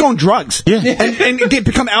these cunts go on drugs. Yeah. And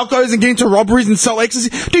become alcohos and get into robberies and sell ecstasy.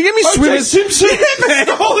 Dude, give me swimmers. Simpson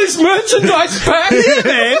stole his merchandise back. Yeah,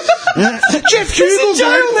 man. Jeff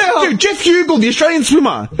Hugel, dude, Jeff Hugel, the Australian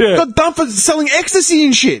swimmer, got done for selling ecstasy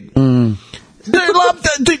and shit. Dude,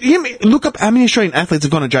 look up how many Australian athletes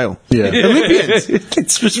have gone to jail. Yeah. Olympians.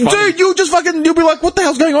 It's just funny. Dude, you'll be like, what the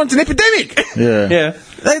hell's going on? It's an epidemic. Yeah.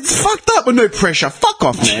 It's fucked up with no pressure. Fuck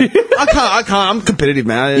off, man. I can't. I'm competitive,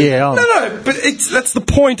 man. Yeah. No, but that's the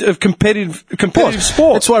point of competitive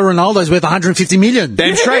sport. That's why Ronaldo's worth 150 million.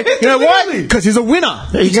 Damn straight. You know why? Because he's a winner.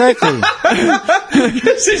 Exactly.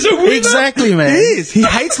 He's a winner. Exactly, man. He is. He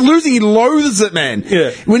hates losing. He loathes it, man.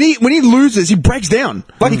 Yeah. When he loses, he breaks down.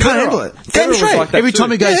 Like he can't handle it. Damn straight. Like Every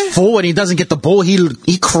time he goes forward, he doesn't get the ball.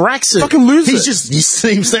 He cracks it. Fucking loses it. He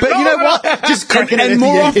seems. But you know what? Just cracking it. And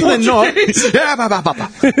more often than not,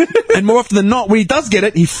 and more often than not, when he does get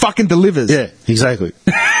it, he fucking delivers. Yeah, exactly.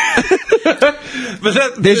 But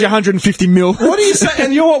there's your 150 mil. What do you say?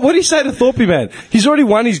 And you know what? What do you say to Thorpe, man? He's already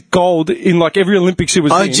won his gold in like every Olympics he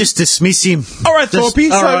was in. I just dismiss him. All right, Thorpe.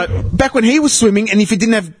 Back when he was swimming, and if he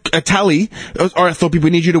didn't have a tally, all right, Thorpe, we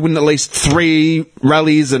need you to win at least 3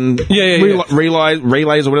 rallies and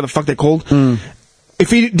relays or whatever the fuck they're called. If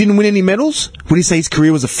he didn't win any medals, would he say his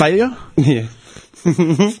career was a failure? Yeah.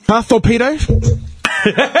 Huh, Torpedo?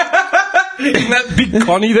 In that big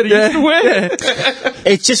Connie that he used to wear.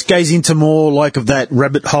 It just goes into more like of that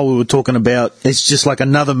rabbit hole we were talking about. It's just like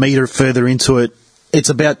another meter further into it. It's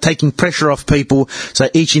about taking pressure off people so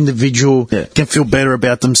each individual can feel better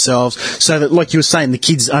about themselves. So that, like you were saying, the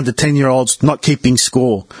kids under 10-year-olds not keeping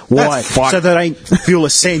score. Why? So they don't feel a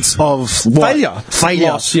sense of failure.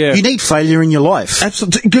 Loss, yeah. You need failure in your life.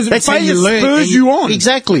 Absolutely. Because that's failure how you learn. spurs you on.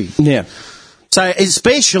 Exactly. Yeah. So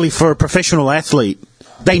especially for a professional athlete,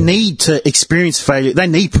 they need to experience failure. They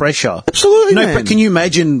need pressure. Absolutely, man. But can you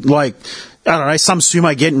imagine, like, I don't know, some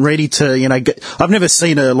swimmer getting ready to, I've never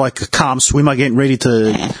seen a calm swimmer getting ready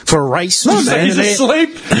for a race. No, he's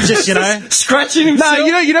asleep. Just, scratching himself.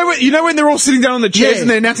 No, you know when they're all sitting down on the chairs and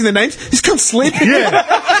they're announcing their names? This can't sleep. Yeah.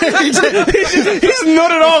 he's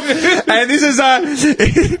nodded off. And this is,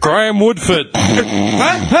 Graham Woodford.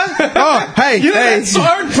 Oh, hey, That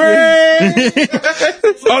siren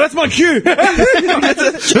oh, that's my cue.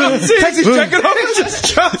 Takes his jacket off and just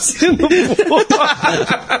jumps in the water.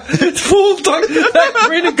 Full that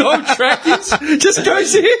green and gold trackies just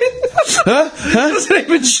goes in. Doesn't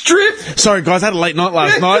even strip. Sorry, guys, I had a late night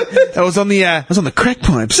last night. I was on the crack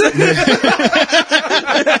pipes. It's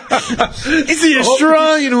the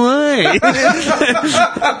Australian way.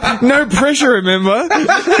 No pressure, remember?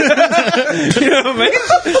 You know what I mean?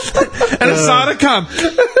 And a soda come.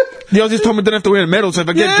 The Aussies told me I don't have to wear a medal, so if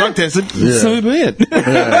I get drug tested, so be it.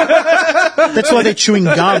 That's why they're chewing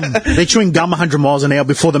gum. They're chewing gum 100 miles an hour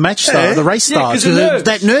before the match starts, the race starts. Because they're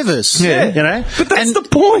that nervous. Yeah. But that's the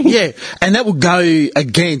point. Yeah, and that will go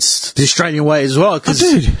against the Australian way as well. Cause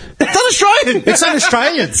dude, it's un-Australian. It's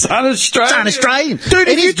un-Australian. It's un-Australian. Dude,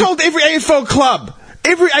 if you told every AFL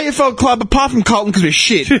club apart from Carlton because we're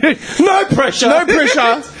shit. No pressure.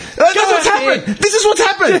 This is what's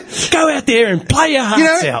happened. Go out there and play your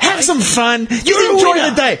hearts out. Have some fun. You enjoy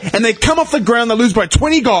the day. And they come off the ground, they lose by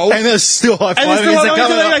 20 goals. And they're still high-fiving.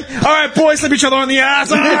 And they're like, all right, boys, slap each other on the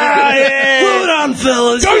ass. Yeah. Well done,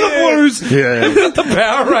 fellas. Go the Blues. Yeah. They've got the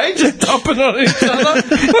Power Rangers dumping on each other.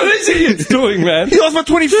 What are these idiots doing, man? He lost by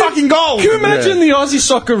 20 fucking goals. Can you imagine the Aussie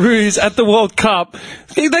Socceroos at the World Cup?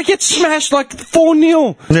 They get smashed like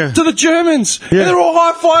 4-0 to the Germans. Yeah. And they're all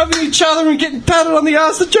high-fiving each other and getting patted on the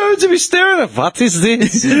ass. The Germans would be staring at, what is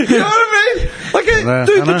this? You know what I mean?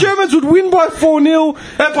 The Germans would win by 4-0,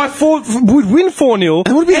 would win 4-0,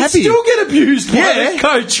 and would be happy. Still get abused by their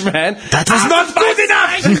coach, man. That was not good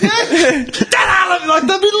enough.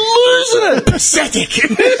 They'd be losing it. Pathetic.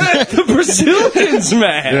 The Brazilians,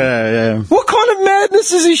 man. Yeah. What kind of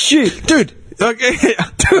madness is this shit? Dude. Okay,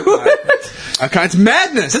 it's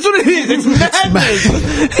madness. That's what it is. It's madness.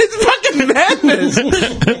 It's fucking madness.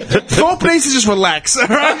 Thorpe needs to just relax. All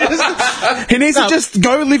right? He needs to just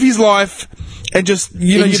go live his life and just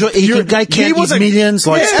he can go count his millions.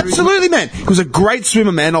 Absolutely, man. He was a great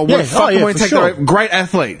swimmer, man. I would fucking take a great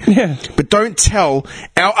athlete. Yeah, but don't tell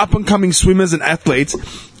our up and coming swimmers and athletes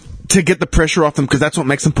to get the pressure off them, because that's what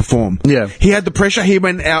makes them perform. Yeah. He had the pressure, he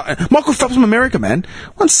went out. Michael Phelps from America, man.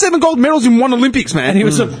 Won 7 gold medals in 1 Olympics, man. And he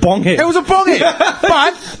was a bonghead. He was a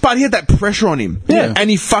bonghead. but he had that pressure on him. Yeah. And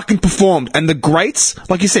he fucking performed. And the greats,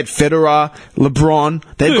 like you said, Federer, LeBron,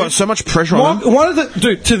 they've got so much pressure on them.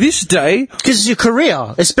 To this day, because it's your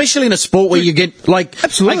career, especially in a sport where you get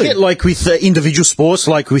absolutely. I get with individual sports,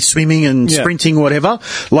 like with swimming and sprinting or whatever,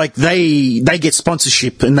 they get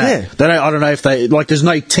sponsorship and that. Yeah. They don't, I don't know if they there's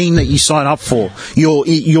no team that you sign up for. You're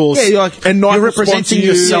representing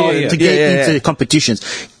yourself to get into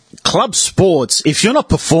competitions. Club sports, if you're not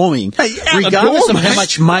performing, regardless of how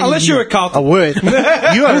much money unless you're a Carlton are worth, you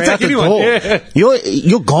are out the door. Yeah.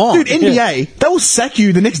 You're gone. Dude, NBA, they will sack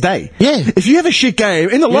you the next day. Yeah. If you have a shit game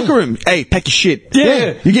in the locker room, hey, pack your shit.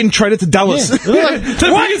 Yeah. You're getting traded to Dallas. They're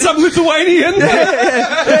bringing some Lithuanian. You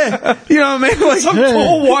know what I mean? Some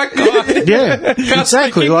tall white guy. Yeah.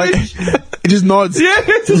 Exactly. It just nods. Yeah,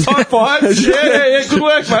 just high fives. Yeah, good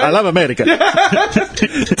work, mate. I love America. Dude,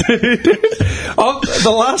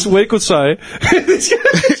 the last week or so, this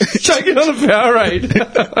guy's choking on a Powerade.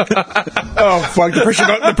 Oh, fuck, the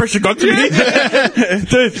pressure got to me.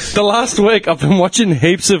 Dude, the last week I've been watching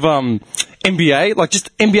heaps of NBA,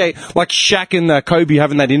 like Shaq and Kobe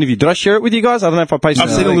having that interview. Did I share it with you guys? I don't know if I posted it.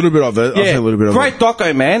 I've seen a little bit of it. Yeah, great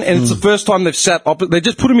doco, man. And it's the first time they've sat up. They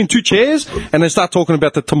just put him in 2 chairs and they start talking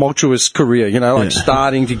about the tumultuous career,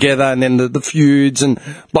 starting together and then the feuds and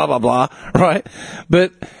blah, blah, blah, right?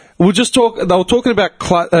 But we'll just talk. They were talking about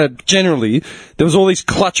generally. There was all these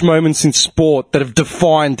clutch moments in sport that have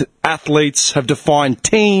defined athletes, have defined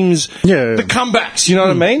teams. Yeah. The comebacks. You know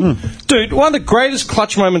what I mean, dude? One of the greatest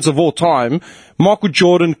clutch moments of all time. Michael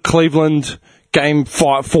Jordan, Cleveland, Game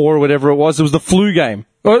 4 or whatever it was. It was the flu game.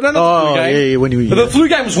 Oh, no, not the flu game. The flu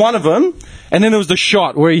game was one of them, and then there was the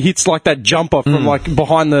shot where he hits like that jumper from like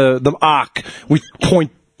behind the arc with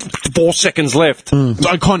 4 seconds left. It's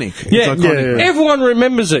iconic. Yeah. It's iconic. Yeah. Everyone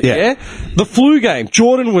remembers it, yeah? The flu game.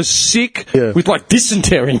 Jordan was sick with, like,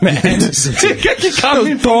 dysentery, man. He came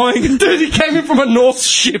in dying. Dude, he came in from a North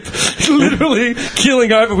ship, literally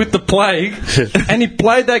killing over with the plague. And he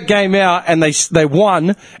played that game out, and they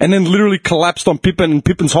won, and then literally collapsed on Pippen, and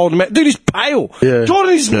Pippen's holding him out. Dude, he's pale. Yeah.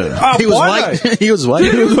 Jordan is... He was white. He was white.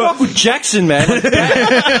 Dude, he was Michael Jackson, man. Like,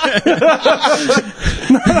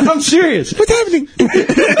 no, I'm serious. What's happening?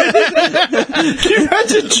 Can you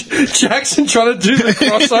imagine Jackson trying to do the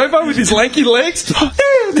crossover with his lanky legs?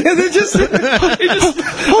 Yeah, they're just...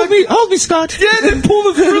 Hold me, Scott. Yeah, then pull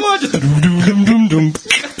the through line. Just...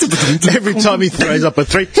 Every time he throws up a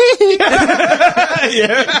 3.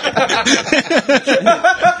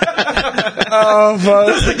 Oh,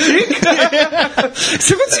 that's the kick.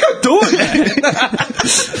 So what's he doing, man?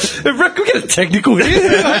 Can we get a technical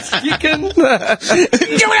here? That's kicking.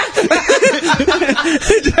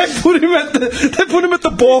 They put him at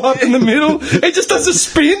the ball up in the middle. He just does a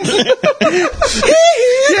spin.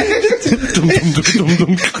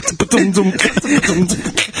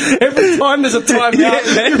 Every time there's a timeout,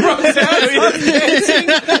 he runs out. Dancing.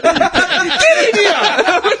 Get in here!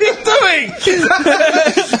 What are you doing? He's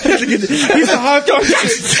the halftime show.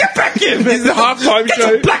 Get back in! He's the halftime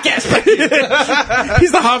show. Black ass back in!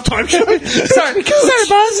 He's the halftime show. Sorry,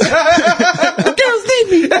 Buzz. The girls need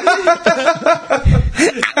me.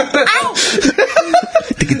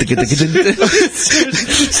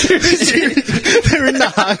 Seriously. They're in the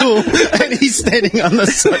huddle, and he's standing on the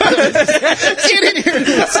side. Get in here!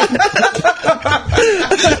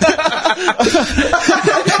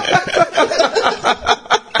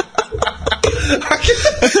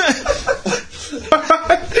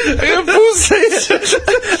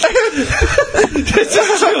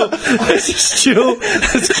 Let's just chill.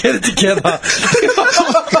 Let's get it together.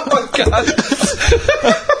 Oh my god.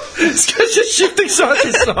 This guy's just shifting side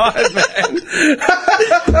to side, man.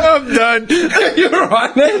 I'm done. You're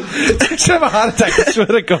alright, man. Don't have a heart attack, I swear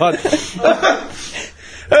to God.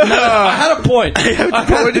 No, I had a point.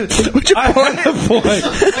 What's your point?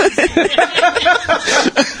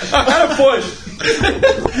 I had a point.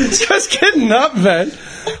 This guy's getting up, man.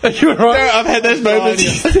 Are you alright? I've had those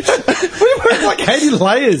moments. We were like 80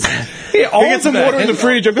 layers. Yeah, I get some water in the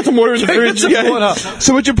fridge. I've got some water in the fridge. Get some water.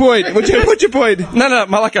 So what's your point? What's your point? No,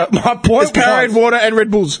 my point It's Powerade, water, and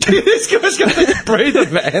Red Bulls. This guy's got a breather,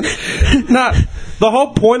 man. No, the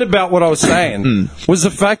whole point about what I was saying was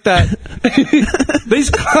the fact that these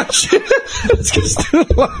guys... This guy's still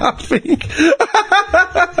laughing.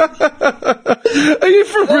 Are you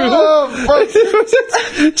for real?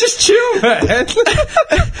 Just chill, man.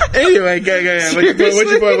 Anyway, go.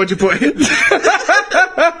 What's your point?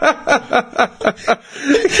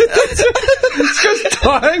 This guy's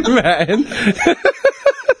dying, man.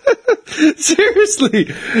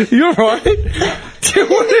 Seriously, you're right. He's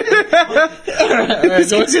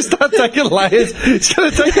going to start taking layers. He's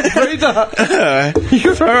going to take a breather.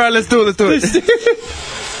 All right, let's do it.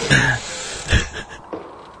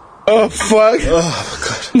 Oh, fuck. Oh,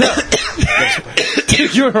 God. No.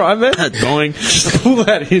 You're right, man. Dying. Just pull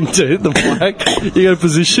that in, dude, the flag. You got to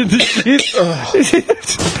position the shit. This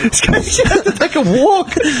guy's going to have to take a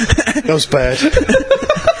walk. That was bad.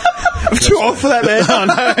 I'm too old for that, man. Oh,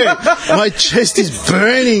 no. My chest is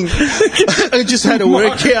burning. I just had a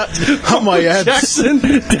workout on my abs. Jackson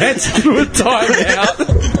danced through a timeout.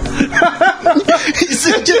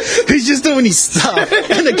 He's just doing his stuff,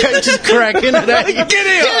 and the coach is cracking it out. Get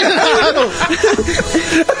in!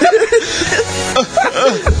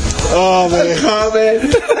 Oh, man.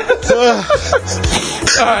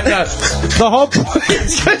 All right, no. The whole point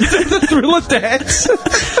is the Thriller dance.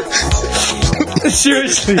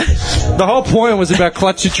 Seriously, the whole point was about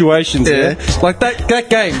clutch situations. Yeah, like that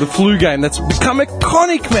game, the flu game, that's become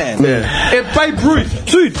iconic, man. Yeah, Babe Ruth,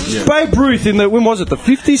 dude. Yeah. Babe Ruth in the when was it? The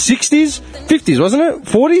 50s, 60s, wasn't it?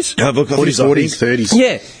 40s? 40s, 30s.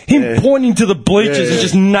 Yeah, him pointing to the bleachers and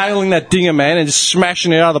just nailing that dinger, man, and just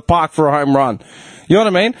smashing it out of the park for a home run. You know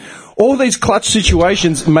what I mean? All these clutch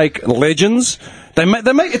situations make legends. They make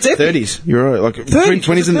it's epic. 30s. You're right. Like between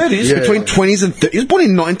 20s and 30s. Yeah. Between 20s and 30s. He was born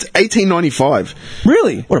in 1895.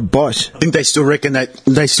 Really? What a boss. I think they still reckon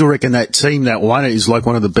that team that won it is like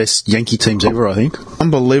one of the best Yankee teams ever. I think.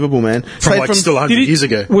 Unbelievable, man. From still 100 years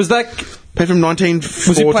ago. Was that played from 1914?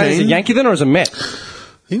 Was he playing as a Yankee then or as a Met? I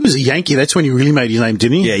think he was a Yankee. That's when he really made his name,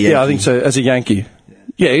 didn't he? Yeah, I think so. As a Yankee.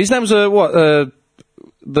 Yeah, his name was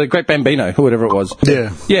the Great Bambino, or whatever it was.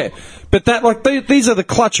 Yeah. But that, like, these are the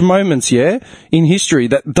clutch moments, in history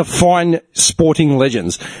that define sporting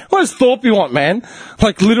legends. What does Thorpe want, man?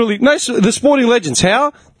 Like, literally, no, the sporting legends,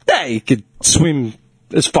 how? He could swim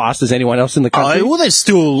as fast as anyone else in the country. Oh, well, that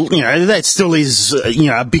still is,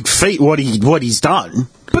 a big feat what he's done.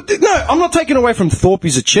 But no, I'm not taking away from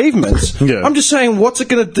Thorpe's achievements. Yeah. I'm just saying,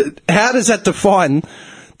 how does that define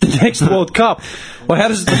the next World Cup? Or how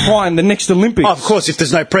does it define the next Olympics? Oh, of course, if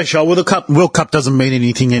there's no pressure, well, the World Cup doesn't mean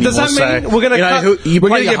anything anymore. Does that mean so, we're going to cut? We're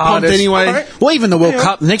going to get pumped anyway. Right. Well, even the World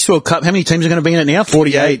Cup, the next World Cup, how many teams are going to be in it now?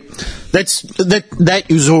 48. That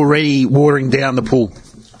is already watering down the pool.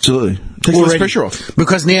 Absolutely. Takes all the pressure off.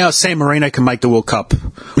 Because now San Marino can make the World Cup.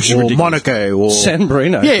 Which is or ridiculous. Monaco. Or San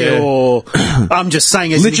Marino. Yeah, or I'm just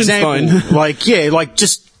saying as an Liechtenstein. example.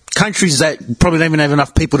 Just countries that probably don't even have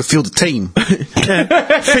enough people to field a team.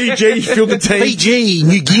 Fiji, field the team. Fiji,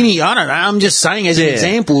 New Guinea, I don't know. I'm just saying as an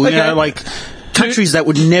example, Okay. countries that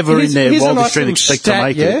would never in their Here's a wildest dream nice expect to stat,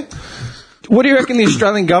 make it. What do you reckon the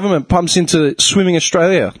Australian government pumps into Swimming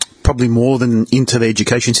Australia? Probably more than into the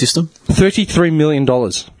education system. $33 million.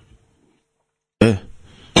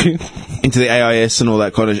 Into the AIS and all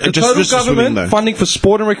that kind of... The total government funding for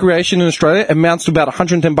sport and recreation in Australia amounts to about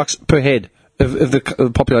 $110 per head of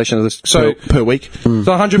the population of this. So per week. So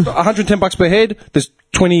 $110 per head. There's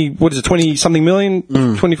 20 something million.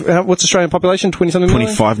 20. What's Australian population? 20 something million.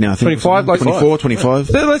 25 now, I think. 25, like 24, 25.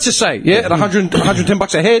 Let's just say, at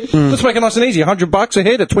 $110 a head. Let's make it nice and easy. $100 a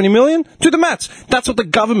head at 20 million. Do the maths. That's what the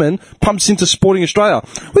government pumps into Sporting Australia.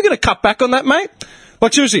 We're going to cut back on that, mate.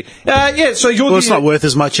 Like, seriously. So you're... Well, it's not worth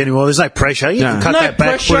as much anymore. There's no pressure. You can cut that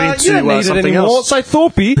back, put it you don't into need it something anymore. else. So,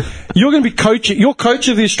 Thorpe, you're going to be coaching... You're coach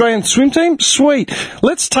of the Australian swim team? Sweet.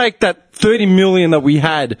 Let's take that $30 million that we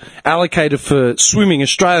had allocated for Swimming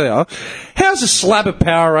Australia. How's a slab of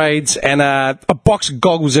Powerades and a box of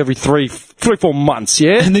goggles every 3-4 months,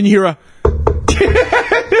 yeah? And then you're a...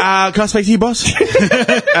 can I speak to you, boss?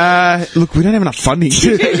 Look, we don't have enough funding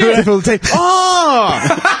to fill the team.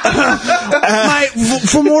 Mate,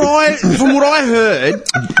 from what I heard,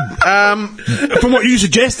 from what you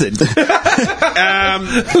suggested,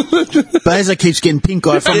 Baza keeps getting pink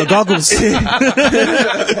eye from the goggles.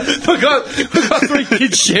 We've got 3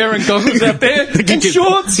 kids sharing goggles out there in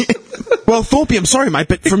shorts. Well, Thorpe, I'm sorry, mate,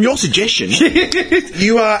 but from your suggestion,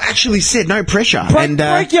 you actually said no pressure.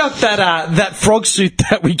 Break out that frog suit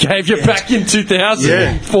that we gave you back in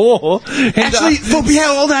 2004. Actually, Thorpe,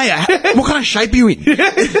 how old are you? What kind of shape are you in? Do you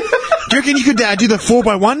reckon you could do the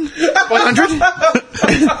 4x1? 100?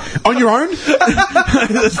 On your own?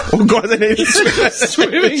 Oh, God, they need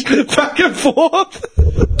swimming back and forth.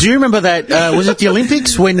 Do you remember that, was it the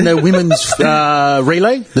Olympics when the women's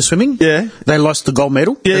relay, the swimming? Yeah. They lost the gold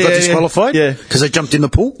medal. They got disqualified. Yeah. Because they jumped in the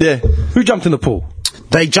pool. Yeah. Who jumped in the pool?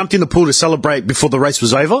 They jumped in the pool to celebrate before the race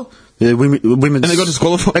was over. The women's... And they got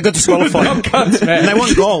disqualified. They got disqualified. Cunts, man. And they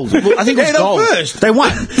won gold. Well, I think it was they were gold. first. They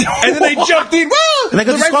won. And then they jumped in. Well, And they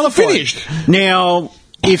got the race was disqualified. finished. Now,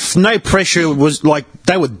 if no pressure was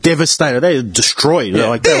they were devastated. They were destroyed. Yeah.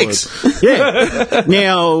 Like they were,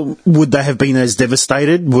 Now, would they have been as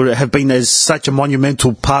devastated? Would it have been as such a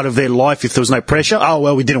monumental part of their life if there was no pressure? Oh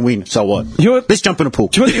well, we didn't win. So what? Let's jump in a pool.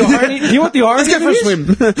 Do you want the irony? Let's go for a swim.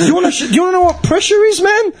 Do you want to know what pressure is,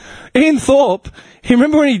 man? Ian Thorpe. You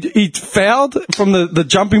remember when he fouled from the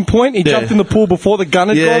jumping point? He jumped in the pool before the gun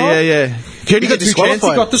had gone off? Yeah. He got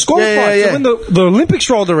disqualified. He got disqualified. So when the Olympics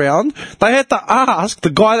rolled around, they had to ask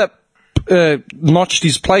the guy that notched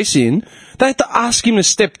his place in, they had to ask him to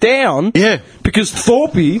step down because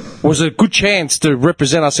Thorpe was a good chance to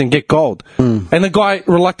represent us and get gold. And the guy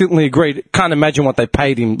reluctantly agreed. Can't imagine what they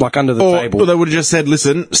paid him, like, under the table. Or they would have just said,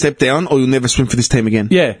 listen, step down or you'll never swim for this team again.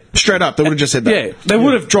 Yeah. Straight up, they would have just said that. Yeah, they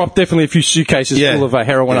would have dropped definitely a few suitcases full of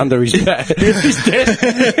heroin under his bed. He's dead.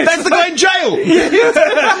 That's the guy in jail!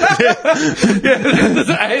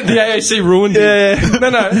 The AAC ruined him. Yeah.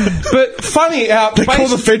 No. But funny how... They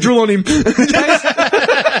called the federal on him. They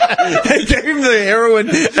gave him the heroin,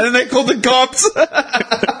 and then they called the cops.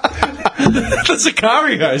 The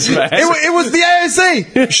Sicarios, man. It was the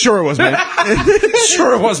AOC. Sure it was, man.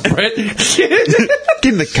 Sure it was, Brett. Get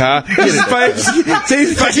in the car. Get his face. See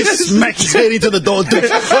his face. Just smack his head into the door.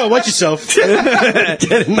 Oh, watch yourself. Get in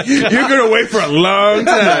the car. You're going to wait for a long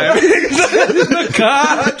time. In the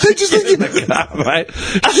car. Just Get in the car, mate.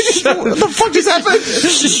 what the fuck just happened?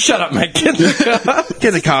 Just shut up, mate. Get in the car. Get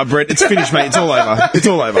in the car, Brett. It's finished, mate. It's all over. It's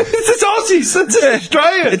all over. It's Aussies. It's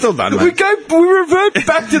Australia. It's all done, mate. We revert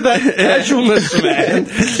back to that casualness, man.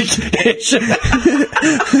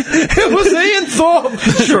 It was Ian Thorpe.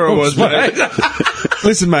 Sure it was, mate.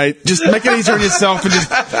 Listen, mate, just make it easier on yourself and just,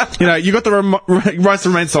 you got the rights to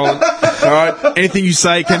remain silent. All right? Anything you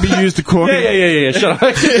say can be used to court. Yeah. Shut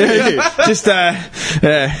up. Just,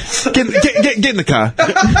 get in the car.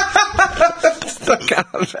 Well,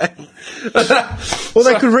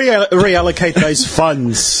 they could reallocate those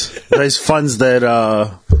funds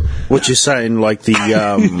that what you're saying, like the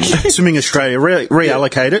Swimming Australia,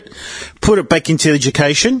 reallocate it, put it back into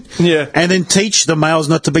education, and then teach the males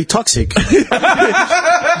not to be toxic. Boom!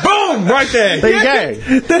 Right there. There you go.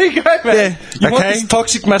 There you go, man. You want this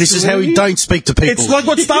toxic masculinity? This is how we don't speak to people. It's like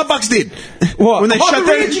what Starbucks did. What? When they shut down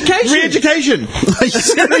re-education. Re-education. Are you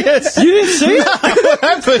serious? You didn't see it? What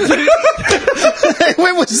happened?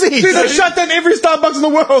 When was this? Dude, they shut down every Starbucks in the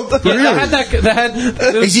world.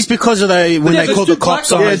 Is this because of when they called the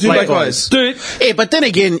cops on those black guys? Dude. Yeah, but then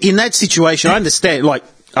again, in that situation, I understand, like,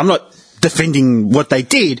 I'm not defending what they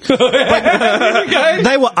did, but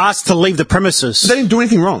they were asked to leave the premises. They didn't do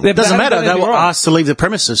anything wrong. It doesn't matter, they were asked to leave the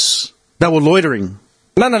premises. They were loitering.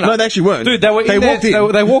 No, they actually weren't. Dude, they walked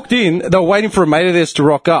in. They walked in. They were waiting for a mate of theirs to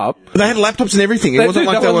rock up. They had laptops and everything. It wasn't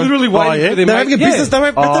like they were literally waiting for their They were mate. having a business. They were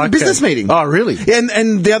at a business meeting. Oh, really?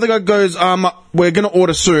 And the other guy goes, "We're going to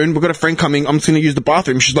order soon. We've got a friend coming. I'm just going to use the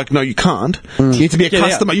bathroom." She's like, "No, you can't. You need to be a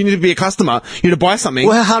customer. You need to be a customer. You need to buy something."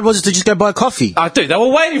 Well, how hard was it to just go buy coffee? Dude, they were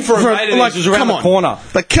waiting for a mate of theirs who was around the corner.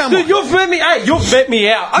 Like, come Dude, on. you've met me. Hey, you've met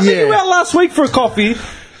me out. I met you out last week for a coffee,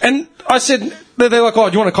 and I said, they're like, "Oh,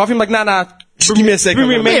 do you want a coffee?" I'm like, "Nah. Just give me a second. Bring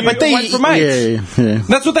me a menu. But they, wait for mates."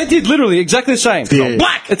 That's what they did, literally, exactly the same. Yeah.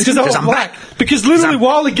 Black! It's because they were black. Because literally,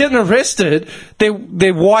 while they're getting arrested,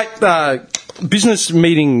 their white business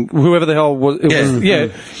meeting, whoever the hell it was,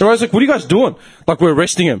 I was like, "What are you guys doing?" Like, we're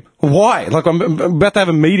arresting him. Why? Like, I'm about to have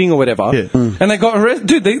a meeting or whatever. And they got arrested.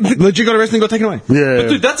 Dude, they legit got arrested and got taken away. Yeah. But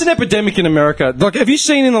dude, that's an epidemic in America. Like, have you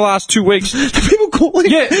seen in the last 2 weeks People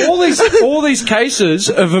calling? Yeah, all these cases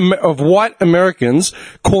of white Americans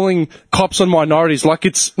calling cops on minorities like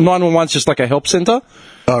it's 911's just like a help center.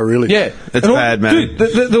 Oh, really? Yeah, It's bad, man.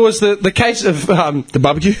 Dude, there was the case of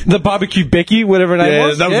The barbecue Becky, whatever her name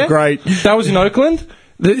was. That was great. That was in Oakland.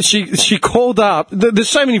 She called up. There's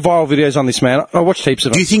so many viral videos on this, man. I watched heaps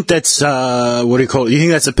of them. Do you think that's what do you call it? You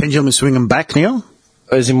think that's a pendulum swinging back now?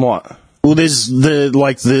 As in what? Well, there's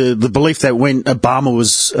the belief that when Obama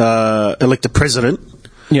was elected president,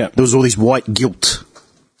 there was all this white guilt.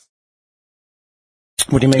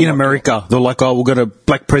 What do you mean? In America, they're like, "Oh, we've got a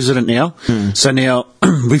black president now, so now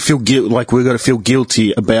we feel like we've got to feel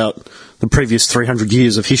guilty about the previous 300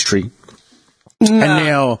 years of history." And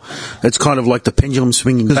now it's kind of like the pendulum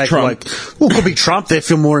swinging back. Trump. Like, well, it could be Trump. They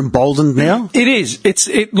feel more emboldened now. It is.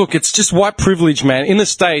 Look, it's just white privilege, man. In the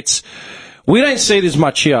States, we don't see it as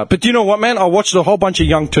much here. But do you know what, man? I watched a whole bunch of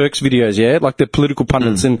Young Turks videos, like the political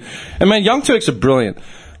pundits. And man, Young Turks are brilliant.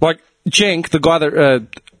 Like, Cenk, the guy that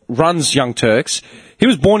runs Young Turks, he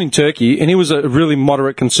was born in Turkey, and he was a really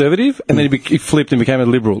moderate conservative, and then he flipped and became a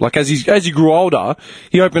liberal. Like, as he grew older,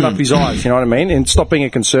 he opened up his eyes, you know what I mean, and stopped being a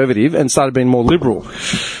conservative and started being more liberal.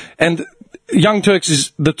 And Young Turks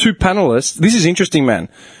is the two panelists. This is interesting, man.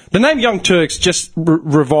 The name Young Turks just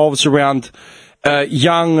revolves around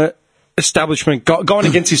young establishment going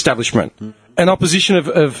against the establishment. An opposition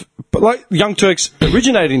of like Young Turks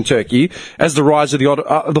originated in Turkey as the rise of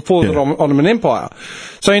the fall of the Ottoman Empire.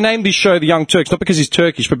 So he named his show The Young Turks, not because he's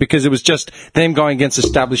Turkish, but because it was just them going against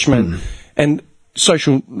establishment and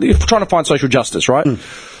trying to find social justice, right?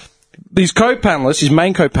 His co-panelist, his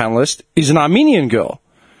main co-panelist, is an Armenian girl.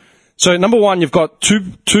 So, number one, you've got two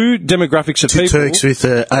demographics of people. Two Turks with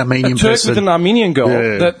an Armenian person. A Turk with an Armenian girl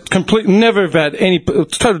that never have had any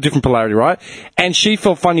total different polarity, right? And she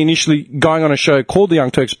felt funny initially going on a show called The Young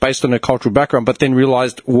Turks based on her cultural background, but then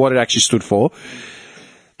realised what it actually stood for.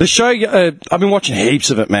 The show, I've been watching heaps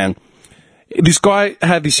of it, man. This guy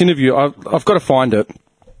had this interview. I've got to find it.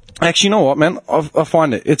 Actually, you know what, man? I'll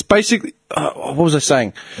find it. It's basically, what was I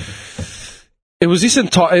saying? It was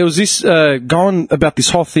this going about this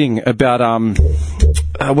whole thing about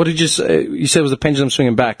what did you say? You said it was the pendulum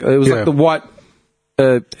swinging back. It was like the white.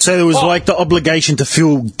 So there was like the obligation to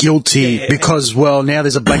feel guilty because, well, now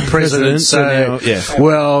there's a black president. Now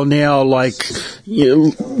like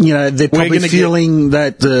you know they're probably feeling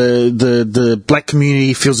that the black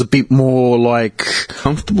community feels a bit more like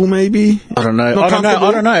comfortable, maybe. I don't know. I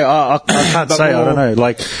don't know. I can't say. I don't know.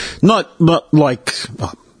 Like not like.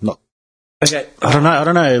 Okay. I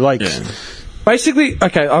don't know. Like, basically,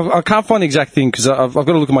 okay, I can't find the exact thing because I've got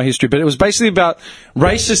to look at my history, but it was basically about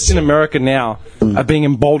racists in America now are being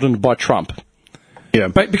emboldened by Trump. Yeah.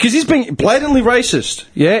 But because he's being blatantly racist,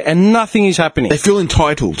 and nothing is happening. They feel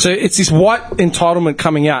entitled. So it's this white entitlement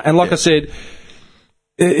coming out. And like I said,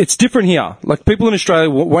 it's different here. Like, people in Australia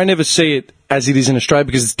won't ever see it as it is in Australia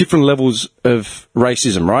because it's different levels of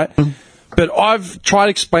racism, right? But I've tried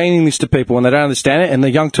explaining this to people and they don't understand it, and the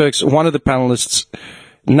Young Turks, one of the panelists,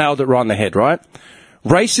 nailed it right on the head, right?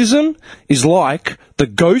 racism is like the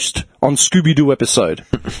ghost on Scooby-Doo episode.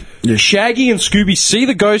 Shaggy and Scooby see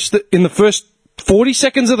the ghost in the first 40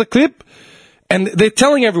 seconds of the clip, and they're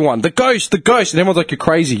telling everyone, the ghost, and everyone's like, you're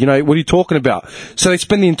crazy, you know, what are you talking about? So they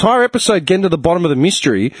spend the entire episode getting to the bottom of the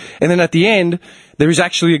mystery, and then at the end, there is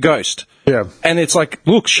actually a ghost. Yeah. And it's like,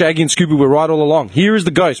 look, Shaggy and Scooby were right all along. Here is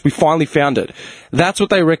the ghost. We finally found it. That's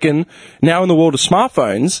what they reckon now in the world of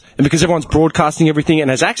smartphones, and because everyone's broadcasting everything and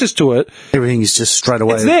has access to it, everything is just straight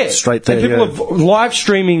away. it's there. Straight there. And people are live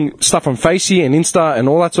streaming stuff on Facey and Insta and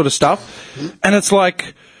all that sort of stuff. And it's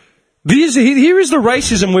like, here is the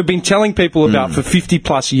racism we've been telling people about for 50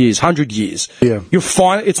 plus years, 100 years. Yeah. You'll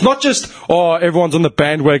find, it's not just, everyone's on the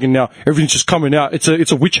bandwagon now, everything's just coming out,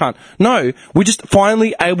 it's a witch hunt. No, we're just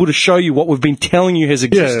finally able to show you what we've been telling you has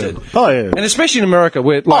existed. Yeah. Oh, yeah. And especially in America,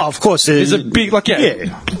 where, like, of course, there's a big, like,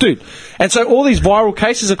 dude. And so all these viral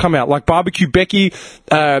cases have come out, like Barbecue Becky,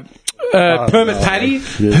 Permit Patty. Permit Patty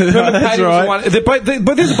was the one.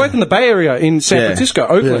 But these are both in the Bay Area in San Francisco,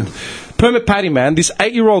 Oakland. Yeah. Permit Patty, man, this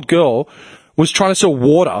 8-year-old girl was trying to sell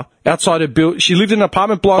water outside her building. She lived in an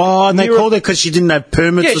apartment block. Oh, and they called her because she didn't have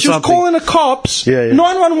permits or something. Yeah, she was calling the cops.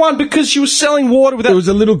 911 because she was selling water without... It was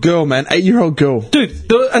a little girl, man, 8-year-old girl.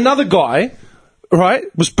 Dude, another guy, right,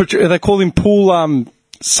 they called him Pool,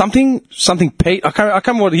 something Pete. I can't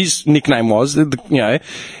remember what his nickname was. You know,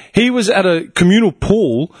 he was at a communal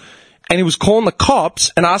pool and he was calling the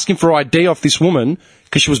cops and asking for ID off this woman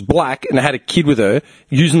because she was black and had a kid with her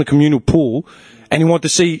using the communal pool, and he wanted to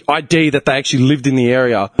see ID that they actually lived in the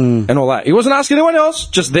area and all that. He wasn't asking anyone else,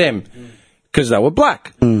 just them, because they were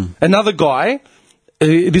black. Another guy,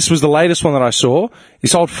 this was the latest one that I saw,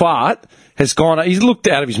 this old fart has gone, he's looked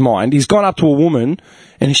out of his mind, he's gone up to a woman,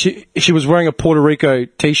 and she was wearing a Puerto Rico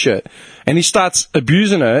t-shirt, and he starts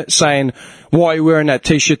abusing her, saying, why are you wearing that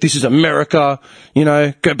t-shirt? This is America, you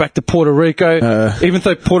know, go back to Puerto Rico. Even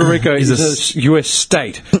though Puerto Rico is a US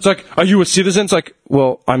state. It's like, are you a citizen? It's like,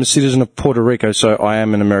 well, I'm a citizen of Puerto Rico, so I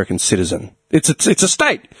am an American citizen. It's a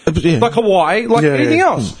state. Like Hawaii, like anything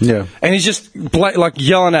else. Yeah. And he's just like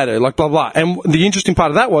yelling at her, like blah, blah. And the interesting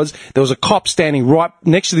part of that was there was a cop standing right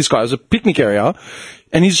next to this guy. It was a picnic area.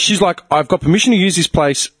 And she's like, I've got permission to use this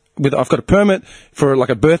place. I've got a permit for like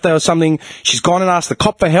a birthday or something. She's gone and asked the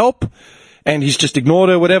cop for help. And he's just ignored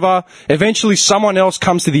her, whatever. Eventually, someone else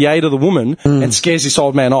comes to the aid of the woman and scares this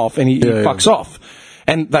old man off, and he fucks off.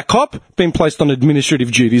 And that cop been placed on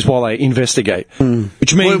administrative duties while they investigate.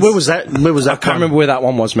 Which means... Where was that? I can't remember where that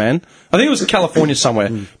one was, man. I think it was in California somewhere.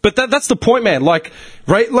 But that's the point, man. Like,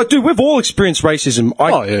 dude, we've all experienced racism.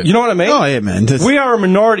 You know what I mean? Oh, yeah, man. We are a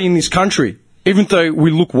minority in this country. Even though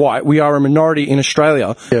we look white, we are a minority in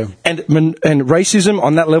Australia. Yeah. And racism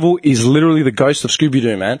on that level is literally the ghost of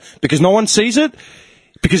Scooby-Doo, man. Because no one sees it.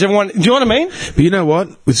 Because everyone... Do you know what I mean? But you know what?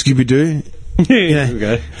 With Scooby-Doo... Yeah. Here we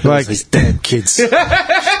go. Like these damn kids.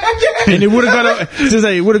 And he would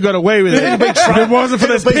have got away with it. If it wasn't for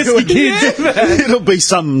those pesky kids. It'll be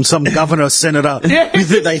some governor or senator.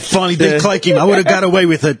 They finally decloak him. I would have got away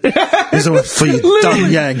with it. This is for you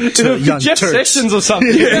dumb young Jeff Turks. Sessions or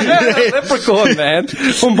something. Leprechaun, man.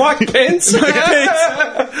 Or Mike Pence. With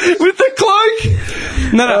the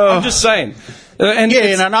cloak. No, I'm just saying.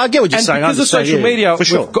 I get what you're saying. Because of social media, for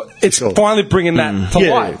sure. It's finally bringing that to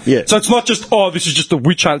life. Yeah. So it's not just, this is just a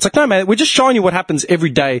witch hunt. It's like, no, man, we're just showing you what happens every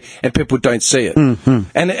day and people don't see it.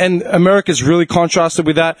 And America's really contrasted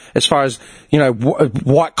with that as far as, you know,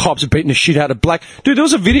 white cops beating the shit out of black. Dude, there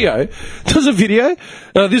was a video.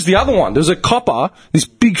 There's the other one. There was a copper, this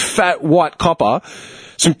big fat white copper.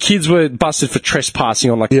 Some kids were busted for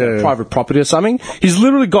trespassing on private property or something. He's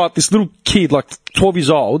literally got this little kid, like 12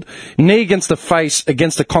 years old, knee against the face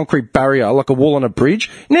against a concrete barrier, like a wall on a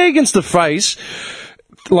bridge, knee against the face,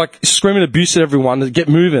 like screaming abuse at everyone to get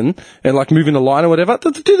moving and like moving the line or whatever.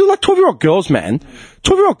 Dude, they're like 12-year-old girls, man.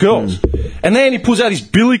 12-year-old girls. And then he pulls out his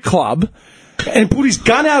billy club and pulled his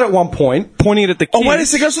gun out at one point, pointing it at the kids. Oh, wait a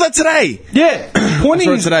second, I saw that today. Yeah.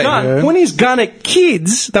 Pointing his gun at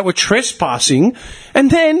kids that were trespassing.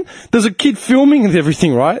 And then there's a kid filming and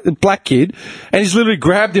everything, right? A black kid. And he's literally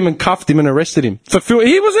grabbed him and cuffed him and arrested him.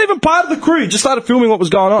 He wasn't even part of the crew. He just started filming what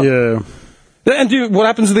was going on. Yeah. And dude, what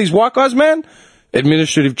happens to these white guys, man?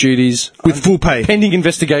 Administrative duties. With full pay. Pending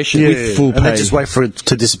investigation. With full pay. And they just wait for it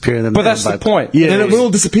to disappear. But that's the point. Yeah. And it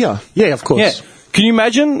will disappear. Yeah, of course. Yeah. Can you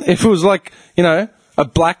imagine if it was like, you know, a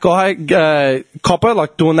black guy, copper,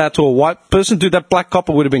 like doing that to a white person? Dude, that black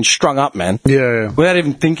copper would have been strung up, man. Yeah. Without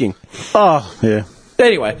even thinking. Oh, yeah.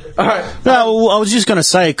 Anyway, all right. No, I was just going to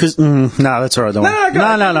say, because... no, that's all right. Don't worry. Go.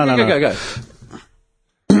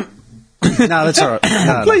 No, that's all right.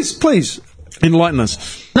 No, please. Enlighten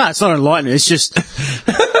us. No, it's not enlightening. It's just...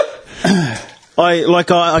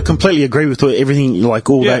 I completely agree with everything, like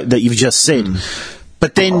all that you've just said.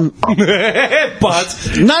 But then, but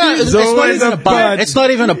no, it's not even a but. It's not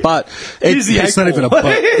even a but. It's not even a but.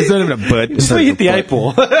 It's not even a but. It's we hit the 8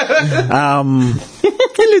 ball.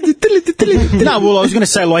 No, well, I was going to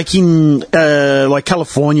say, like in like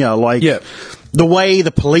California, like the way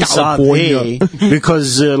the police are there,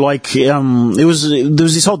 because there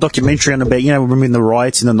was this whole documentary on about, remember in the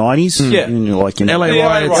riots in the 90s? Like in LA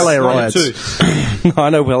riots. Too. I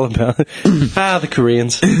know well about it. The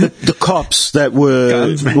Koreans. The cops that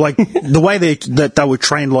were, like, the way that they were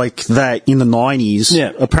trained like that in the 90s,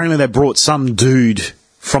 apparently they brought some dude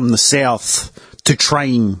from the South to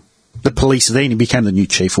train the police there, and he became the new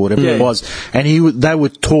chief or whatever it was. And they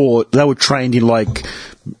were trained in, like,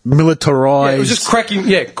 militarized. It was just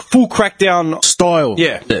full crackdown style.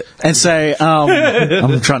 Yeah. And so,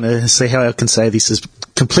 I'm trying to see how I can say this as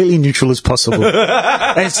completely neutral as possible.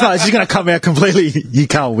 And it's just going to come out completely, you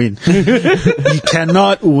can't win. You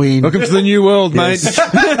cannot win. Welcome to the new world, mate.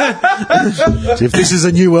 If this is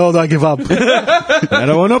a new world, I give up. I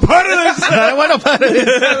don't want no part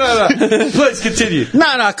of this. Please continue.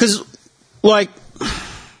 No, because, like,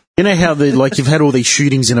 you know how you've had all these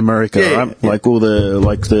shootings in America, right? Yeah. Like all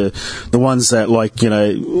the ones that, like,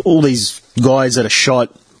 all these guys that are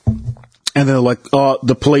shot, and they're like, oh,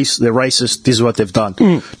 the police, they're racist, this is what they've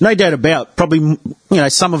done. No doubt about, probably,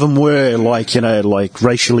 some of them were, like, like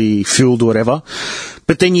racially fueled or whatever.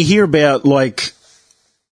 But then you hear about, like,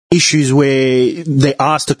 issues where they're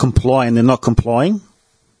asked to comply and they're not complying.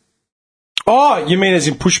 Oh, you mean as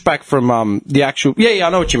in pushback from the actual... Yeah, I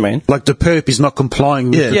know what you mean. Like the perp is not complying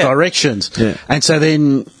with the directions. Yeah. And so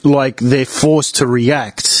then, like, they're forced to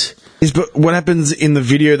react. But what happens in the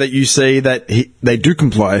video that you see that they do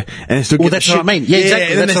comply and they still get that's what I mean. Yeah,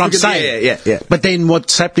 exactly. That's what I'm saying. Yeah. But then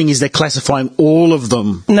what's happening is they're classifying all of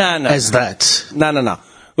them as that. No.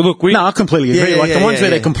 Look, I completely agree. The ones where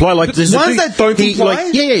they comply, like the ones that don't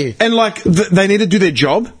comply, and like they need to do their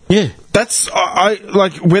job. Yeah, that's I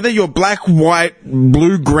like whether you're black, white,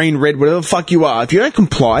 blue, green, red, whatever the fuck you are. If you don't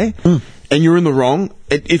comply and you're in the wrong,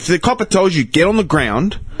 if the copper tells you get on the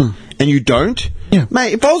ground and you don't,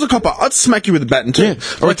 mate, if I was a copper, I'd smack you with a baton too,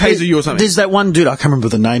 or a taser you or something. There's that one dude, I can't remember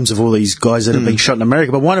the names of all these guys that have been shot in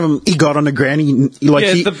America, but one of them, he got on the ground.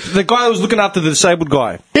 The guy that was looking after the disabled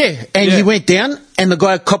guy. Yeah, and he went down, and the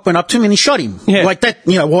cop went up to him and he shot him. Yeah. Like that,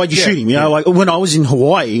 why'd you shoot him? Like when I was in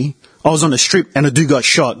Hawaii, I was on the strip and a dude got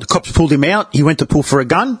shot. The cops pulled him out. He went to pull for a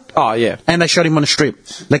gun. Oh, yeah. And they shot him on the strip.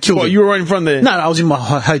 They killed him. You were right in front there? No, I was in my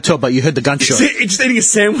hotel, but you heard the gunshot. Just eating a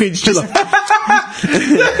sandwich. What's on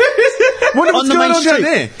the main street.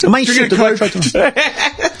 There? The main street.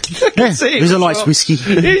 There's a nice whiskey.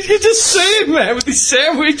 You can just see him, man, with his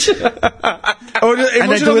sandwich.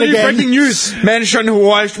 And they do it again. Breaking news. Man shot in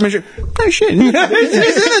Hawaii. Oh, shit. Isn't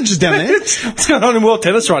that just down there? What's going on in world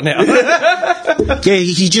tennis right now?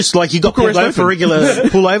 He just, like, he got pulled over for a regular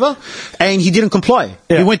pullover, and he didn't comply.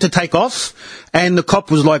 Yeah. He went to take off, and the cop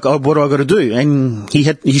was like, oh, what do I got to do? And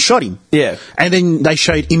he shot him. Yeah. And then they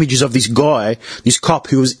showed images of this guy, this cop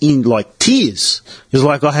who was in, like, tears. He was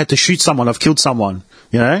like, I had to shoot someone, I've killed someone,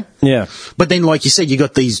 Yeah. But then, like you said, you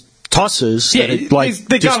got these tossers. Yeah, that are, like,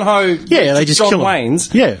 the gun-ho. Yeah, they just John kill them.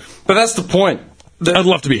 Waynes. Yeah. But that's the point. I'd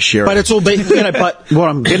love to be a sheriff. But it's all been, but what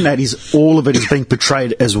I'm getting at is all of it is being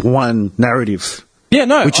portrayed as one narrative. Yeah,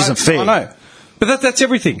 no. Which isn't fair. I know. But that's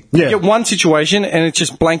everything. Yeah. You get one situation and it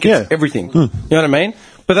just blankets everything. You know what I mean?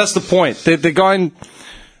 But that's the point. The guy...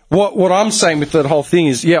 What I'm saying with that whole thing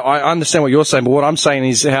is, I understand what you're saying, but what I'm saying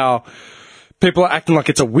is how people are acting like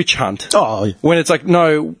it's a witch hunt. Oh. When it's like,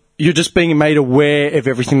 no, you're just being made aware of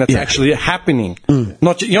everything that's actually happening.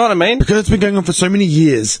 Not, you know what I mean? Because it's been going on for so many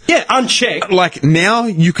years. Yeah, unchecked. Like, now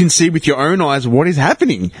you can see with your own eyes what is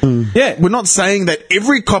happening. Yeah. We're not saying that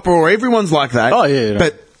every copper or everyone's like that. Oh, yeah.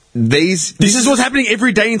 But this is what's happening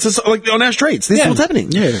every day like on our streets. This is what's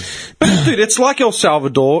happening. Yeah. But, dude, it's like El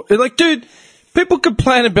Salvador. Like, dude... People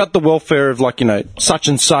complain about the welfare of, like, such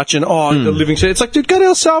and such, and, the living... It's like, dude, go to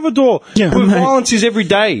El Salvador, where violence is every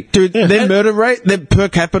day. Dude, their murder rate, their per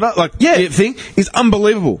capita, thing is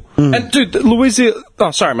unbelievable. And, dude, Louisiana...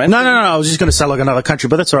 Oh, sorry, man. No, I was just going to say, like, another country,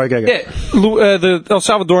 but that's all right, go. Yeah, the El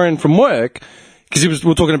Salvadorian from work, because we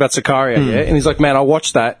were talking about Sicario, and he's like, man, I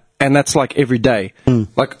watched that, and that's like every day.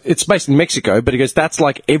 Like, it's based in Mexico, but he goes, that's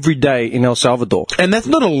like every day in El Salvador. And that's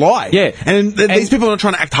not a lie. Yeah. And these people are not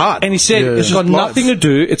trying to act hard. And he said, it's got nothing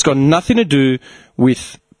to do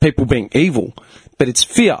with people being evil, but it's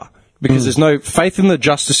fear. Because there's no faith in the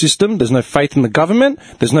justice system, there's no faith in the government,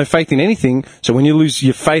 there's no faith in anything. So when you lose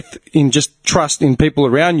your faith in just trust in people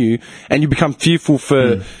around you, and you become fearful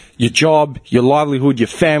for your job, your livelihood, your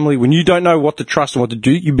family. When you don't know what to trust and what to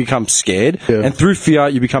do, you become scared. Yeah. And through fear,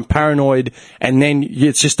 you become paranoid. And then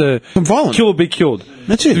it's just a violent. kill or be killed.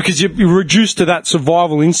 That's it. Because you're reduced to that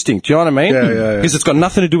survival instinct. You know what I mean? Yeah. Because it's got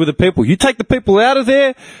nothing to do with the people. You take the people out of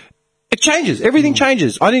there, it changes. Everything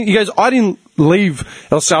changes. I didn't leave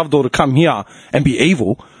El Salvador to come here and be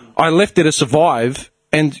evil. I left there to survive.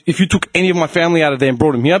 And if you took any of my family out of there and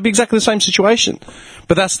brought them here, I'd be exactly the same situation.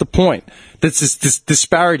 But that's the point. There's this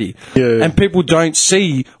disparity. Yeah. And people don't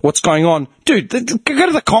see what's going on. Dude, go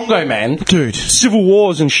to the Congo, man. Dude. Civil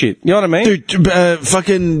wars and shit. You know what I mean? Dude,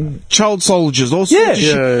 fucking child soldiers, all sorts of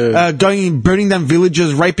shit. Going, burning down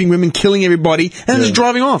villages, raping women, killing everybody, and then just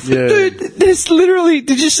driving off. Yeah. Dude, there's literally,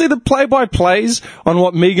 did you see the play-by-plays on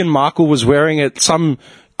what Meghan Markle was wearing at some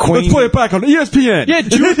Queen? Let's play it back on ESPN.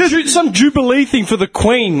 Yeah, some jubilee thing for the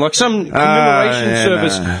Queen, like some commemoration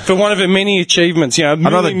service for one of her many achievements. You know, a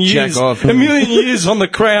million years on the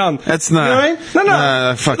crown. That's not. You know what I mean?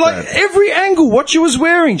 No. Fuck like that. every angle, what she was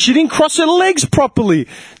wearing, she didn't cross her legs properly.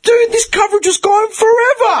 Dude, this coverage was going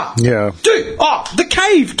forever. Yeah. Dude, the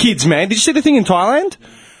cave kids, man. Did you see the thing in Thailand?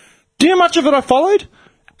 Do you know how much of it I followed?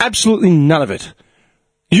 Absolutely none of it.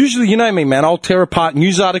 Usually, you know me, man. I'll tear apart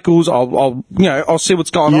news articles. I'll see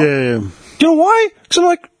what's going on. Yeah. Do you know why? Because I'm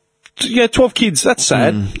like, 12 kids. That's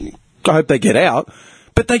sad. I hope they get out.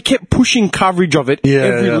 But they kept pushing coverage of it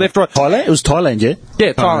every left, right. Thailand? It was Thailand, yeah?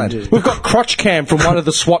 Yeah, Thailand. Yeah. We've got crotch cam from one of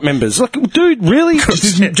the SWAT members. Like, dude, really?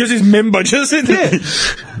 Just his member,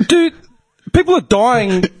 Dude, people are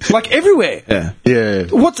dying, like, everywhere. Yeah.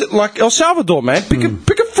 What's it, like, El Salvador, man? Pick a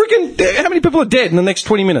freaking, how many people are dead in the next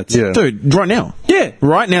 20 minutes? Yeah. Dude, right now. Yeah.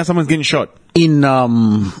 Right now, someone's getting shot. In,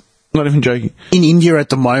 Not even joking. in India at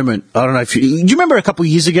the moment, I don't know if do you remember a couple of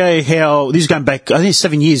years ago how, this is going back, I think it's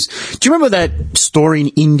 7 years, do you remember that story in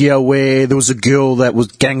India where there was a girl that was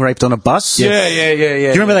gang raped on a bus? Yeah. Do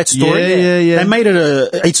you remember that story? Yeah. They made it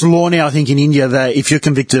it's law now, I think, in India that if you're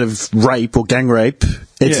convicted of rape or gang rape,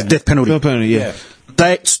 it's a death penalty. Death penalty, yeah.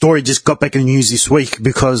 That story just got back in the news this week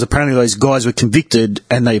because apparently those guys were convicted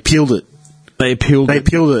and they appealed it. They appealed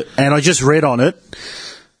it. And I just read on it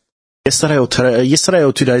yesterday or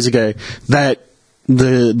 2 days ago that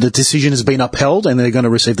the decision has been upheld and they're going to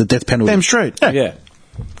receive the death penalty. Damn straight. Yeah.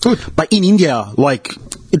 Good. But in India, like,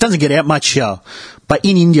 it doesn't get out much here. But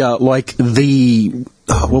in India, like,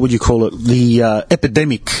 what would you call it? The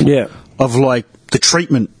epidemic of, like, the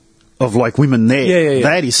treatment of, like, women there. Yeah.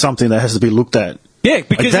 That is something that has to be looked at. Yeah,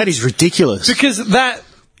 because like, that is ridiculous. Because that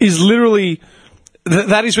is literally,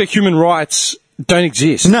 that is where human rights don't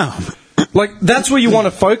exist. No. Like, that's where you want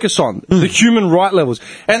to focus on, the human right levels.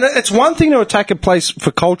 And it's one thing to attack a place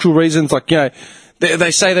for cultural reasons, like,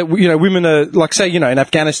 they say that, women are, like, say, in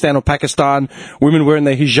Afghanistan or Pakistan, women wearing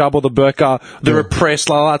their hijab or the burqa, they're oppressed,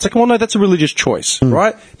 It's like, well, no, that's a religious choice,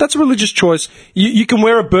 right? That's a religious choice. You can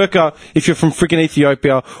wear a burqa if you're from freaking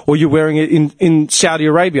Ethiopia or you're wearing it in Saudi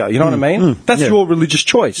Arabia, you know what I mean? That's your religious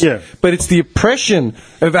choice. Yeah. But it's the oppression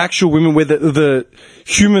of actual women where the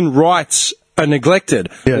human rights are neglected,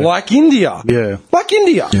 like India. Yeah. Like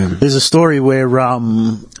India. Yeah. There's a story where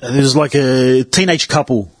there's like a teenage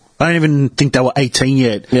couple. I don't even think they were 18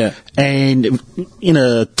 yet. Yeah. And in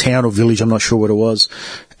a town or village, I'm not sure what it was.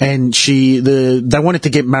 And they wanted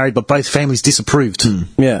to get married, but both families disapproved.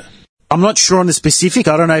 Yeah. I'm not sure on the specific.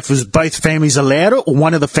 I don't know if it was both families allowed it or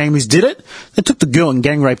one of the families did it. They took the girl and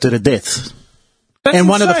gang raped her to death. That's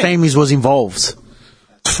one of the insane. families was involved.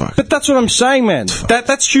 Fuck. But that's what I'm saying, man.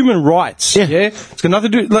 That's human rights. Yeah. It's got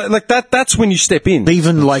nothing to do like that. That's when you step in.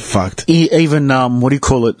 Even like fucked. Even what do you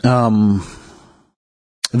call it?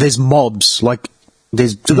 There's mobs. Like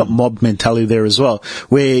there's got mob mentality there as well.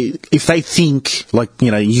 Where if they think like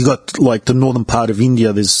you got like the northern part of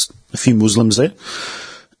India, there's a few Muslims there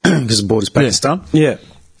because the border's Pakistan. Yeah.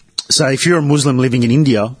 So if you're a Muslim living in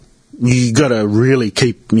India, you got to really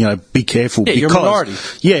keep be careful. Yeah, because, you're a minority.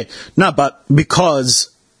 Yeah, no, but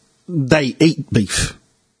because they eat beef.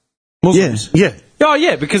 Muslims. Yeah. Oh,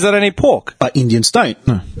 yeah, because they don't eat pork. But Indians don't.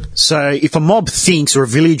 No. So if a mob thinks, or a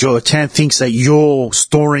village or a town thinks that you're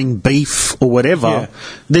storing beef or whatever,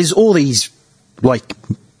 there's all these, like,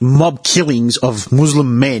 mob killings of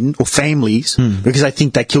Muslim men or families because they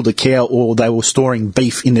think they killed a cow or they were storing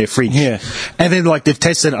beef in their fridge. Yeah. And then, like, they've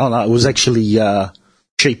tested, oh, no, it was actually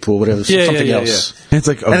sheep or whatever, something else. Yeah. It's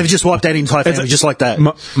like, and they've just wiped out the entire family just like that.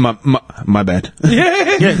 My bad.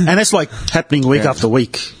 Yeah. And that's, like, happening week after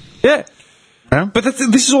week. Yeah. Yeah. But this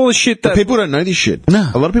is all the shit that... But people don't know this shit. No.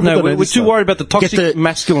 A lot of people don't know we're this too stuff. worried about the toxic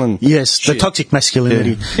masculine. Yes, shit. the toxic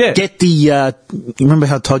masculinity. Yeah. Get the... you remember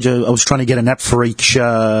how I told you I was trying to get an app for each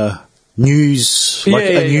news, like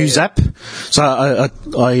a news app? So I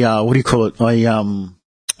what do you call it?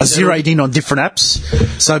 I zeroed in on different apps.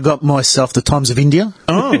 So I got myself the Times of India.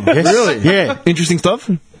 Oh, Yes. really? Yeah. Interesting stuff.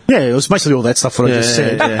 Yeah, it was basically all that stuff that I just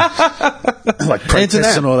said. Like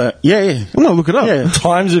protests and all that. Yeah. I'm gonna look it up. Yeah.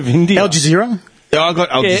 Times of India. Al Jazeera. Yeah, I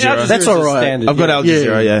got Al Yeah, Jazeera. Al Jazeera's That's all right. standard, I've got Al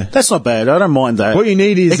Jazeera. Yeah. That's not bad. I don't mind that. What you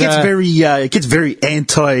need is it gets very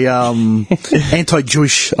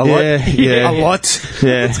anti-Jewish a lot. Yeah. A lot.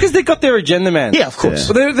 Yeah. It's because they got their agenda, man. Yeah, of course.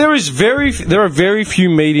 But there are very few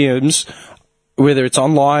mediums, whether it's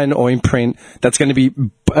online or in print, that's going to be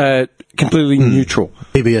completely neutral.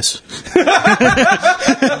 PBS.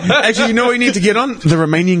 Actually, you know what you need to get on? The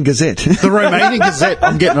Romanian Gazette. The Romanian Gazette.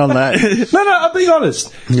 I'm getting on that. No, I'm being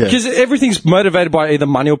honest. Yeah. Because everything's motivated by either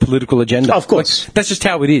money or political agenda. Of course. Like, that's just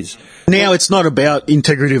how it is. Now it's not about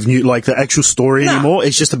integrity of like the actual story anymore.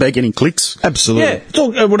 It's just about getting clicks. Absolutely. Yeah. It's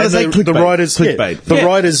all, what do And they say? the writers, Clickbait. the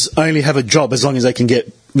writers only have a job as long as they can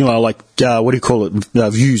get, what do you call it?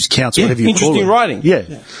 Views, counts, whatever you call it. Interesting writing. Yeah.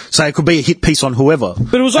 So it could be a hit piece on whoever.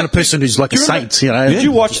 But it was and like- a person who's like a do you remember- saint, Did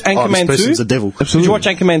you watch Anchorman 2? This person's a devil. Did you watch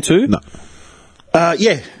Anchorman 2? No.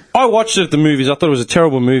 Yeah. I watched it at the movies. I thought it was a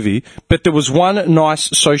terrible movie, but there was one nice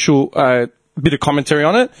social bit of commentary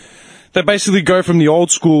on it. They basically go from the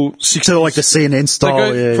old school 60s. So like the CNN They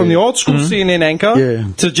style. go from the old school CNN anchor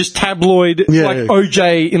Yeah. to just tabloid, Yeah, like yeah.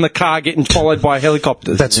 OJ in the car getting followed by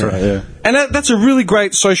helicopters. That's right, yeah. And that's a really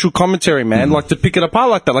great social commentary, man. Like to pick it apart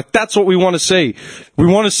like that. Like that's what we want to see. We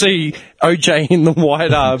want to see OJ in the white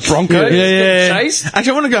Bronco getting chased.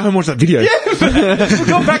 Actually, I want to go home and watch that video.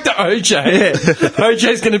 We'll go back to OJ.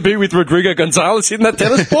 OJ's going to be with Rodrigo Gonzalez hitting that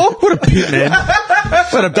tennis ball. What a pimp, man.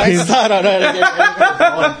 What a pimp.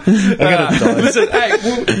 Listen,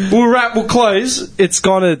 hey, we'll wrap, we'll close. It's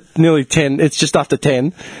gone at nearly 10. It's just after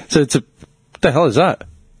 10. So it's what the hell is that?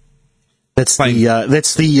 That's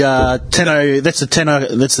the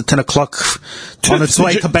 10 o'clock on its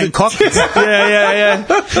way to Bangkok. yeah.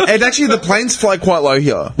 And actually, the planes fly quite low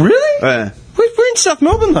here. Really? Yeah. We're in South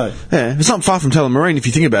Melbourne, though. Yeah, it's not far from Tullamarine if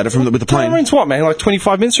you think about it with the plane. Tullamarines what, man? Like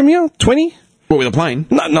 25 minutes from here? 20? What, with a plane?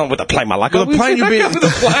 No, not with a plane, my luck. With a plane, you'll be... With a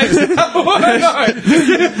plane.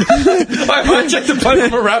 I checked the plane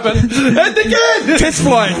from a rabbit. And again! Test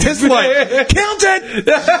flight. Count it!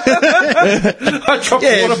 I dropped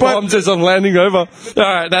water bombs as I'm landing over. All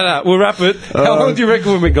right, no, we'll wrap it. How long do you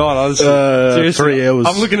reckon we've been gone? Seriously, 3 hours.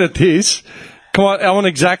 I'm looking at this. Come on, I want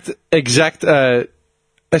exact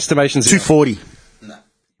estimations. 240.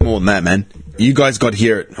 More than that, man. You guys got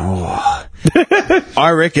here at... Oh. I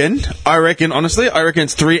reckon, honestly,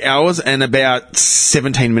 it's 3 hours and about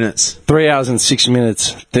 17 minutes. 3 hours and 6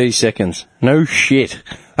 minutes, 30 seconds. No shit.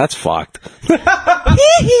 That's fucked.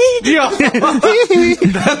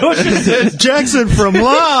 Jackson from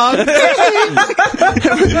Love.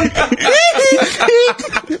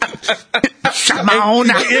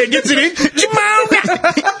 Shimona. Yeah, gets it in.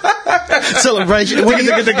 Celebration. He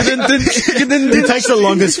takes the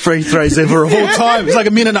longest free throws ever of all time. It's like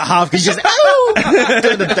a minute and a half. He's just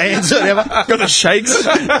doing the dance or whatever. Got the shakes.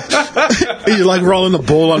 He's like rolling the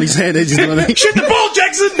ball on his hand. He's doing the Shoot the ball,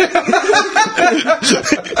 Jackson!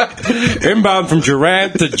 Inbound from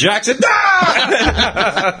Durant to Jackson.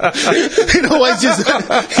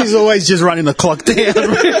 He's always just running the clock down.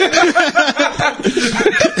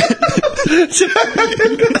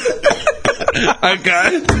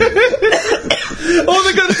 Okay. All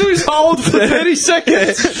they got to do is hold for 30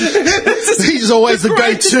 seconds. He's always the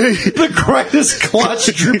go-to. The greatest clutch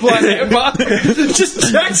dribbler ever.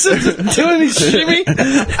 Just Jackson doing his shimmy.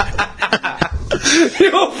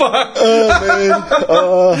 You're fucked.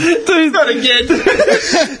 Oh, man. Dude, not again.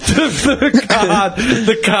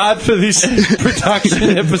 The card for this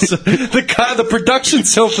production episode. The production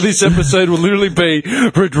cell for this episode will literally be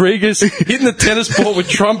Rodriguez hitting the tennis ball with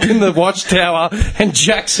Trump in the watchtower and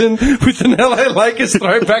Jackson with an LA Lakers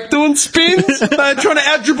throwback doing spins. Trying to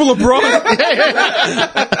out-dribble LeBron.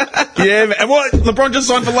 Yeah, man. And what? LeBron just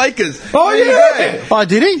signed for Lakers. Oh, yeah. Oh,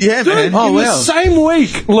 did he? Yeah, Dude, man. Oh, in wow. the same week,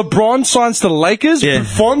 LeBron signs to Lakers, Yeah.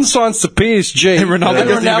 Buffon signs to PSG, And Ronaldo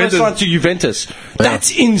goes to Juventus. signs to Juventus.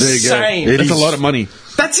 That's insane. That's a lot of money.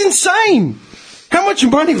 That's insane. How much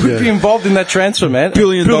money would be involved in that transfer, man?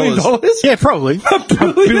 Billion $1 dollars. Yeah, probably.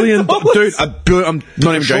 Billion, dude, a billion. I'm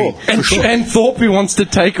not even joking. And Thorpe wants to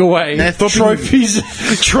take away Yeah, Thorpe-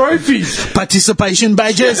 trophies. Participation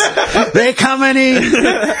badges. They're coming in.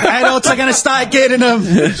 Adults are going to start getting them.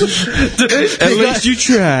 At least you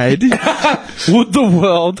tried. Would the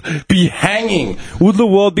world be hanging? Would the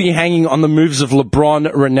world be hanging on the moves of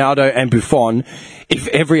LeBron, Ronaldo, and Buffon if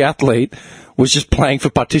every athlete was just playing for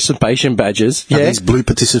participation badges? Yeah. These blue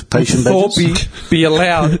participation Thorpe badges. be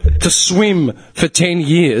allowed to swim for 10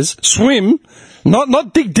 years. Swim?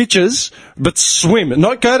 Not dig ditches, but swim.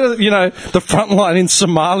 Not go to, the front line in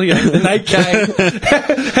Somalia with an AK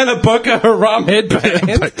and a Boko Haram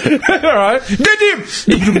headband. All right. Get him!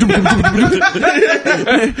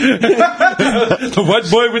 The white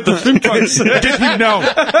boy with the swim trunks. Get him now!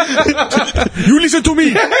 You listen to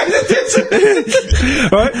me!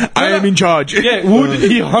 Right? I am in charge. Yeah, would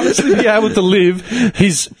he honestly be able to live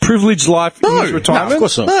his privileged life in his retirement? No, of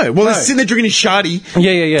course not. No, well, he's sitting there drinking his shardy.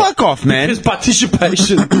 Yeah. Fuck off, man. His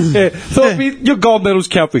participation. Yeah. So your gold medals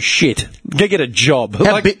count for shit. Go get a job.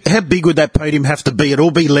 How big would that podium have to be? It'd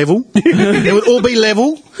all be level. It would all be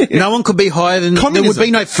level. No one could be higher than... Communism. There would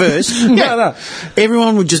be no first. No.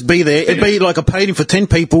 Everyone would just be there. It'd be like a podium for 10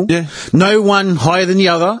 people. Yeah. No one higher than the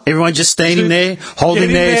other. Everyone just standing there,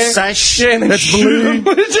 holding their sash. Yeah, and That's blue.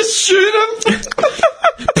 Just shoot him.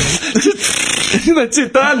 That's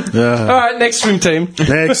it, done. All right, next swim team.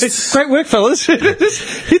 Next. Great work, fellas. Just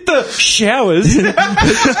hit the showers.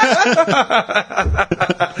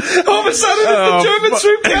 All of a sudden, it's the German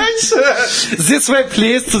swim gangs. This way,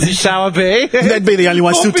 please, to the shower bay. They'd be the only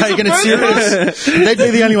ones still taking it serious. They'd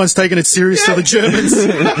be the only ones taking it serious, so the Germans.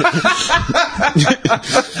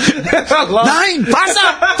 Nein!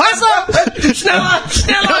 Wasser! Schneller!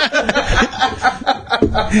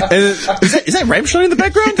 Is that Rammstein in the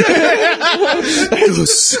background?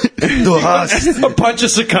 Du hast. A bunch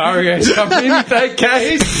of Sicarios come in with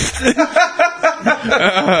AKs.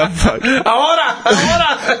 Ahora!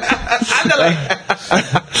 Ándale!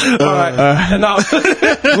 All right, enough.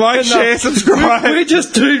 Like, share, subscribe. We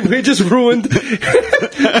just ruined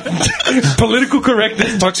political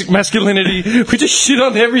correctness, toxic masculinity. We just shit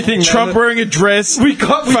on everything. Trump wearing a dress. We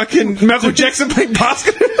got fucking Michael Jackson playing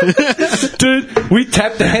basketball. Dude, we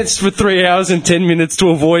tap dance for 3 hours and 10 minutes to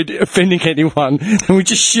avoid offending anyone, and we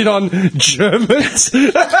just shit on Germans.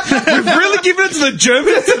 We've really given it to the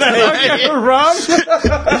Germans today.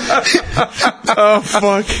 Oh,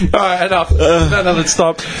 fuck. All right, enough. No, let's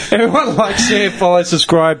stop. Everyone like, share, follow,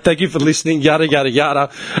 subscribe. Thank you for listening. Yada, yada, yada.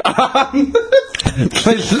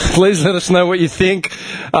 Please let us know what you think.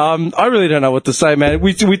 I really don't know what to say, man.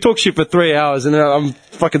 We talk shit for 3 hours, and then I'm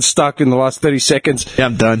fucking stuck in the last 30 seconds. Yeah,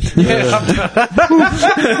 I'm done. Yeah, I'm done.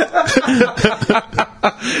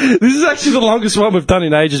 This is actually the longest one we've done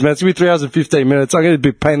in ages, man. It's going to be 3 hours and 15 minutes. I'm going to be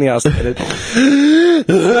a pain in the ass to edit.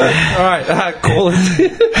 All right, call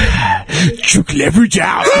it. Took leverage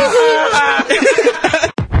out.